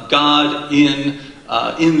God in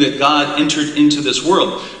that God entered into this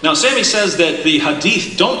world. Now, Sami says that the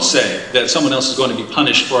hadith don't say that someone else is going to be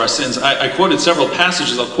punished for our sins. I quoted several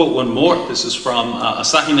passages. I'll quote one more. This is from a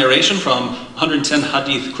Sahih narration from 110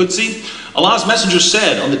 Hadith Qudsi. Allah's messenger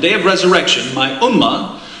said, on the day of resurrection, my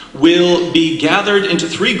ummah will be gathered into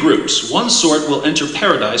 3 groups. One sort will enter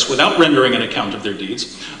paradise without rendering an account of their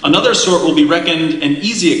deeds. Another sort will be reckoned an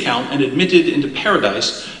easy account and admitted into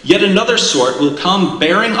paradise. Yet another sort will come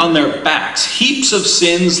bearing on their backs heaps of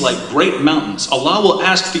sins like great mountains. Allah will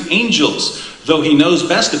ask the angels, though he knows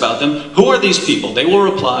best about them, who are these people? They will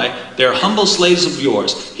reply, they're humble slaves of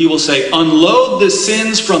yours. He will say, unload the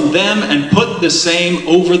sins from them and put the same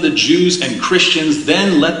over the Jews and Christians.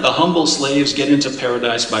 Then let the humble slaves get into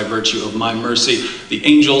paradise by virtue of my mercy. The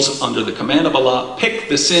angels, under the command of Allah, pick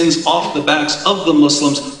the sins off the backs of the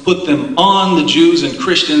Muslims, put them on the Jews and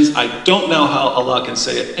Christians. I don't know how Allah can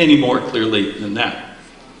say it any more clearly than that.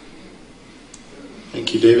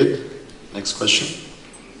 Thank you, David. Next question.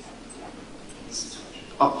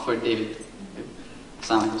 Oh, for David.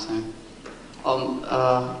 Sami.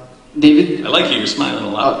 David. I like you. You're smiling a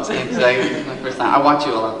lot. Oh, thanks. It's my first time. I watch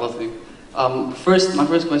you a lot, both of you. My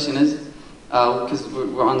first question is, because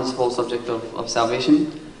we're on this whole subject of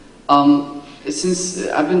salvation. Since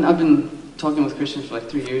I've been talking with Christians for like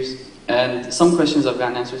 3 years, and some questions I've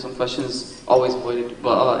gotten answered, some questions always avoided.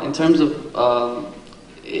 But in terms of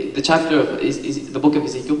the chapter of the book of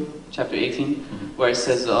Ezekiel, chapter 18, where it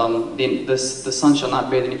says, the son shall not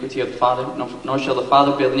bear the iniquity of the father, nor shall the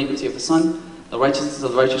father bear the iniquity of the son. The righteousness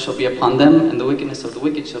of the righteous shall be upon them, and the wickedness of the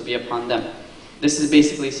wicked shall be upon them. This is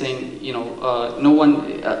basically saying,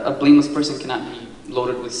 a blameless person cannot be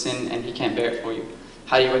loaded with sin, and he can't bear it for you.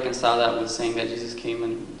 How do you reconcile that with saying that Jesus came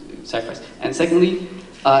and sacrificed? And secondly,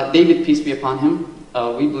 David, peace be upon him,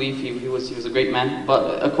 we believe he was a great man,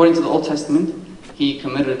 but according to the Old Testament, he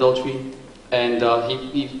committed adultery, and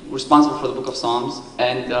he responsible for the book of Psalms,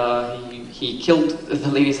 and he killed the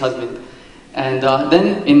lady's husband. And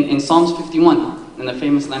then in Psalms 51, in the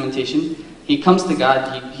famous lamentation, he comes to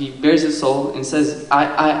God, he bears his soul and says,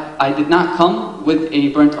 I did not come with a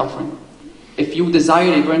burnt offering. If you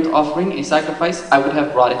desired a burnt offering, a sacrifice, I would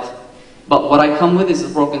have brought it. But what I come with is a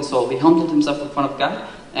broken soul. He humbled himself in front of God,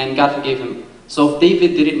 and God forgave him. So if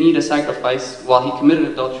David didn't need a sacrifice while he committed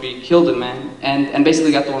adultery, killed a man, and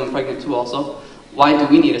basically got the woman pregnant too also, why do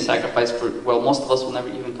we need a sacrifice for, well, most of us will never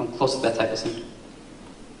even come close to that type of sin.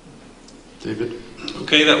 David?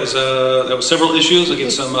 Okay, that was several issues. I'll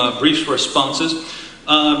give some brief responses.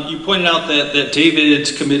 You pointed out that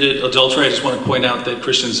David committed adultery. I just want to point out that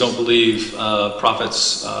Christians don't believe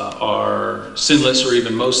prophets are sinless or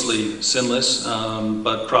even mostly sinless,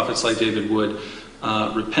 but prophets like David would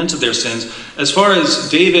repent of their sins. As far as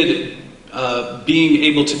David being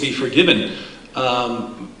able to be forgiven,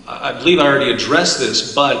 I believe I already addressed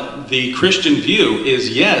this, but the Christian view is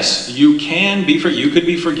yes, you could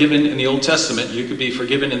be forgiven in the Old Testament, you could be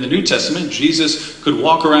forgiven in the New Testament. Jesus could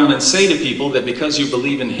walk around and say to people that because you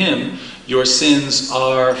believe in him, your sins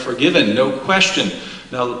are forgiven, no question.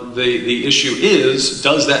 Now the issue is,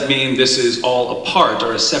 does that mean this is all a part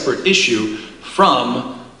or a separate issue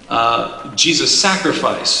from Jesus'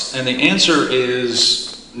 sacrifice? And the answer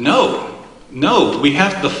is no. No, we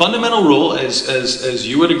have the fundamental rule, as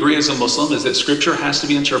you would agree as a Muslim, is that Scripture has to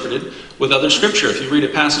be interpreted with other Scripture. If you read a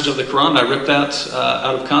passage of the Quran, I rip that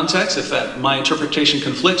out of context. If my interpretation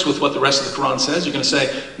conflicts with what the rest of the Quran says, you're going to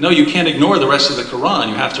say, no, you can't ignore the rest of the Quran.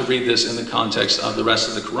 You have to read this in the context of the rest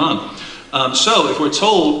of the Quran. So if we're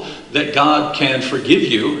told that God can forgive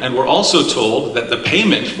you, and we're also told that the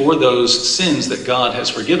payment for those sins that God has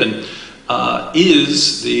forgiven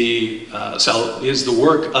is the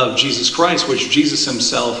work of Jesus Christ, which Jesus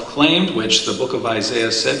himself claimed, which the book of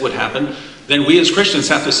Isaiah said would happen, then we as Christians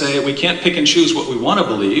have to say we can't pick and choose what we want to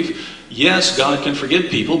believe. Yes, God can forgive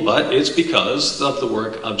people, but it's because of the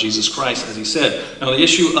work of Jesus Christ, as he said. Now, the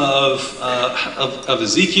issue of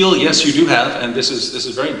Ezekiel, yes, you do have, and this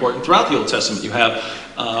is very important. Throughout the Old Testament, you have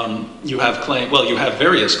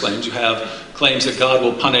various claims. You have claims that God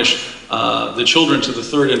will punish the children to the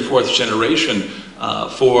third and fourth generation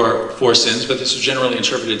for sins, but this is generally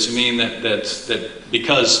interpreted to mean that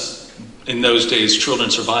because in those days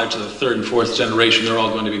children survived to the third and fourth generation, they're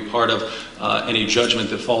all going to be part of any judgment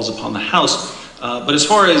that falls upon the house. But as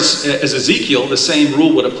far as Ezekiel, the same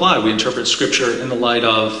rule would apply. We interpret Scripture in the light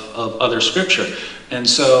of other Scripture. And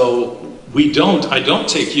so I don't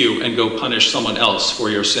take you and go punish someone else for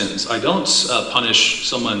your sins. I don't punish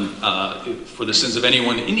someone for the sins of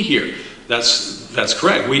anyone in here. That's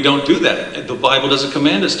correct. We don't do that. The Bible doesn't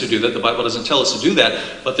command us to do that. The Bible doesn't tell us to do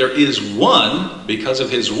that. But there is one, because of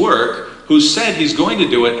his work, who said he's going to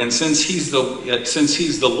do it. And since he's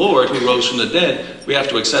the Lord who rose from the dead, we have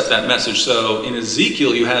to accept that message. So in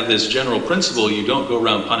Ezekiel, you have this general principle: you don't go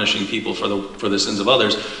around punishing people for the sins of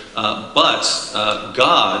others. But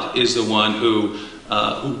God is the one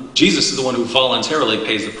Jesus is the one who voluntarily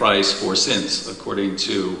pays the price for sins, according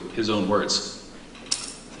to his own words.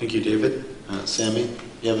 Thank you, David. Sami,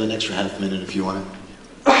 you have an extra half minute if you want it.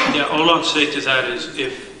 Yeah, all I'll say to that is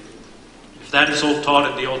if that is all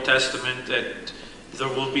taught in the Old Testament, that there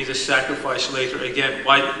will be the sacrifice later, again,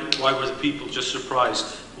 why were the people just surprised?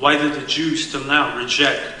 Why did the Jews till now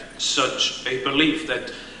reject such a belief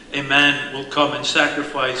that a man will come and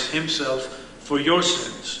sacrifice himself for your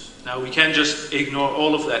sins? Now, we can't just ignore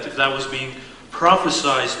all of that. If that was being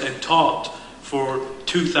prophesied and taught for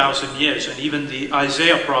 2,000 years, and even the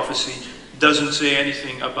Isaiah prophecy doesn't say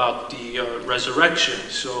anything about the resurrection,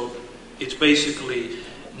 so it's basically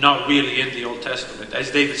not really in the Old Testament. As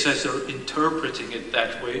David says, they're interpreting it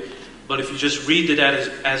that way, but if you just read it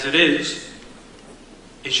as it is,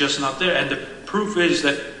 it's just not there. And the proof is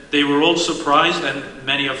that they were all surprised, and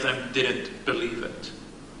many of them didn't believe it.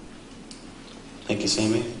 Thank you,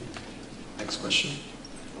 Sami. Next question.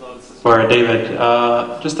 For David,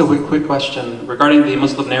 just a quick question regarding the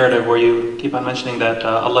Muslim narrative where you keep on mentioning that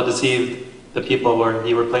Allah deceived the people, where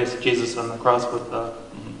he replaced Jesus on the cross with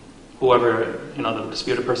whoever the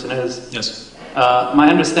disputed person is. Yes. My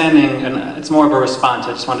understanding, and it's more of a response,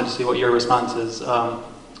 I just wanted to see what your response is.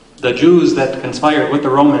 The Jews that conspired with the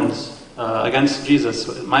Romans against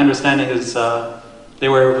Jesus, my understanding is they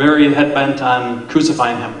were very head-bent on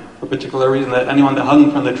crucifying him for a particular reason, that anyone that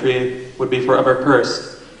hung from the tree would be forever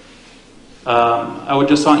cursed. I would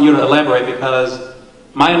just want you to elaborate, because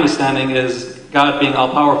my understanding is God being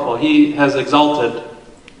all-powerful, he has exalted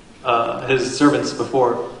his servants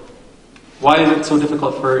before. Why is it so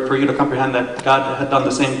difficult for you to comprehend that God had done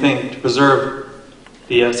the same thing to preserve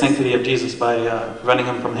the sanctity of Jesus by preventing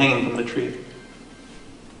him from hanging from the tree?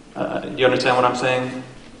 Do you understand what I'm saying?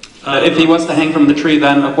 If he was to hang from the tree,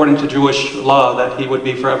 then according to Jewish law, that he would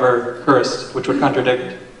be forever cursed, which would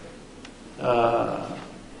contradict,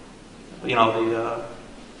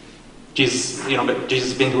 Jesus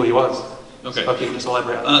being who he was. Okay. So if you can just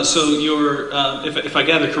elaborate. So your, if I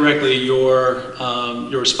gather correctly, your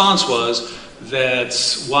response was that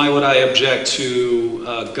why would I object to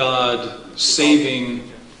God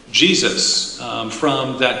saving Jesus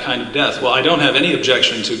from that kind of death? Well, I don't have any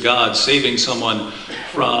objection to God saving someone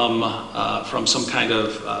from some kind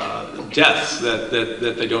of death that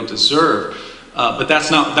they don't deserve. But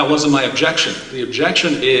that wasn't my objection. The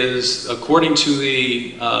objection is, according to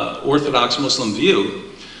the Orthodox Muslim view,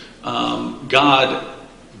 God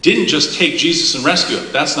didn't just take Jesus and rescue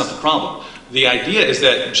him. That's not the problem. The idea is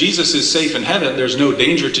that Jesus is safe in heaven. There's no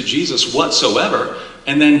danger to Jesus whatsoever.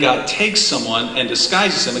 And then God takes someone and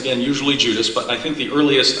disguises him, again, usually Judas, but I think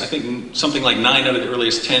something like 9 out of the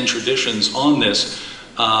earliest 10 traditions on this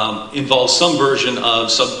involves some version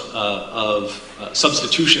of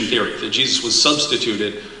substitution theory, that Jesus was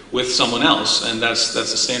substituted with someone else. And that's the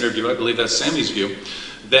standard view. I believe that's Sami's view.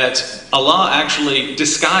 That Allah actually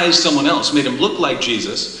disguised someone else, made him look like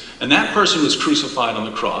Jesus, and that person was crucified on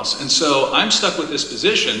the cross. And so I'm stuck with this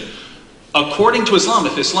position. According to Islam,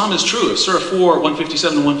 if Islam is true, if Surah 4,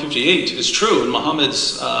 157 and 158 is true, and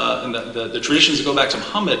Muhammad's, and the traditions that go back to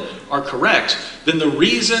Muhammad are correct, then the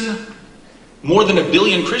reason more than 1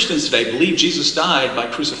 billion Christians today believe Jesus died by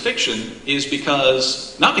crucifixion is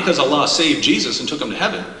not because Allah saved Jesus and took him to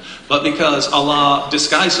heaven, but because Allah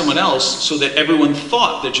disguised someone else so that everyone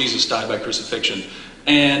thought that Jesus died by crucifixion.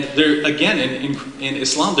 And there, again, in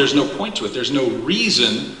Islam, there's no point to it. There's no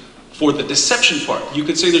reason for the deception part. You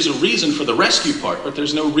could say there's a reason for the rescue part, but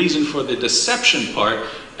there's no reason for the deception part.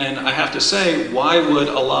 And I have to say, why would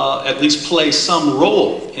Allah at least play some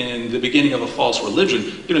role in the beginning of a false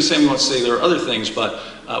religion? Sami wants to say there are other things, but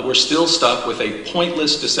we're still stuck with a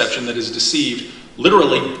pointless deception that has deceived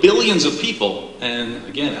literally billions of people, and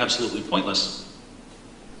again, absolutely pointless.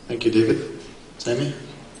 Thank you, David. Sami?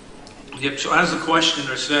 Yep, so as the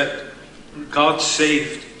questioner said, God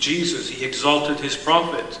saved Jesus. He exalted his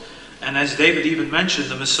prophet. And as David even mentioned,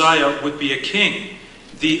 the Messiah would be a king.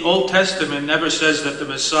 The Old Testament never says that the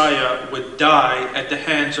Messiah would die at the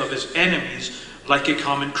hands of his enemies like a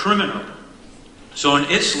common criminal. So in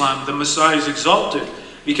Islam, the Messiah is exalted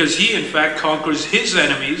because he in fact conquers his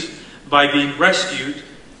enemies by being rescued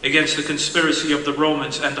against the conspiracy of the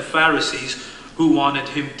Romans and the Pharisees who wanted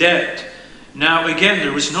him dead. Now again,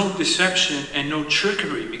 there was no deception and no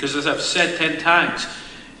trickery, because as I've said 10 times,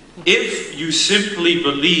 if you simply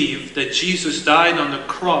believe that Jesus died on the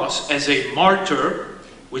cross as a martyr,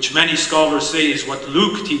 which many scholars say is what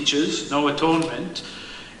Luke teaches, no atonement,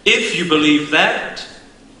 if you believe that,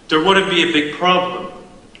 there wouldn't be a big problem.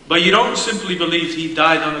 But you don't simply believe he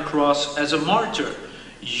died on the cross as a martyr.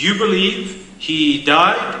 You believe he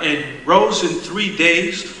died and rose in 3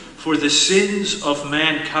 days for the sins of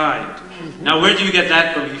mankind. Now, where do you get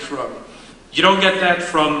that belief from? You don't get that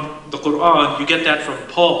from the Quran, you get that from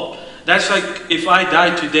Paul. That's like if I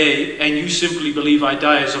die today and you simply believe I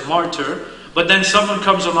die as a martyr, but then someone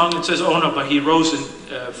comes along and says, oh no, but he rose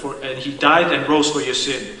and he died and rose for your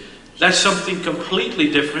sin. That's something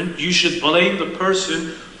completely different. You should blame the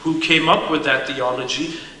person who came up with that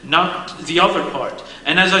theology, not the other part.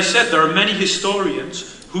 And as I said, there are many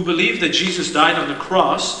historians who believe that Jesus died on the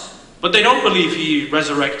cross, but they don't believe he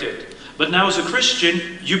resurrected. But now as a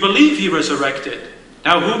Christian, you believe he resurrected.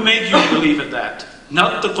 Now who made you believe in that?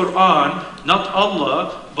 Not the Quran, not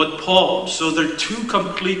Allah, but Paul. So they're two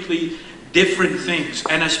completely different things.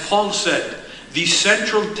 And as Paul said, the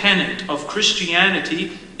central tenet of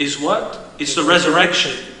Christianity is what? It's the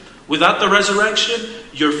resurrection. Without the resurrection,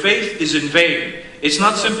 your faith is in vain. It's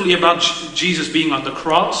not simply about Jesus being on the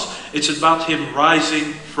cross. It's about him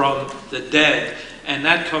rising from the dead. And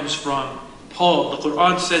that comes from Paul. The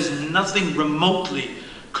Quran says nothing remotely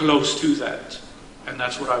close to that. And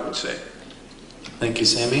that's what I would say. Thank you,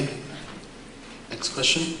 Sami. Next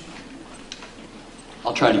question.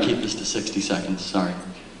 I'll try to keep this to 60 seconds, sorry.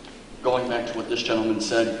 Going back to what this gentleman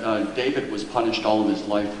said, David was punished all of his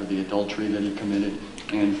life for the adultery that he committed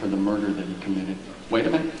and for the murder that he committed. Wait a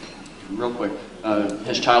minute, real quick.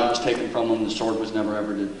 His child was taken from him. The sword was never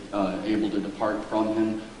ever able to depart from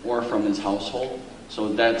him or from his household.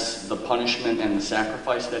 So that's the punishment and the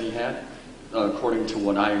sacrifice that he had, according to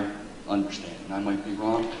what I understand. And I might be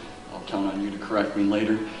wrong. I'll count on you to correct me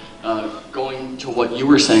later. going to what you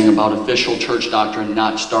were saying about official church doctrine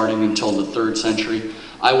not starting until the 3rd century,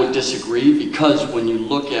 I would disagree, because when you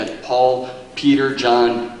look at Paul, Peter,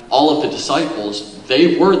 John, all of the disciples,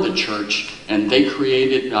 they were the church, and they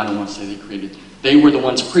created, I don't want to say they created, they were the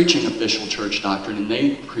ones preaching official church doctrine, and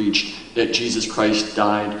they preached that Jesus Christ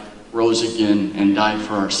died, rose again, and died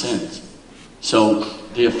for our sins. So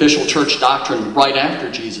the official church doctrine right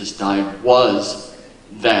after Jesus died was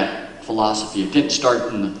that philosophy. It didn't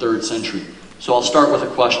start in the 3rd century. So I'll start with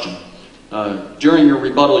a question. During your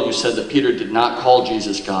rebuttal, you said that Peter did not call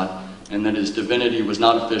Jesus God, and that his divinity was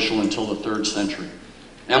not official until the 3rd century.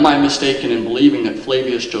 Am I mistaken in believing that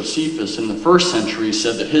Flavius Josephus in the 1st century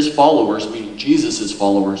said that his followers, meaning Jesus'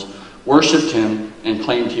 followers, worshipped him and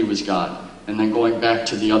claimed he was God? And then going back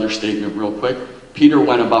to the other statement real quick, Peter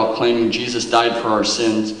went about claiming Jesus died for our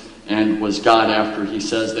sins and was God after he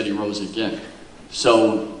says that he rose again.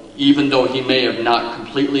 So even though he may have not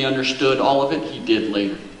completely understood all of it, he did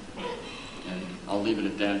later. And I'll leave it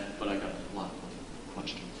at that, but I got a lot of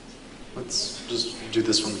questions. Let's just do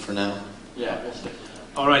this one for now. Yeah, we'll see.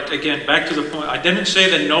 All right, again, back to the point. I didn't say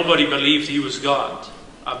that nobody believed he was God.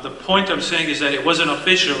 The point I'm saying is that it wasn't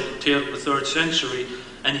official till the 3rd century,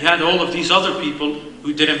 and you had all of these other people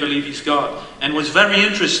who didn't believe he's God. And what's very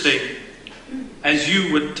interesting, as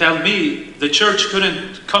you would tell me, the church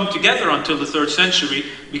couldn't come together until the 3rd century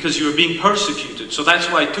because you were being persecuted. So that's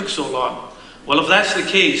why it took so long. Well, if that's the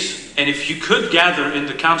case, and if you could gather in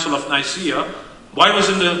the Council of Nicaea, why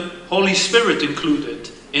wasn't the Holy Spirit included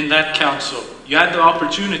in that council? You had the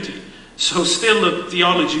opportunity. So still the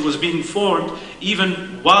theology was being formed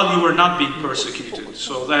even while you were not being persecuted.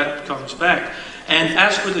 So that comes back. And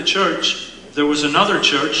as for the church, there was another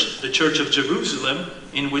church, the Church of Jerusalem,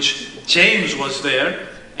 in which James was there.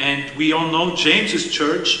 And we all know James's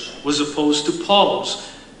church was opposed to Paul's.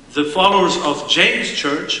 The followers of James'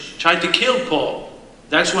 church tried to kill Paul.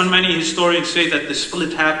 That's when many historians say that the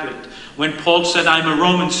split happened. When Paul said, "I'm a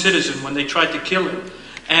Roman citizen," when they tried to kill him.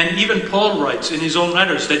 And even Paul writes in his own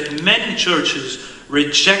letters that many churches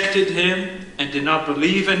rejected him and did not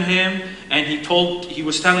believe in him. And he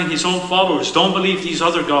was telling his own followers, don't believe these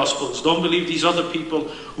other gospels. Don't believe these other people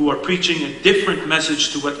who are preaching a different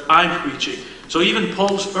message to what I'm preaching. So even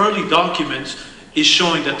Paul's early documents is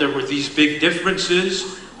showing that there were these big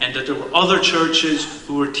differences and that there were other churches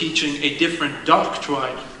who were teaching a different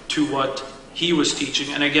doctrine to what he was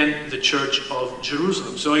teaching. And again, the Church of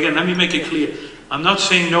Jerusalem. So again, let me make it clear. I'm not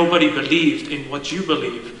saying nobody believed in what you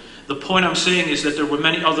believe. The point I'm saying is that there were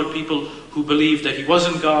many other people who believed that he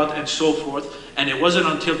wasn't God and so forth. And it wasn't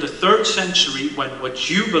until the 3rd century when what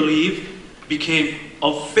you believe became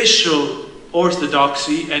official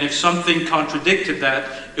orthodoxy. And if something contradicted that,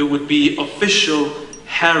 it would be official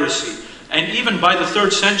heresy. And even by the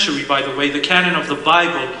 3rd century, by the way, the canon of the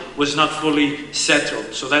Bible was not fully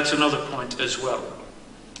settled. So that's another point as well.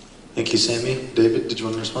 Thank you, Sami. David, did you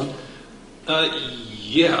want to respond?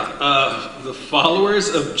 The followers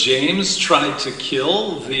of James tried to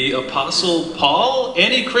kill the Apostle Paul.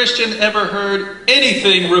 Any Christian ever heard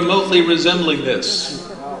anything remotely resembling this?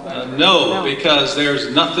 No, because there's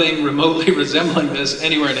nothing remotely resembling this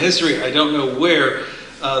anywhere in history. I don't know where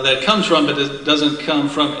that comes from, but it doesn't come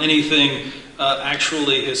from anything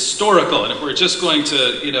actually historical. And if we're just going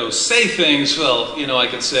to, say things, well, I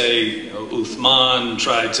could say, Uthman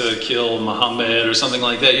tried to kill Muhammad or something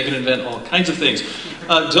like that. You can invent all kinds of things.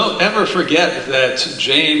 Don't ever forget that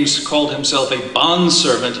James called himself a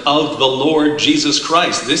bondservant of the Lord Jesus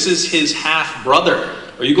Christ. This is his half-brother.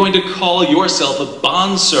 Are you going to call yourself a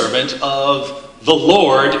bondservant of the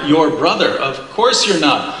Lord, your brother? Of course you're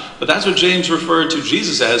not. But that's what James referred to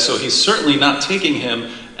Jesus as, so he's certainly not taking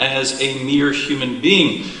him as a mere human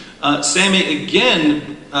being. Sami,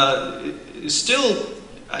 again, is still,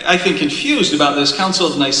 I think, confused about this Council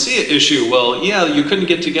of Nicaea issue. Well, yeah, you couldn't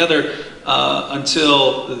get together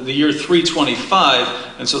until the year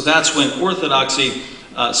 325, and so that's when Orthodoxy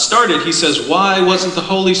started. He says, why wasn't the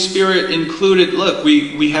Holy Spirit included? Look,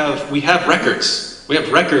 we have records. We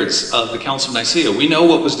have records of the Council of Nicaea. We know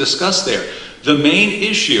what was discussed there. The main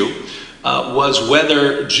issue was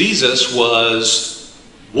whether Jesus was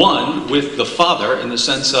one with the Father in the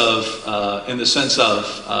sense of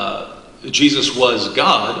Jesus was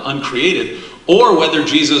God, uncreated, or whether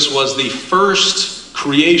Jesus was the first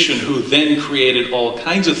creation who then created all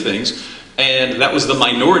kinds of things. And that was the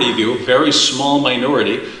minority view, very small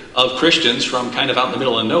minority of Christians from kind of out in the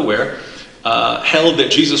middle of nowhere, held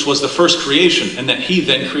that Jesus was the first creation and that he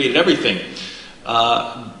then created everything.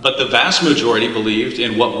 But the vast majority believed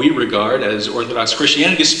in what we regard as Orthodox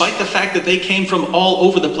Christianity, despite the fact that they came from all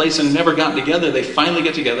over the place and never got together. They finally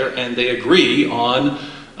get together and they agree on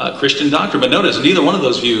Christian doctrine. But notice, neither one of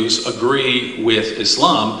those views agree with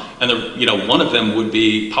Islam, and one of them would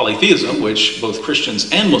be polytheism, which both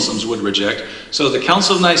Christians and Muslims would reject. So the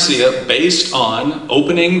Council of Nicaea, based on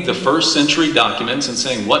opening the first century documents and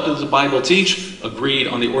saying, what does the Bible teach, agreed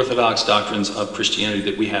on the orthodox doctrines of Christianity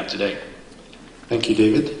that we have today. Thank you,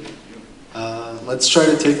 David. Let's try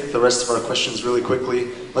to take the rest of our questions really quickly.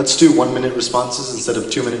 Let's do 1-minute responses instead of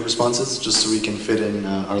 2-minute responses, just so we can fit in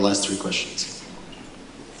our last 3 questions.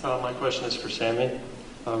 My question is for Sami,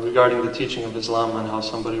 regarding the teaching of Islam on how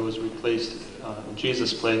somebody was replaced in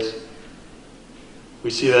Jesus' place. We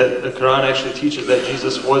see that the Quran actually teaches that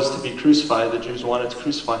Jesus was to be crucified. The Jews wanted to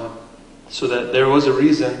crucify him. So that there was a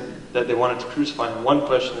reason that they wanted to crucify him. One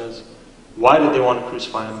question is, why did they want to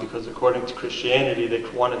crucify him? Because according to Christianity, they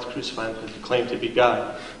wanted to crucify him because he claimed to be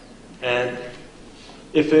God. And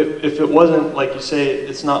if it wasn't, like you say,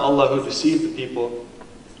 it's not Allah who deceived the people.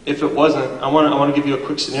 If it wasn't, I want to give you a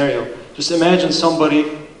quick scenario. Just imagine somebody,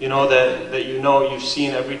 that you've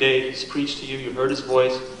seen every day. He's preached to you, you've heard his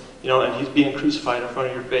voice, and he's being crucified in front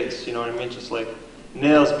of your face. You know what I mean? Just like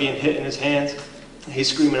nails being hit in his hands, and he's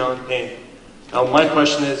screaming out in pain. Now, my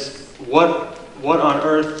question is, what on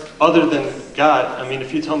earth, other than God? I mean,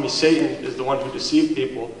 if you tell me Satan is the one who deceived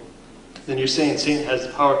people, then you're saying Satan has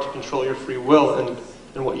the power to control your free will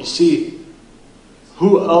and what you see.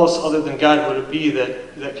 Who else other than God would it be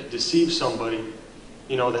that could deceive somebody,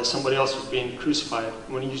 that somebody else was being crucified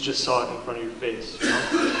when you just saw it in front of your face?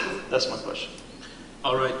 That's my question.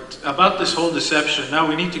 All right. About this whole deception, now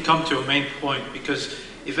we need to come to a main point, because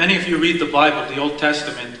if any of you read the Bible, the Old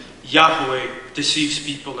Testament, Yahweh deceives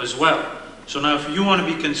people as well. So now if you want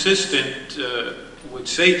to be consistent with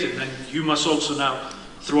Satan, then you must also now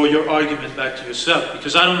throw your argument back to yourself.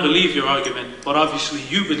 Because I don't believe your argument, but obviously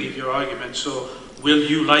you believe your argument. So will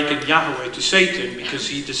you liken Yahweh to Satan because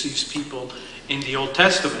he deceives people in the Old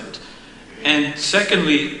Testament? And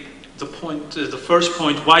secondly, the first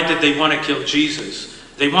point, why did they want to kill Jesus?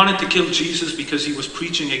 They wanted to kill Jesus because he was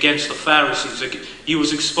preaching against the Pharisees. He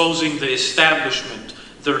was exposing the establishment,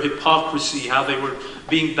 their hypocrisy, how they were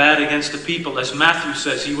being bad against the people. As Matthew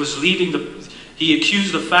says, he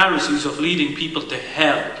accused the Pharisees of leading people to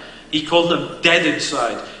hell. He called them dead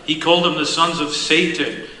inside. He called them the sons of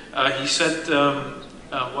Satan. He said,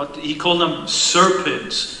 he called them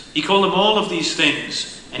serpents. He called them all of these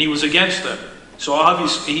things, and he was against them. So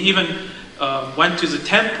obviously, he even went to the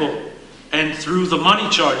temple and threw the money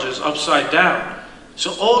charges upside down.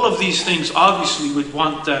 So all of these things obviously would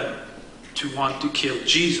want them to want to kill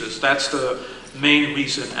Jesus. That's the main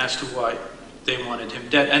reason as to why they wanted him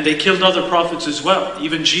dead. And they killed other prophets as well.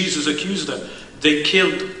 Even Jesus accused them. They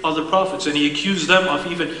killed other prophets, and he accused them of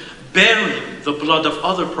even bearing the blood of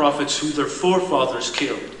other prophets who their forefathers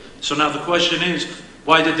killed. So now the question is,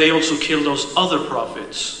 why did they also kill those other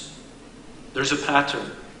prophets? There's a pattern.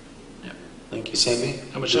 Yeah. Thank you, Sami.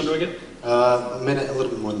 How much time do I get? A minute, a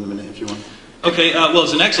little bit more than a minute if you want. Okay, well,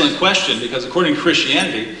 it's an excellent question, because according to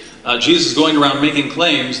Christianity, Jesus is going around making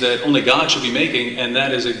claims that only God should be making, and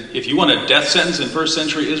that is, if you want a death sentence in first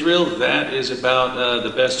century Israel, that is about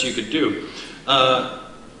the best you could do.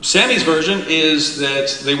 Sami's version is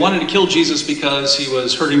that they wanted to kill Jesus because he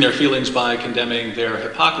was hurting their feelings by condemning their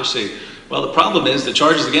hypocrisy. Well, the problem is the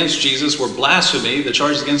charges against Jesus were blasphemy. The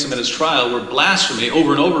charges against him in his trial were blasphemy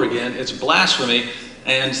over and over again. It's blasphemy,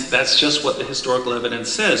 and that's just what the historical evidence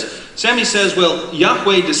says. Sami says, well,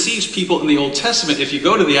 Yahweh deceives people in the Old Testament. If you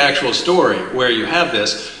go to the actual story where you have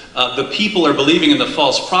this, the people are believing in the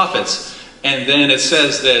false prophets, and then it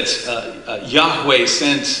says that Yahweh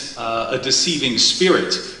sent a deceiving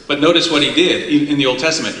spirit. But notice what he did in the Old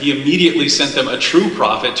Testament. He immediately sent them a true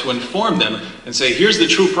prophet to inform them and say, here's the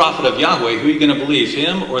true prophet of Yahweh. Who are you going to believe,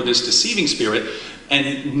 him or this deceiving spirit?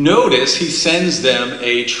 And notice he sends them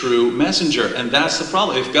a true messenger. And that's the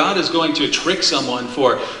problem. If God is going to trick someone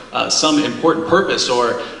for some important purpose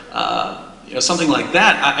or something like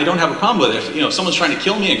that, I don't have a problem with it. If someone's trying to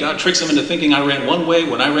kill me and God tricks them into thinking I ran one way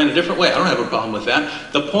when I ran a different way, I don't have a problem with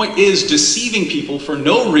that. The point is deceiving people for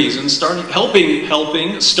no reason,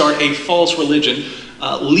 helping start a false religion,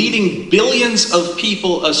 leading billions of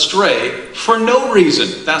people astray for no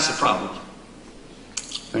reason. That's the problem.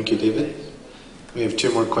 Thank you, David. We have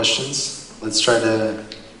 2 more questions. Let's try to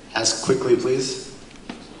ask quickly, please.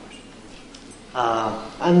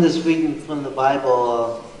 I'm just reading from the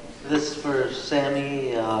Bible. This for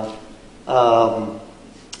Sami. 2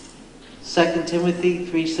 Timothy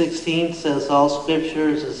 3:16 says, all scripture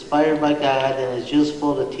is inspired by God and is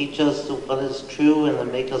useful to teach us what is true and to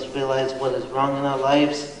make us realize what is wrong in our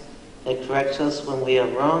lives. It corrects us when we are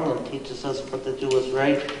wrong and teaches us what to do is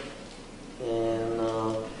right. And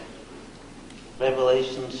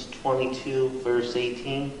Revelations 22, verse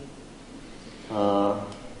 18.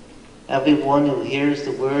 Everyone who hears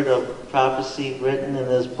the word of prophecy written in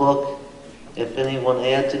this book, if anyone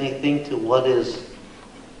adds anything to what is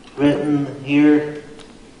written here,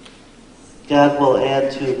 God will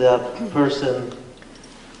add to that person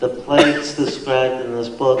the plagues described in this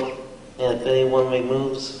book. And if anyone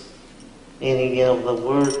removes any of the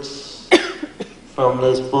words from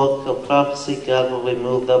this book of prophecy, God will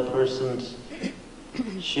remove that person's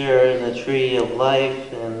share in the tree of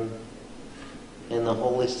life and in the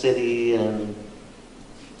holy city, and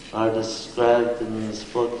are described in this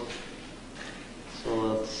book.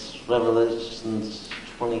 So it's Revelations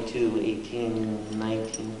 22, 18,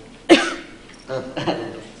 19.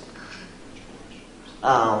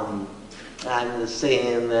 I'm just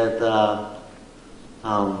saying that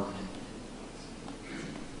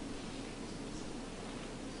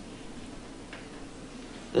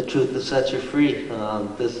the truth will set you free.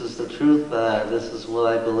 This is the truth. This is what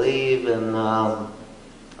I believe, and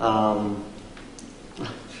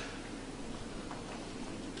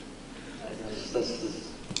this is.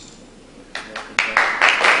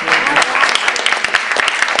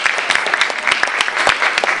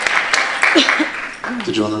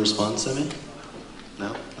 Did you want to respond, Sami?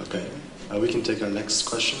 No? Okay. We can take our next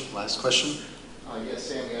question, last question. Yes,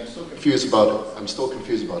 Sami, I'm still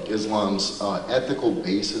confused about Islam's ethical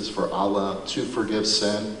basis for Allah to forgive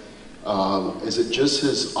sin. Is it just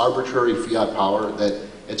his arbitrary fiat power that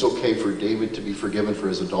it's okay for David to be forgiven for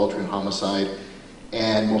his adultery and homicide,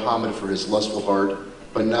 and Muhammad for his lustful heart,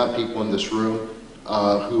 but not people in this room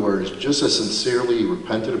who are just as sincerely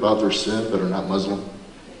repentant about their sin but are not Muslim?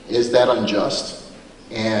 Is that unjust?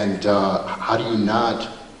 And how do you not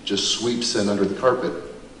just sweep sin under the carpet?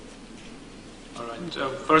 All right.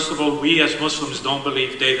 First of all, we as Muslims don't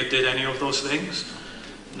believe David did any of those things.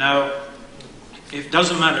 Now, it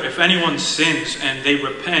doesn't matter. If anyone sins and they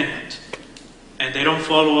repent and they don't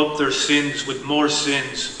follow up their sins with more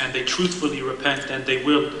sins and they truthfully repent, then they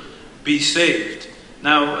will be saved.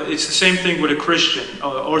 Now, it's the same thing with a Christian,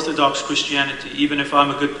 Orthodox Christianity. Even if I'm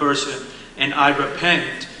a good person and I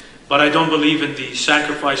repent, but I don't believe in the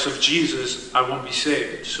sacrifice of Jesus, I won't be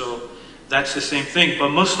saved. So that's the same thing. But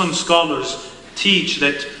Muslim scholars teach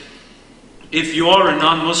that if you are a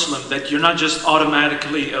non-Muslim, that you're not just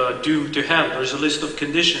automatically doomed to hell. There's a list of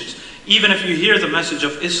conditions. Even if you hear the message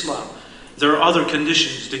of Islam, there are other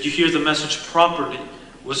conditions. Did you hear the message properly?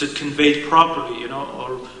 Was it conveyed properly,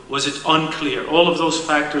 or was it unclear? All of those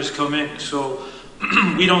factors come in. So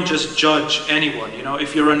we don't just judge anyone.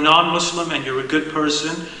 If you're a non-Muslim and you're a good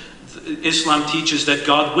person, Islam teaches that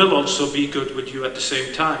God will also be good with you at the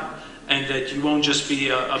same time, and that you won't just be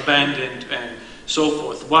abandoned and so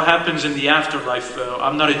forth. What happens in the afterlife,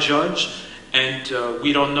 I'm not a judge, and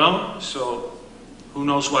we don't know, so who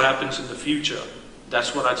knows what happens in the future.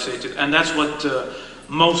 That's what I'd say to, and that's what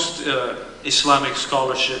most Islamic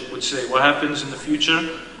scholarship would say. What happens in the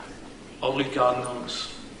future, only God knows.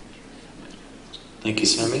 Thank you,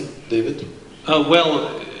 Sami. David?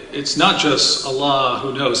 Well, it's not just Allah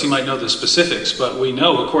who knows. He might know the specifics, but we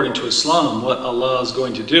know, according to Islam, what Allah is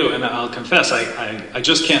going to do. And I'll confess, I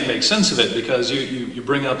just can't make sense of it, because you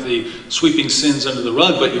bring up the sweeping sins under the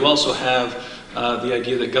rug, but you also have the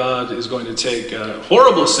idea that God is going to take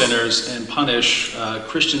horrible sinners and punish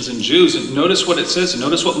Christians and Jews. And notice what it says.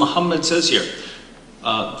 Notice what Muhammad says here.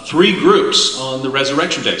 3 groups on the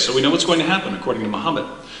resurrection day. So we know what's going to happen, according to Muhammad.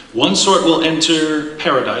 One sort will enter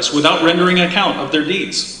paradise without rendering account of their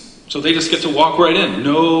deeds. So they just get to walk right in.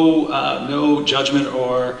 No judgment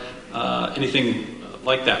or anything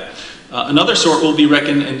like that. Another sort will be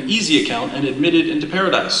reckoned an easy account and admitted into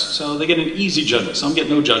paradise. So they get an easy judgment. Some get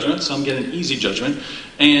no judgment, some get an easy judgment.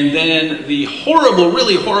 And then the horrible,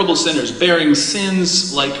 really horrible sinners bearing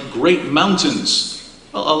sins like great mountains,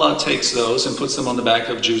 well, Allah takes those and puts them on the back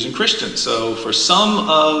of Jews and Christians. So for some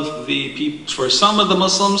of the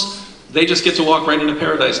Muslims, they just get to walk right into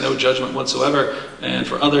paradise, no judgment whatsoever. And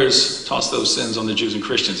for others, toss those sins on the Jews and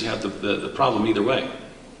Christians. You have the problem either way.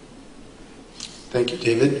 Thank you,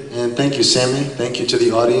 David. And thank you, Sami. Thank you to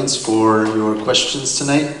the audience for your questions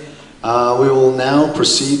tonight. We will now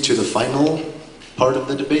proceed to the final part of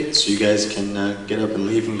the debate, so you guys can get up and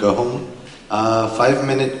leave and go home.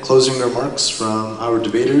 5-minute closing remarks from our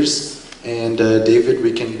debaters. And David,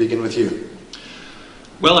 we can begin with you.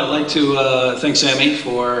 Well, I'd like to thank Sami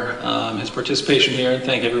for his participation here, and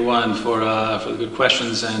thank everyone for the good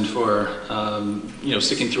questions and for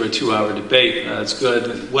sticking through a 2-hour debate. It's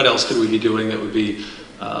good. What else could we be doing that would be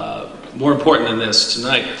more important than this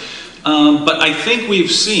tonight? But I think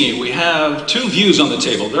we have two views on the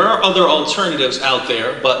table. There are other alternatives out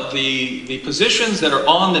there, but the positions that are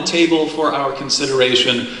on the table for our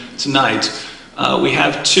consideration tonight, we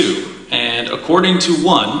have two. And according to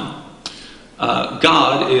one,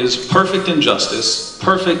 God is perfect in justice,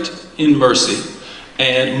 perfect in mercy,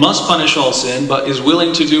 and must punish all sin, but is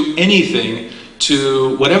willing to do anything,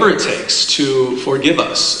 to whatever it takes, to forgive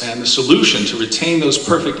us. And the solution to retain those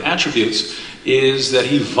perfect attributes is that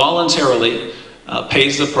he voluntarily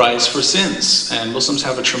pays the price for sins. And Muslims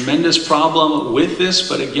have a tremendous problem with this,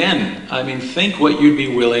 but again, I mean, think what you'd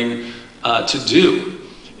be willing to do.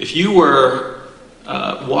 If you were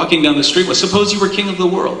walking down the street, well, suppose you were king of the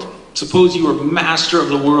world. Suppose you were master of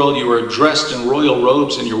the world, you were dressed in royal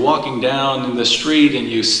robes, and you're walking down in the street and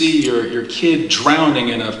you see your kid drowning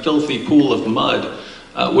in a filthy pool of mud.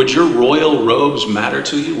 Would your royal robes matter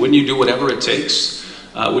to you? Wouldn't you do whatever it takes?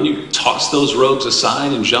 Wouldn't you toss those robes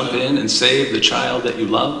aside and jump in and save the child that you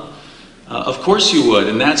love? Of course you would,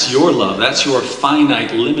 and that's your love. That's your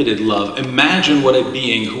finite, limited love. Imagine what a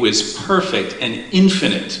being who is perfect and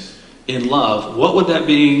infinite in love, what would that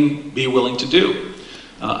being be willing to do?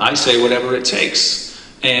 I say whatever it takes.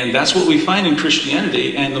 And that's what we find in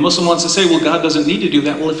Christianity. And the Muslim wants to say, well, God doesn't need to do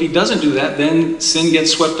that. Well, if he doesn't do that, then sin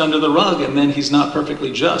gets swept under the rug, and then he's not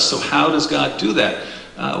perfectly just. So how does God do that?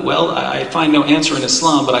 Well, I find no answer in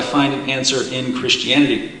Islam, but I find an answer in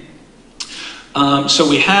Christianity. So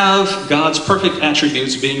we have God's perfect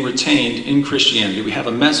attributes being retained in Christianity. We have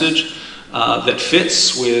a message that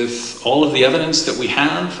fits with all of the evidence that we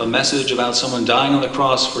have, a message about someone dying on the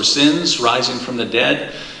cross for sins, rising from the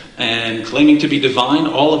dead, and claiming to be divine.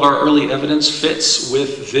 All of our early evidence fits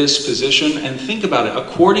with this position. And think about it,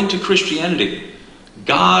 according to Christianity,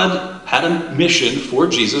 God had a mission for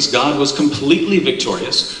Jesus. God was completely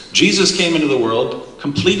victorious. Jesus came into the world,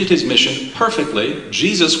 completed his mission perfectly.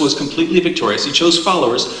 Jesus was completely victorious. He chose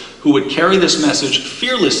followers who would carry this message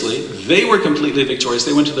fearlessly. They were completely victorious.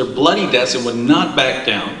 They went to their bloody deaths and would not back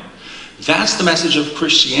down. That's the message of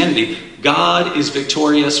Christianity. God is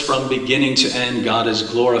victorious from beginning to end. God is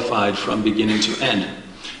glorified from beginning to end.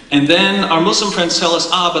 And then our Muslim friends tell us,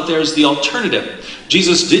 but there's the alternative.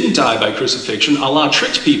 Jesus didn't die by crucifixion. Allah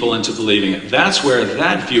tricked people into believing it. That's where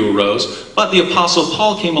that view arose. But the Apostle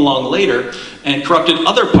Paul came along later and corrupted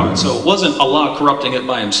other parts. So it wasn't Allah corrupting it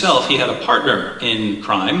by himself. He had a partner in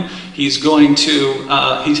crime. He's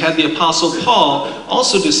had the Apostle Paul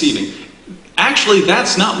also deceiving. Actually,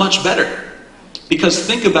 that's not much better. Because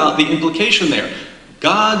think about the implication there.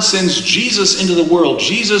 God sends Jesus into the world.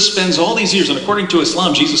 Jesus spends all these years, and according to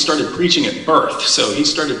Islam, Jesus started preaching at birth. So he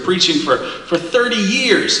started preaching for 30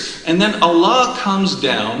 years. And then Allah comes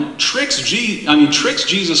down, tricks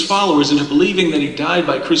Jesus' followers into believing that he died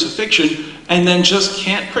by crucifixion, and then just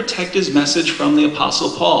can't protect his message from the Apostle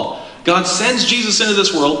Paul. God sends Jesus into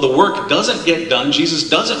this world. The work doesn't get done. Jesus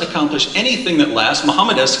doesn't accomplish anything that lasts.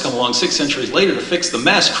 Muhammad has to come along 6 centuries later to fix the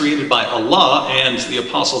mess created by Allah and the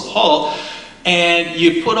Apostle Paul. And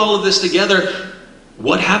you put all of this together,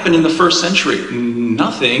 what happened in the first century?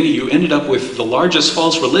 Nothing. You ended up with the largest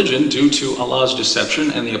false religion due to Allah's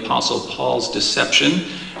deception and the Apostle Paul's deception.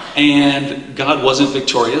 And God wasn't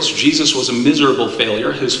victorious. Jesus was a miserable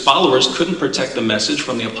failure. His followers couldn't protect the message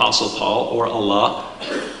from the Apostle Paul or Allah.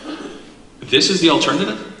 This is the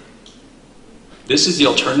alternative. This is the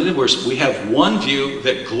alternative, where we have one view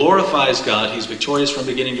that glorifies God. He's victorious from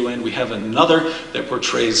beginning to end. We have another that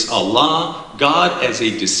portrays Allah, God as a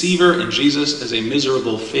deceiver, and Jesus as a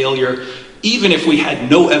miserable failure. Even if we had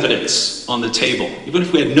no evidence on the table, even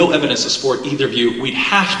if we had no evidence to support either view, we'd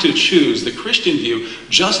have to choose the Christian view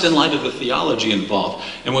just in light of the theology involved.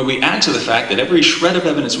 And when we add to the fact that every shred of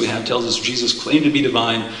evidence we have tells us Jesus claimed to be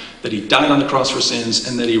divine, that he died on the cross for sins,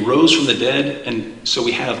 and that he rose from the dead, and so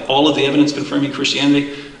we have all of the evidence confirming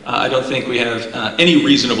Christianity, I don't think we have any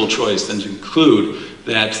reasonable choice than to conclude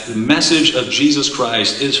that the message of Jesus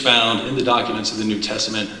Christ is found in the documents of the New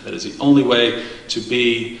Testament. That is the only way to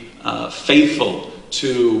be faithful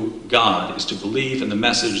to God, is to believe in the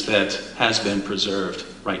message that has been preserved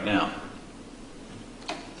right now.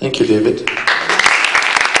 Thank you, David.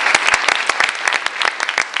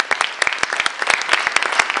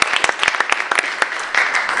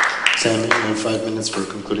 Sami, you have 5 minutes for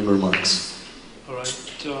concluding remarks. All right.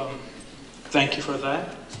 Thank you for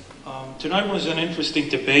that. Tonight was an interesting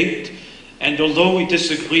debate, and although we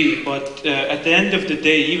disagree, but at the end of the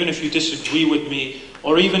day, even if you disagree with me,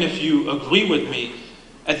 or even if you agree with me,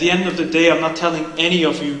 at the end of the day, I'm not telling any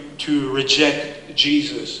of you to reject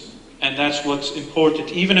Jesus. And that's what's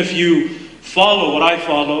important. Even if you follow what I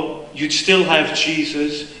follow, you'd still have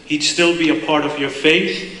Jesus. He'd still be a part of your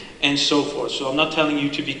faith. and so forth. So I'm not telling you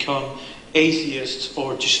to become atheists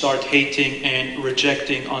or to start hating and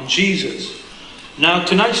rejecting on Jesus. Now,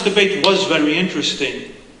 tonight's debate was very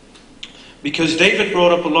interesting because David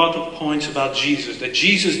brought up a lot of points about Jesus, that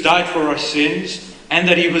Jesus died for our sins and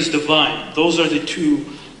that he was divine. Those are the two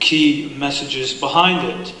key messages behind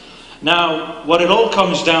it. Now, what it all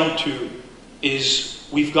comes down to is,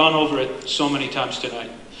 we've gone over it so many times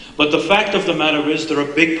tonight, but the fact of the matter is there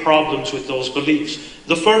are big problems with those beliefs.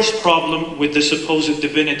 The first problem with the supposed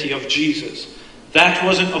divinity of Jesus, that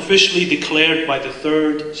wasn't officially declared by the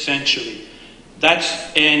 3rd century.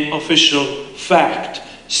 That's an official fact.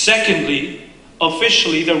 Secondly,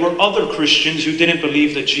 officially there were other Christians who didn't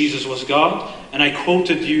believe that Jesus was God, and I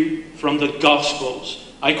quoted you from the Gospels.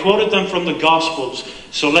 I quoted them from the Gospels,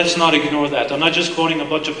 so let's not ignore that. I'm not just quoting a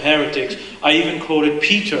bunch of heretics. I even quoted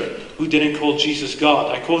Peter, who didn't call Jesus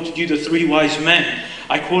God. I quoted you the 3 wise men.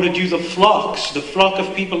 I quoted you the flock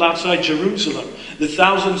of people outside Jerusalem, the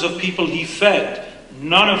thousands of people he fed.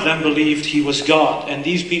 None of them believed he was God, and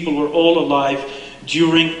these people were all alive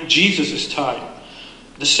during Jesus' time.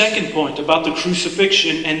 The second point about the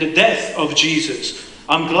crucifixion and the death of Jesus.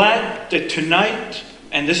 I'm glad that tonight,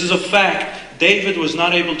 and this is a fact, David was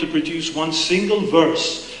not able to produce one single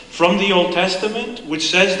verse from the Old Testament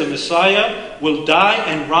which says the Messiah will die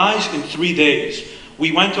and rise in 3 days.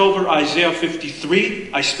 We went over Isaiah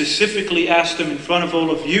 53. I specifically asked him in front of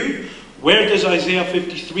all of you, where does Isaiah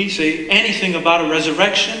 53 say anything about a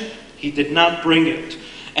resurrection? He did not bring it.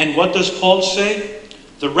 And what does Paul say?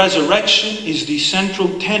 The resurrection is the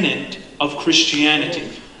central tenet of Christianity.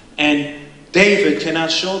 And David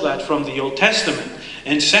cannot show that from the Old Testament.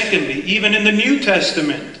 And secondly, even in the New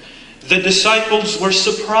Testament, the disciples were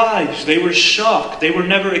surprised. They were shocked. They were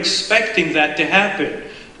never expecting that to happen.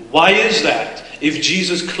 Why is that? If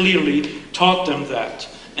Jesus clearly taught them that.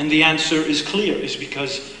 And the answer is clear. It's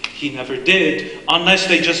because he never did, unless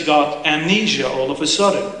they just got amnesia all of a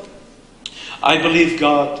sudden. I believe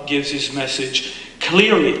God gives his message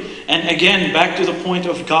clearly. And again, back to the point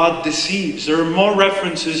of God deceives. There are more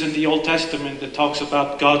references in the Old Testament that talks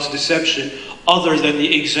about God's deception other than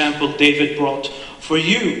the example David brought for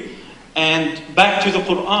you. And back to the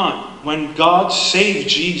Quran. When God saved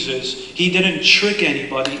Jesus, he didn't trick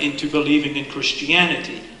anybody into believing in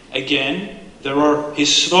Christianity. Again, there are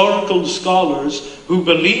historical scholars who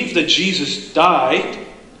believe that Jesus died,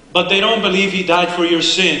 but they don't believe he died for your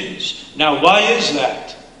sins. Now, why is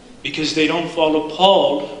that? Because they don't follow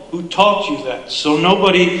Paul, who taught you that. So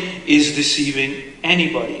nobody is deceiving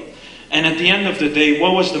anybody. And at the end of the day,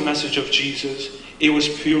 what was the message of Jesus? It was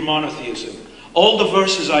pure monotheism. All the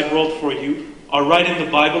verses I brought for you are right in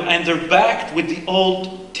the Bible, and they're backed with the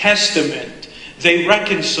Old Testament. They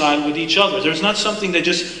reconcile with each other. There's not something that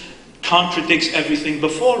just contradicts everything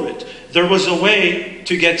before it. There was a way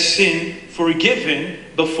to get sin forgiven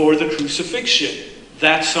before the crucifixion.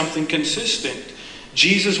 That's something consistent.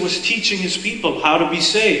 Jesus was teaching his people how to be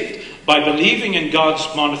saved by believing in God's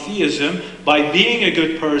monotheism, by being a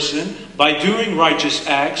good person, by doing righteous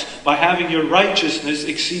acts, by having your righteousness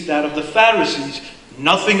exceed that of the Pharisees.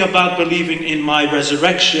 Nothing about believing in my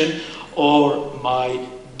resurrection or my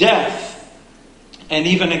death. And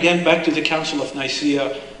even again, back to the Council of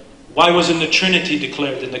Nicaea, why wasn't the Trinity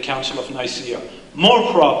declared in the Council of Nicaea? More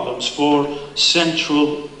problems for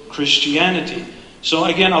central Christianity. So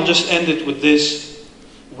again, I'll just end it with this.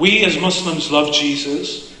 We as Muslims love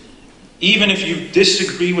Jesus. Even if you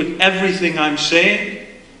disagree with everything I'm saying,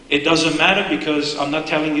 it doesn't matter, because I'm not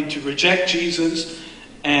telling you to reject Jesus.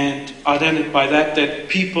 And I'd end it by that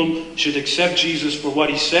people should accept Jesus for what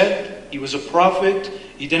he said. He was a prophet.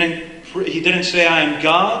 He didn't say, I am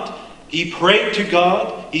God. He prayed to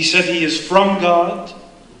God. He said he is from God.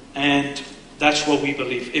 And that's what we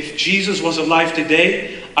believe. If Jesus was alive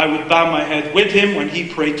today, I would bow my head with him when he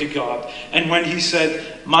prayed to God. And when he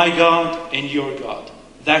said, my God and your God.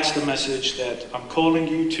 That's the message that I'm calling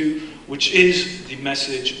you to, which is the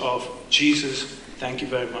message of Jesus. Thank you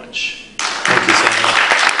very much. Thank you, Sami.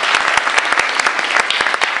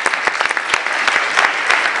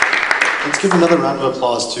 Let's give another round of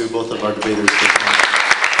applause to both of our debaters.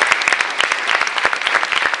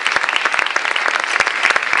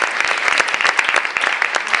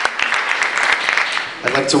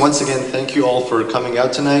 I'd like to once again thank you all for coming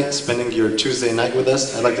out tonight, spending your Tuesday night with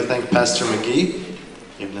us. I'd like to thank Pastor McGee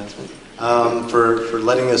for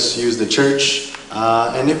letting us use the church.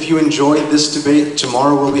 And if you enjoyed this debate,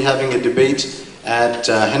 tomorrow we'll be having a debate at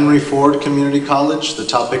Henry Ford Community College. The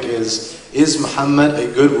topic is Muhammad a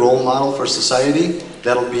good role model for society?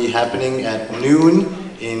 That'll be happening at noon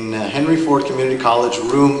in Henry Ford Community College,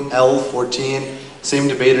 room L14. Same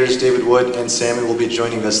debaters, David Wood and Sami, will be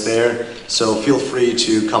joining us there, so feel free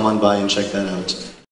to come on by and check that out.